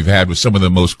reverse we've had, with some of the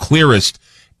most clearest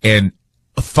and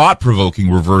thought-provoking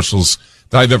reversals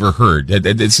that I've ever heard.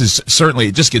 This is certainly,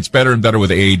 it just gets better and better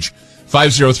with age.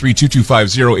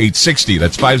 503-225-0860.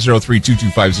 That's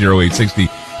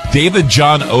 503-225-0860. David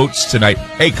John Oates tonight.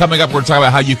 Hey, coming up, we're talking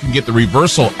about how you can get the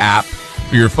Reversal app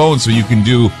for your phone so you can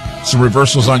do some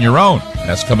reversals on your own.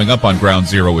 That's coming up on Ground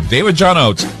Zero with David John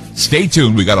Oates. Stay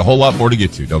tuned. We got a whole lot more to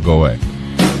get to. Don't go away.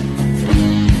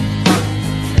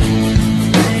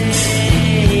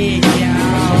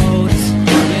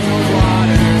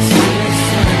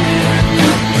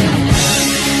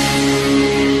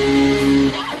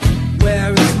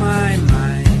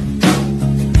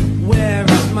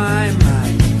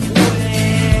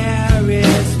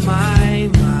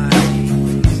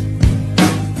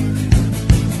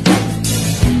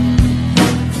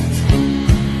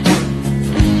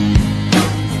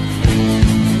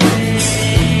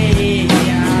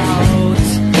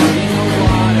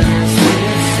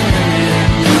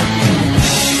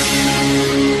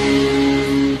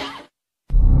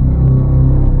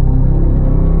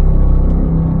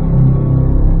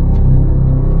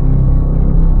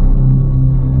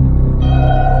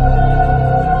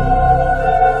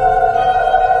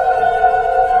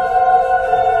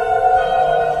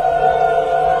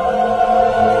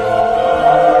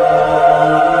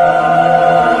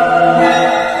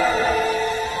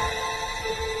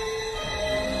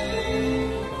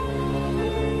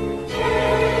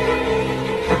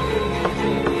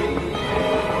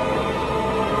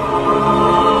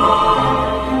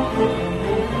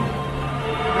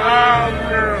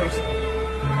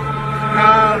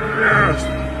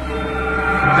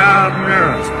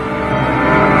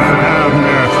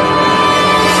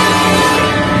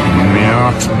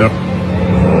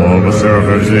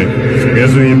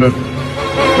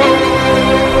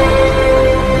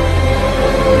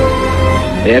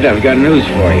 Ed, I've got news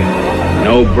for you.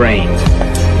 No brains.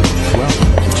 Well,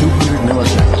 200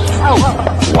 milliseconds. Oh.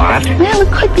 What? Well,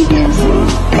 it could be this.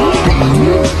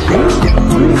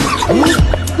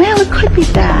 Well, it could be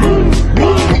that.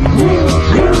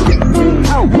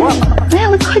 Oh, what?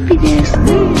 Well, it could be this.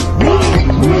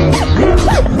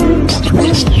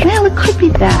 Well, it could be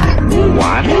that.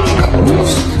 What?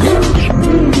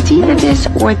 It's either this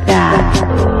or that.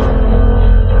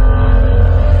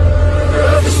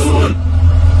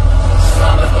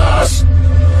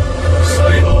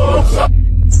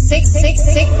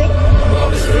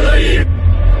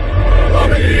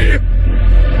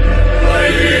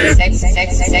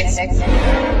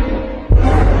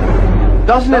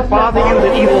 Doesn't it bother you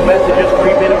that evil messages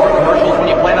creep into our commercials when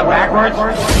you play them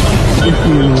backwards? If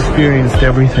you experienced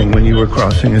everything when you were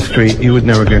crossing a street, you would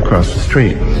never get across the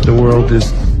street. The world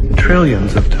is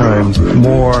trillions of times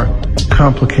more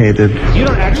complicated. You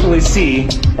don't actually see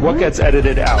what gets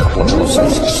edited out.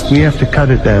 We have to cut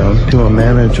it down to a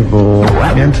manageable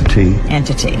entity.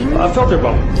 A filter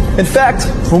bubble. In fact,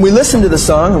 when we listen to the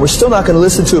song, and we're still not going to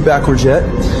listen to it backwards yet,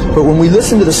 but when we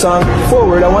listen to the song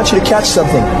forward, I want you to catch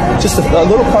something. Just a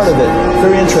little part of it.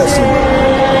 Very interesting.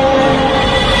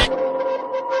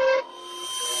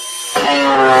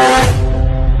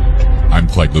 I'm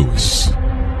Clyde Lewis.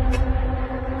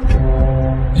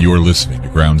 You're listening to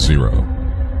Ground Zero.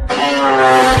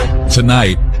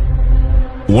 Tonight,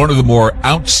 one of the more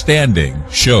outstanding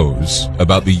shows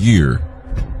about the year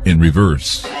in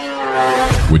reverse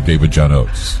with David John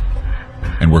Oates.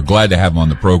 And we're glad to have him on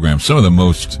the program. Some of the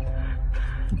most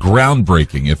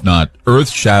groundbreaking, if not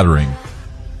earth-shattering,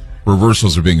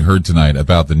 reversals are being heard tonight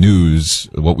about the news,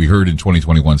 what we heard in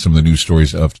 2021, some of the news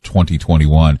stories of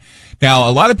 2021. Now,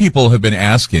 a lot of people have been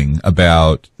asking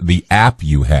about the app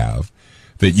you have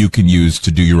that you can use to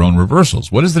do your own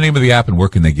reversals. What is the name of the app and where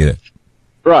can they get it?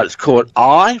 Right, it's called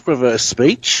iReverse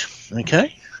Speech,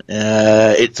 okay?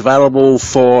 It's available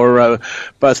for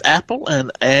both Apple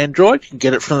and Android. You can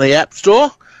get it from the App Store.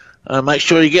 Make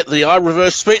sure you get the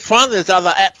iReverse Speech one. There's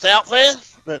other apps out there,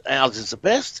 but ours is the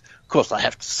best. Of course, I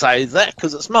have to say that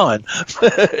because it's mine.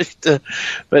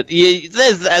 But yeah,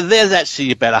 there's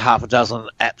actually about a half a dozen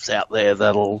apps out there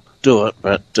that'll do it,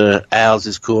 but ours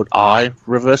is called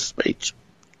iReverse Speech,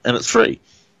 and it's free.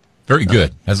 Very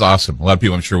good. That's awesome. A lot of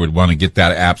people, I'm sure, would want to get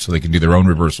that app so they can do their own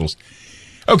reversals.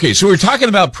 Okay, so we're talking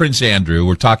about Prince Andrew.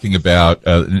 We're talking about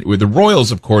with the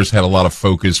royals, of course, had a lot of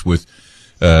focus with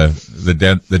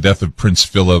the death of Prince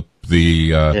Philip,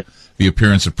 the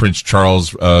appearance of Prince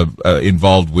Charles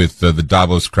involved with the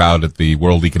Davos crowd at the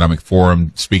World Economic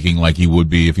Forum, speaking like he would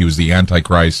be if he was the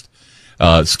Antichrist.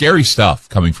 Scary stuff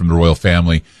coming from the royal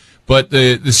family. But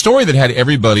the story that had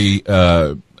everybody,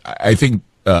 I think,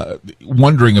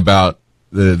 wondering about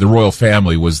the royal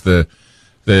family was the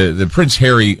Prince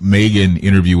Harry Meghan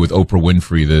interview with Oprah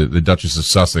Winfrey, the Duchess of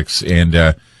Sussex,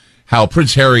 and how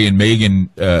Prince Harry and Meghan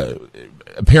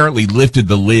apparently lifted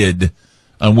the lid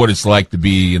on what it's like to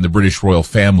be in the British royal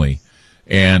family.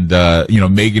 And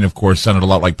Meghan, of course, sounded a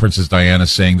lot like Princess Diana,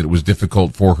 saying that it was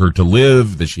difficult for her to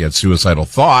live, that she had suicidal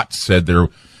thoughts, said there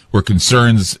were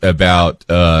concerns about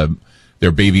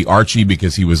their baby Archie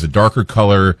because he was a darker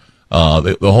color.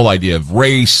 The whole idea of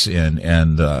race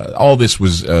and all this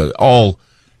was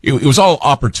it was all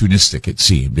opportunistic, it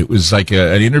seemed. It was like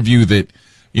an interview that,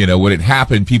 when it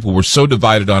happened, people were so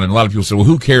divided on it, and a lot of people said, well,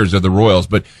 who cares? They're the royals.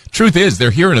 But truth is,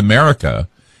 they're here in America,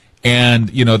 and,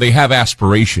 they have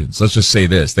aspirations. Let's just say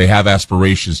this. They have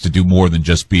aspirations to do more than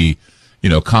just be,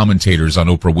 commentators on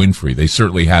Oprah Winfrey. They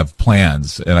certainly have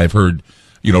plans, and I've heard,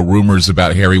 rumors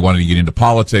about Harry wanting to get into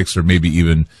politics, or maybe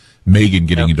even Meghan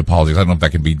getting into politics. I don't know if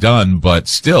that can be done, but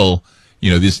still,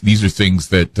 these are things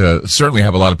that certainly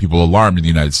have a lot of people alarmed in the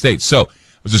United States. So I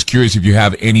was just curious if you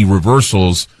have any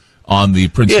reversals on the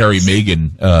Prince Harry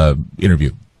Meghan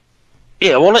interview.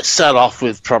 Yeah, well, let's start off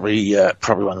with probably one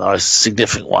of the most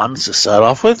significant ones to start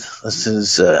off with. This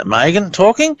is Meghan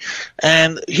talking,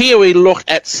 and here we look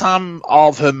at some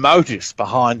of her motives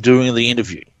behind doing the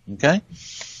interview. Okay.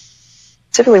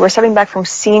 Specifically, we're stepping back from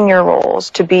senior roles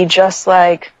to be just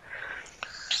like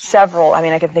several. I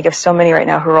mean, I can think of so many right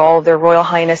now who are all their Royal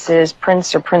Highnesses,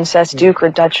 Prince or Princess, Duke or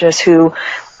Duchess, who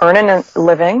earn a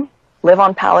living, live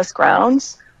on palace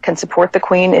grounds, can support the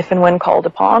Queen if and when called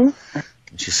upon.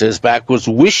 She says backwards,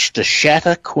 wish to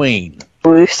shatter Queen.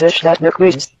 And she's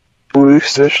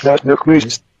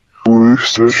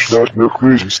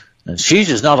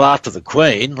just not after the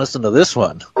Queen. Listen to this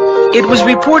one. It was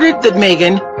reported that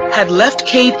Meghan had left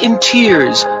Kate in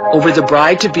tears over the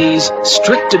bride-to-be's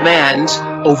strict demands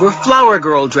over flower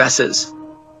girl dresses.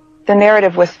 The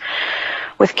narrative with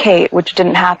Kate, which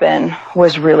didn't happen,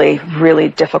 was really, really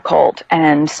difficult,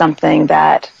 and something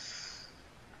that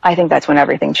I think that's when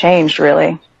everything changed,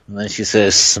 really. And then she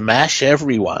says, smash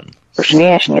everyone.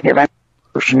 That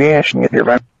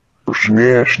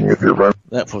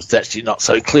was actually not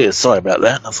so clear. Sorry about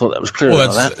that. I thought that was clear.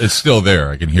 Well, it's still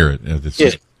there. I can hear it.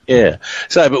 Yeah.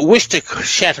 So, but wish to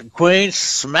shatter Queen,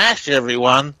 smash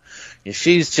everyone. Yeah,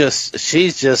 she's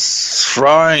just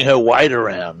throwing her weight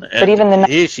around. And but even the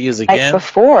here she is again.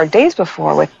 Days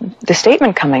before, with the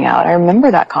statement coming out, I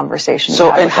remember that conversation.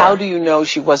 So, and how do you know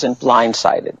she wasn't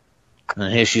blindsided?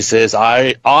 And here she says,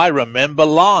 I remember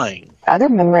lying. I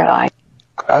remember lying.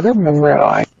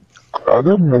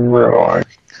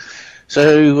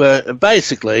 So,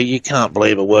 basically, you can't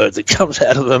believe a word that comes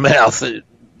out of her mouth. It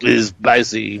is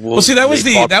basically... Well, see, that was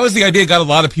the idea. Got a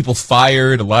lot of people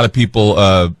fired. A lot of people,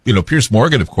 Piers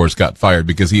Morgan, of course, got fired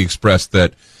because he expressed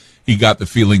that he got the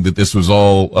feeling that this was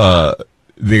all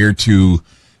there to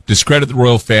discredit the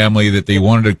royal family, that they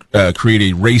wanted to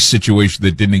create a race situation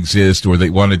that didn't exist, or they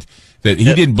wanted... that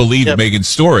he didn't believe Meghan's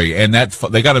story, and that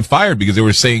they got him fired because they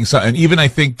were saying something. And even I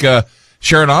think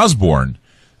Sharon Osbourne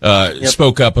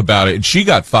spoke up about it, and she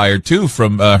got fired too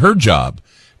from her job,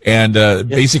 and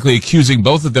basically accusing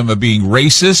both of them of being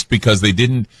racist because they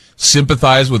didn't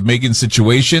sympathize with Meghan's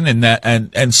situation,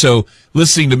 and so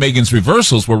listening to Meghan's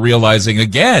reversals, we're realizing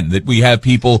again that we have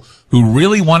people who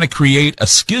really want to create a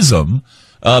schism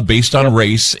based on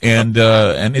race, and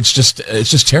it's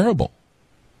just terrible.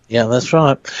 Yeah, that's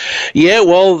right. Yeah,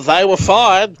 well, they were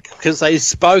fired because they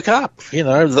spoke up. You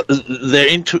know, their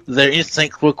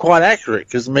instincts were quite accurate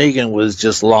because Megan was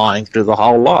just lying through the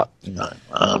whole lot. You know,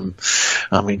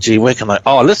 I mean, gee, where can they?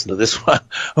 Oh, listen to this one.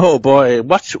 Oh boy,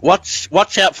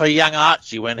 watch out for young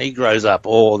Archie when he grows up,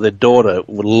 or their daughter a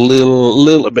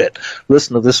little bit.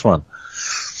 Listen to this one.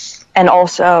 And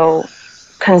also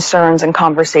concerns and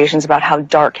conversations about how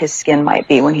dark his skin might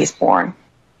be when he's born.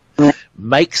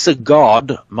 Makes a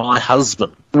god my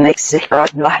husband. Makes a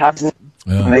god my husband.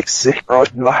 Makes a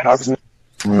god my husband.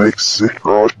 Makes a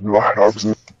god my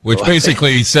husband. Which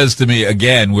basically says to me,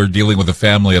 again, we're dealing with a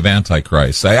family of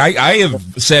antichrists. I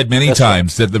have said many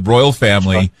times that the royal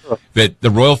family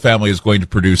is going to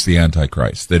produce the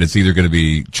antichrist. That it's either going to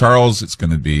be Charles, it's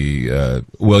going to be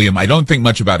William. I don't think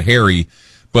much about Harry,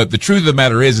 but the truth of the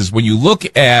matter is when you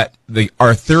look at the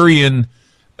Arthurian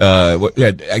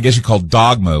I guess you call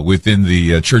dogma within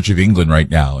the Church of England right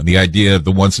now, and the idea of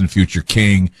the once and future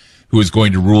king who is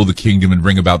going to rule the kingdom and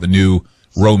bring about the new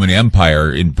Roman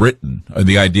Empire in Britain, and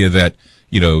the idea that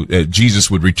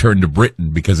Jesus would return to Britain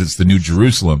because it's the new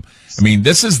Jerusalem. I mean,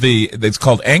 it's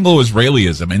called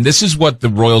Anglo-Israelism, and this is what the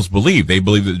royals believe. They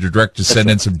believe that they're direct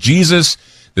descendants of Jesus,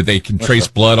 that they can trace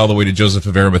blood all the way to Joseph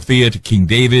of Arimathea, to King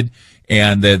David,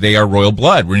 and that they are royal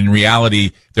blood. When in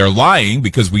reality, they're lying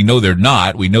because we know they're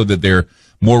not. We know that they're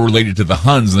more related to the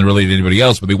Huns than they're related to anybody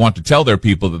else, but they want to tell their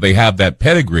people that they have that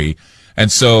pedigree. And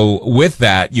so with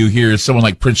that, you hear someone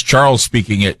like Prince Charles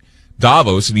speaking at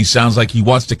Davos, and he sounds like he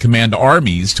wants to command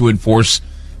armies to enforce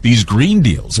these green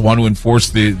deals, want to enforce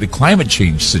the climate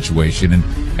change situation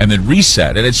and then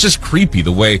reset. And it's just creepy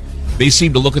the way they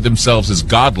seem to look at themselves as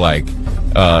godlike.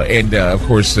 Of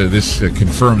course, this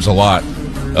confirms a lot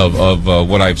of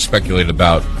what I've speculated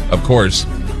about. Of course,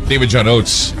 David John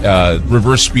Oates,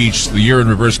 reverse speech, the year in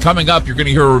reverse. Coming up, you're going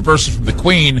to hear a reversal from the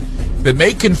Queen that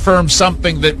may confirm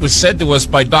something that was said to us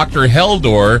by Dr.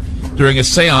 Heldor during a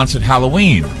seance at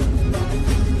Halloween.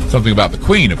 Something about the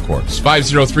Queen, of course.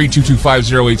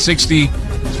 503-225-0860.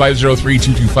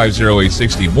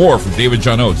 503-225-0860. More from David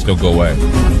John Oates. Don't go away.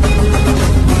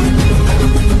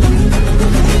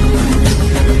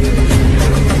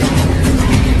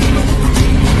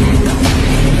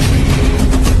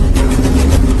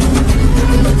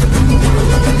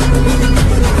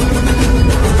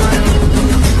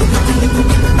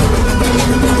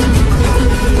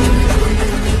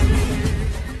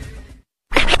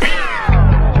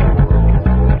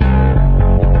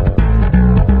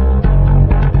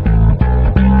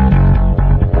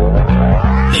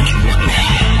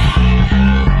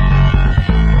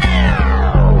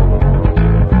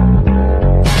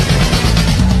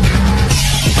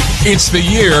 It's the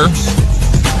year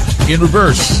in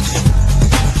reverse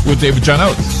with David John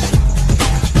Oates.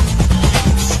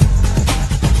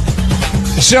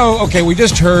 So, okay, we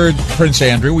just heard Prince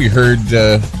Andrew. We heard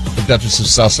the Duchess of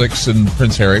Sussex and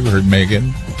Prince Harry. We heard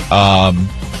Meghan.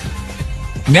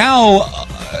 Now,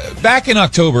 back in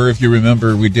October, if you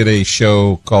remember, we did a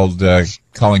show called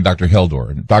Calling Dr. Heldor.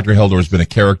 And Dr. Heldor has been a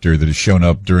character that has shown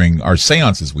up during our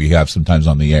seances we have sometimes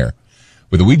on the air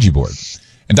with a Ouija board.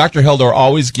 And Dr. Heldor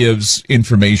always gives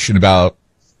information about,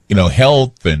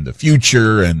 health and the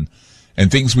future and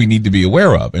things we need to be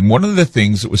aware of. And one of the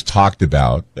things that was talked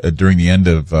about during the end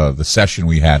of the session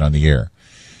we had on the air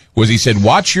was he said,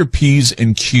 watch your P's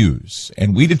and Q's.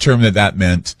 And we determined that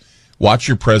meant watch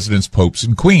your presidents, popes,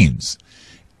 and queens.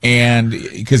 And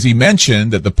because he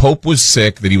mentioned that the Pope was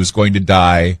sick, that he was going to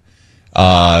die.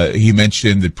 He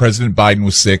mentioned that President Biden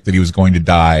was sick, that he was going to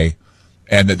die.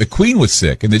 And that the Queen was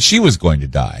sick and that she was going to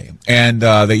die. And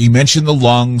that he mentioned the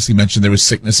lungs. He mentioned there was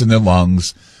sickness in their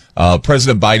lungs.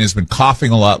 President Biden has been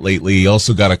coughing a lot lately. He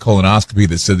also got a colonoscopy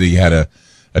that said that he had a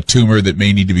tumor that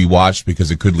may need to be watched because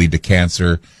it could lead to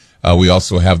cancer. We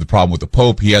also have the problem with the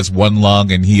Pope. He has one lung,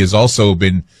 and he has also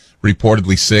been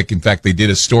reportedly sick. In fact, they did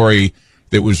a story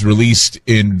that was released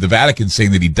in the Vatican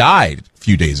saying that he died a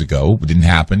few days ago. It didn't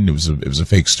happen. It was a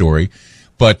fake story.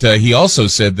 But he also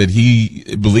said that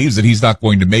he believes that he's not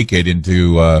going to make it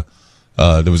into.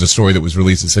 There was a story that was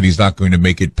released that said he's not going to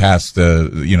make it past to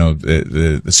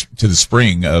the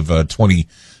spring of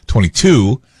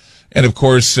 2022. And of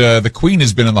course, the Queen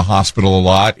has been in the hospital a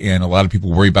lot, and a lot of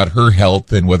people worry about her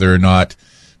health and whether or not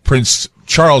Prince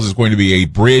Charles is going to be a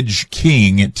bridge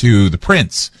king to the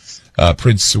Prince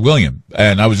William.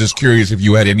 And I was just curious if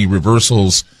you had any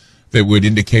reversals that would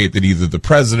indicate that either the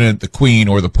president, the Queen,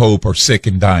 or the Pope are sick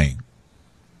and dying.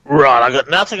 Right, I got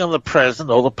nothing on the president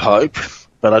or the Pope,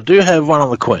 but I do have one on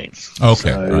the Queen.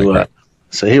 Okay, so,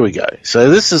 So here we go. So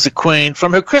this is the Queen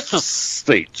from her Christmas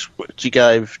speech, which she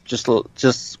gave just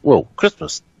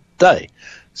Christmas Day.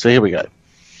 So here we go.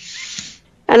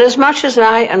 And as much as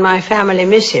I and my family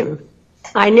miss him,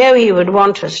 I know he would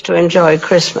want us to enjoy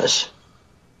Christmas.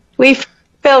 We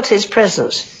felt his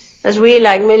presence as we,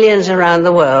 like millions around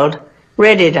the world,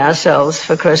 readied ourselves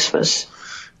for Christmas.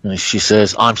 And she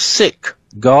says, I'm sick.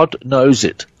 God knows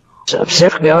it. I'm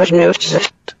sick. God knows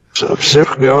it. The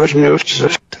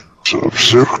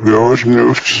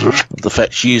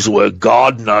fact she used the word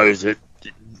God knows it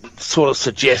sort of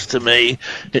suggests to me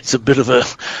it's a bit of a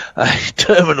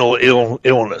terminal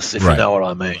illness, if you know what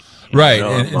I mean. Right,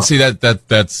 and see that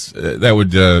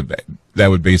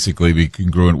would basically be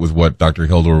congruent with what Dr.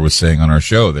 Hildor was saying on our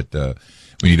show, that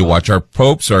we need to watch our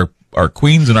popes, our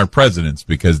queens, and our presidents,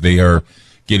 because they are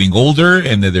getting older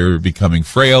and that they're becoming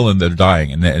frail and they're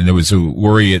dying. And there was a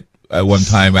worry at one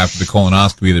time after the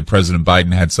colonoscopy that President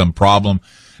Biden had some problem.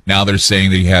 Now they're saying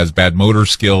that he has bad motor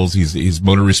skills. His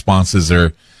motor responses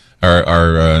are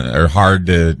hard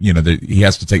to, he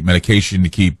has to take medication to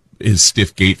keep his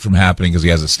stiff gait from happening because he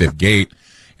has a stiff gait.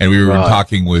 And we were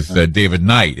talking with David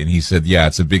Knight, and he said, yeah,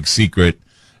 it's a big secret.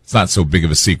 It's not so big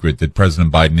of a secret that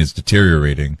President Biden is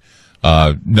deteriorating.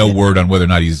 No word on whether or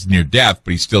not he's near death,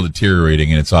 but he's still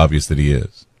deteriorating, and it's obvious that he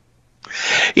is.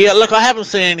 Yeah, look, I haven't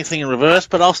seen anything in reverse,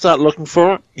 but I'll start looking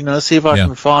for it, see if I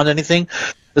can find anything.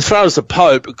 As far as the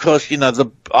Pope, of course,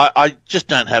 I just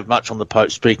don't have much on the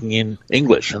Pope speaking in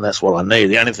English, and that's what I need.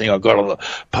 The only thing I've got on the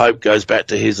Pope goes back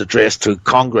to his address to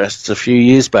Congress a few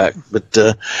years back. But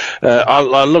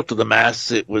I looked at the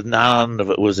Mass; none of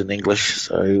it was in English,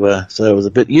 so it was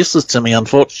a bit useless to me,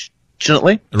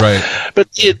 unfortunately. Right. But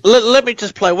let me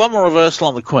just play one more reversal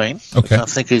on the Queen. Okay. Which I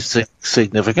think is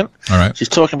significant. All right. She's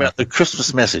talking about the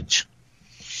Christmas message.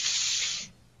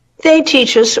 They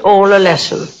teach us all a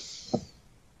lesson,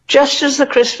 just as the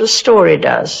Christmas story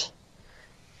does,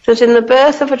 that in the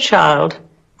birth of a child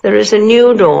there is a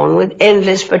new dawn with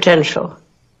endless potential.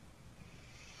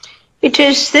 It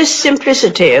is this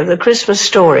simplicity of the Christmas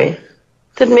story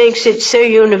that makes it so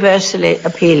universally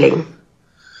appealing.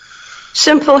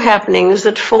 Simple happenings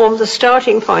that form the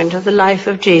starting point of the life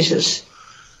of Jesus,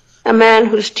 a man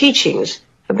whose teachings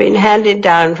have been handed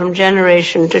down from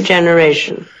generation to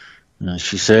generation. And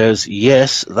she says,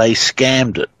 yes, they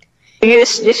scammed it.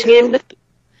 Yes, they scammed it.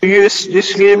 Yes, they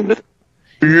scammed it.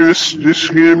 Yes, they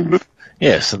scammed it.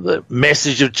 Yes, and the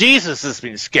message of Jesus has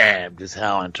been scammed, is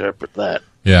how I interpret that.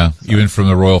 Yeah, even from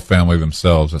the royal family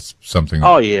themselves, that's something.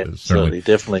 Oh yeah, certainly,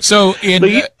 definitely. So,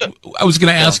 I was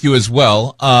going to ask you as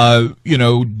well.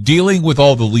 Dealing with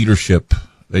all the leadership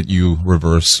that you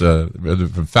reverse, whether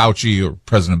from Fauci or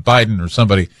President Biden or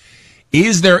somebody,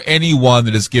 is there anyone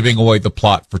that is giving away the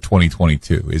plot for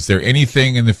 2022? Is there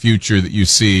anything in the future that you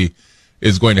see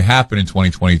is going to happen in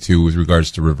 2022 with regards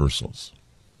to reversals?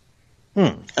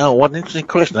 Oh, what an interesting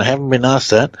question. I haven't been asked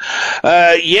that.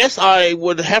 Yes, I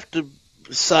would have to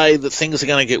say that things are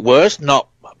going to get worse, not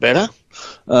better.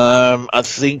 I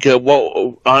think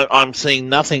I'm seeing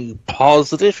nothing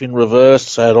positive in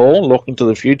reverse at all, looking to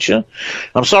the future.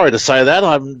 I'm sorry to say that.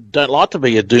 I don't like to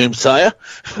be a doomsayer,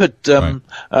 but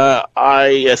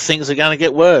things are going to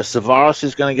get worse. The virus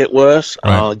is going to get worse.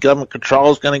 Government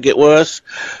control is going to get worse.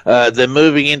 They're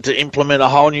moving in to implement a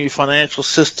whole new financial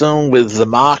system with the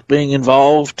mark being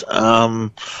involved.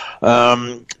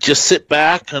 Just sit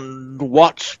back and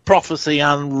watch prophecy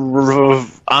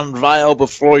unveil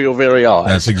before your very eyes.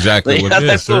 That's exactly what it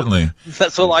is, certainly.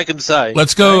 That's all I can say.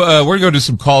 Let's go, we're going to go to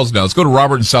some calls now. Let's go to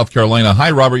Robert in South Carolina. Hi,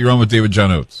 Robert, you're on with David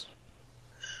John Oates.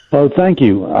 Oh, thank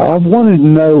you. I wanted to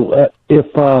know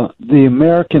if the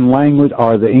American language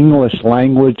or the English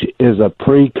language is a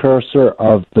precursor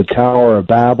of the Tower of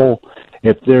Babel,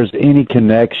 if there's any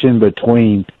connection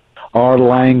between our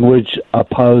language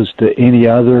opposed to any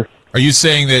other. Are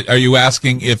you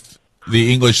asking if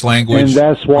the English language and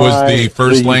that's why was the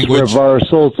first language?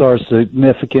 Reversals are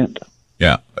significant.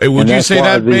 Yeah. Would you say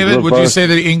that, David? Would you say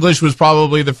that English was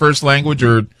probably the first language,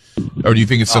 or do you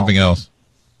think it's something else?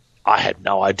 I have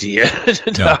no idea.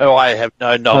 No, I have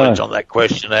no knowledge on that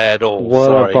question at all.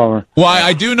 Sorry. Well,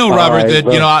 I do know, Robert,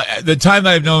 that the time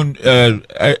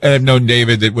that I've known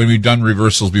David, that when we've done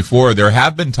reversals before, there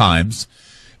have been times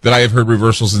that I have heard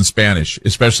reversals in Spanish,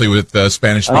 especially with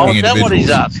Spanish-speaking individuals. That's what he's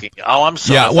asking. Oh, I'm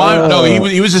sorry. Yeah, well, no,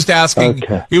 he was just asking.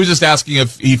 Okay. He was just asking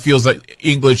if he feels that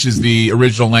English is the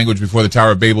original language before the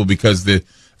Tower of Babel, because of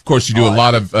course, you do a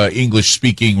lot of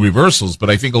English-speaking reversals,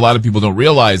 but I think a lot of people don't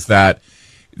realize that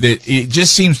it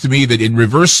just seems to me that in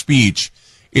reverse speech,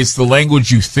 it's the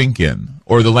language you think in,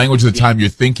 or the language of the time you're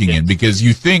thinking in, because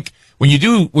you think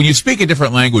when you speak a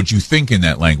different language, you think in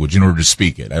that language in order to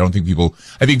speak it. I think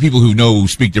people who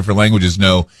speak different languages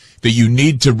know that you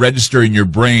need to register in your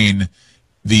brain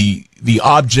the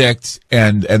object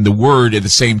and the word at the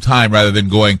same time, rather than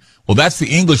going, well, that's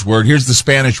the English word, here's the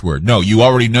Spanish word. No, you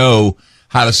already know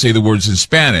how to say the words in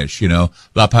Spanish,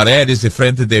 La pared es de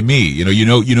frente de mí,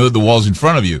 you know the wall's in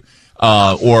front of you.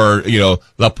 Or,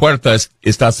 la puerta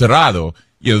está cerrado,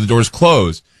 the door's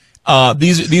closed.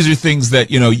 These are things that,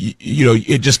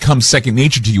 it just comes second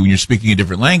nature to you when you're speaking a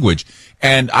different language.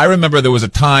 And I remember there was a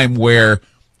time where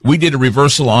we did a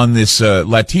reversal on this,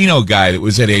 Latino guy that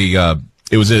was at a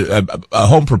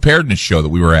home preparedness show that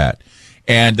we were at.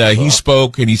 And, he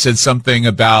spoke and he said something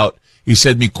about, mi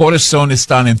corazón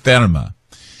está enferma.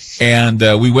 And,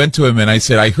 we went to him and I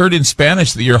said, I heard in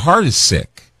Spanish that your heart is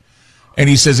sick. And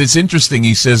he says, it's interesting.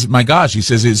 He says, my gosh, he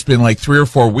says, it's been like 3 or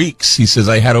 4 weeks. He says,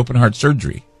 I had open heart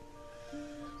surgery.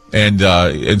 And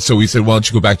so we said, why don't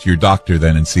you go back to your doctor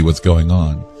then and see what's going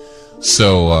on?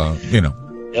 So,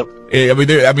 Yep.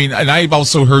 And I've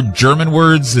also heard German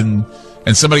words and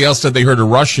somebody else said they heard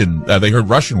Russian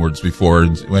words before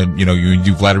when, you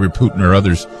do Vladimir Putin or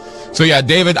others. So yeah,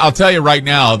 David, I'll tell you right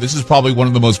now, this is probably one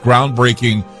of the most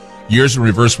groundbreaking years in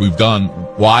reverse we've done.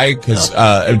 Why? Because,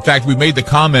 in fact, we made the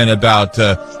comment about,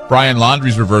 Brian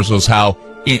Laundrie's reversals, how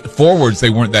forwards they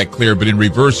weren't that clear, but in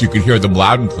reverse you could hear them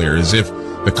loud and clear, as if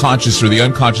the conscious or the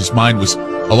unconscious mind was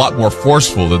a lot more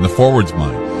forceful than the forwards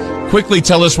mind. Quickly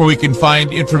tell us where we can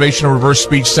find information on reverse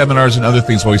speech seminars and other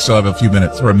things while we still have a few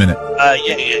minutes or a minute.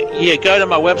 Go to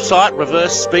my website,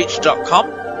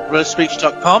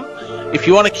 reversespeech.com. If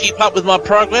you want to keep up with my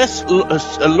progress,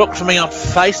 look for me on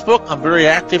Facebook. I'm very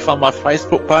active on my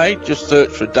Facebook page. Just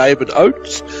search for David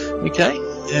Oates. Okay.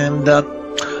 And,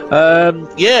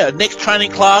 next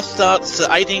training class starts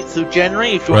 18th of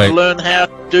January. If you want to learn how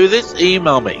to do this,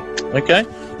 email me. Okay.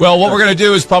 Well, what we're going to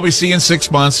do is probably see you in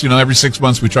 6 months. Every 6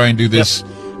 months we try and do this,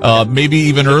 maybe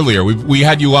even earlier. We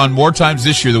had you on more times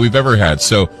this year than we've ever had.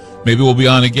 So maybe we'll be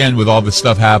on again with all this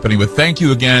stuff happening. But thank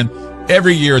you again.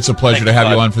 Every year, it's a pleasure to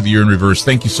have you on for the Year in Reverse.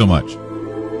 Thank you so much.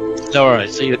 All right.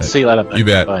 See you later, mate. You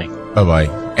bet. Bye. Bye-bye.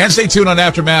 And stay tuned on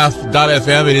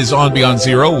Aftermath.fm. It is on Beyond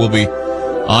Zero. We'll be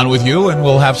on with you, and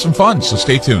we'll have some fun. So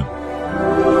stay tuned.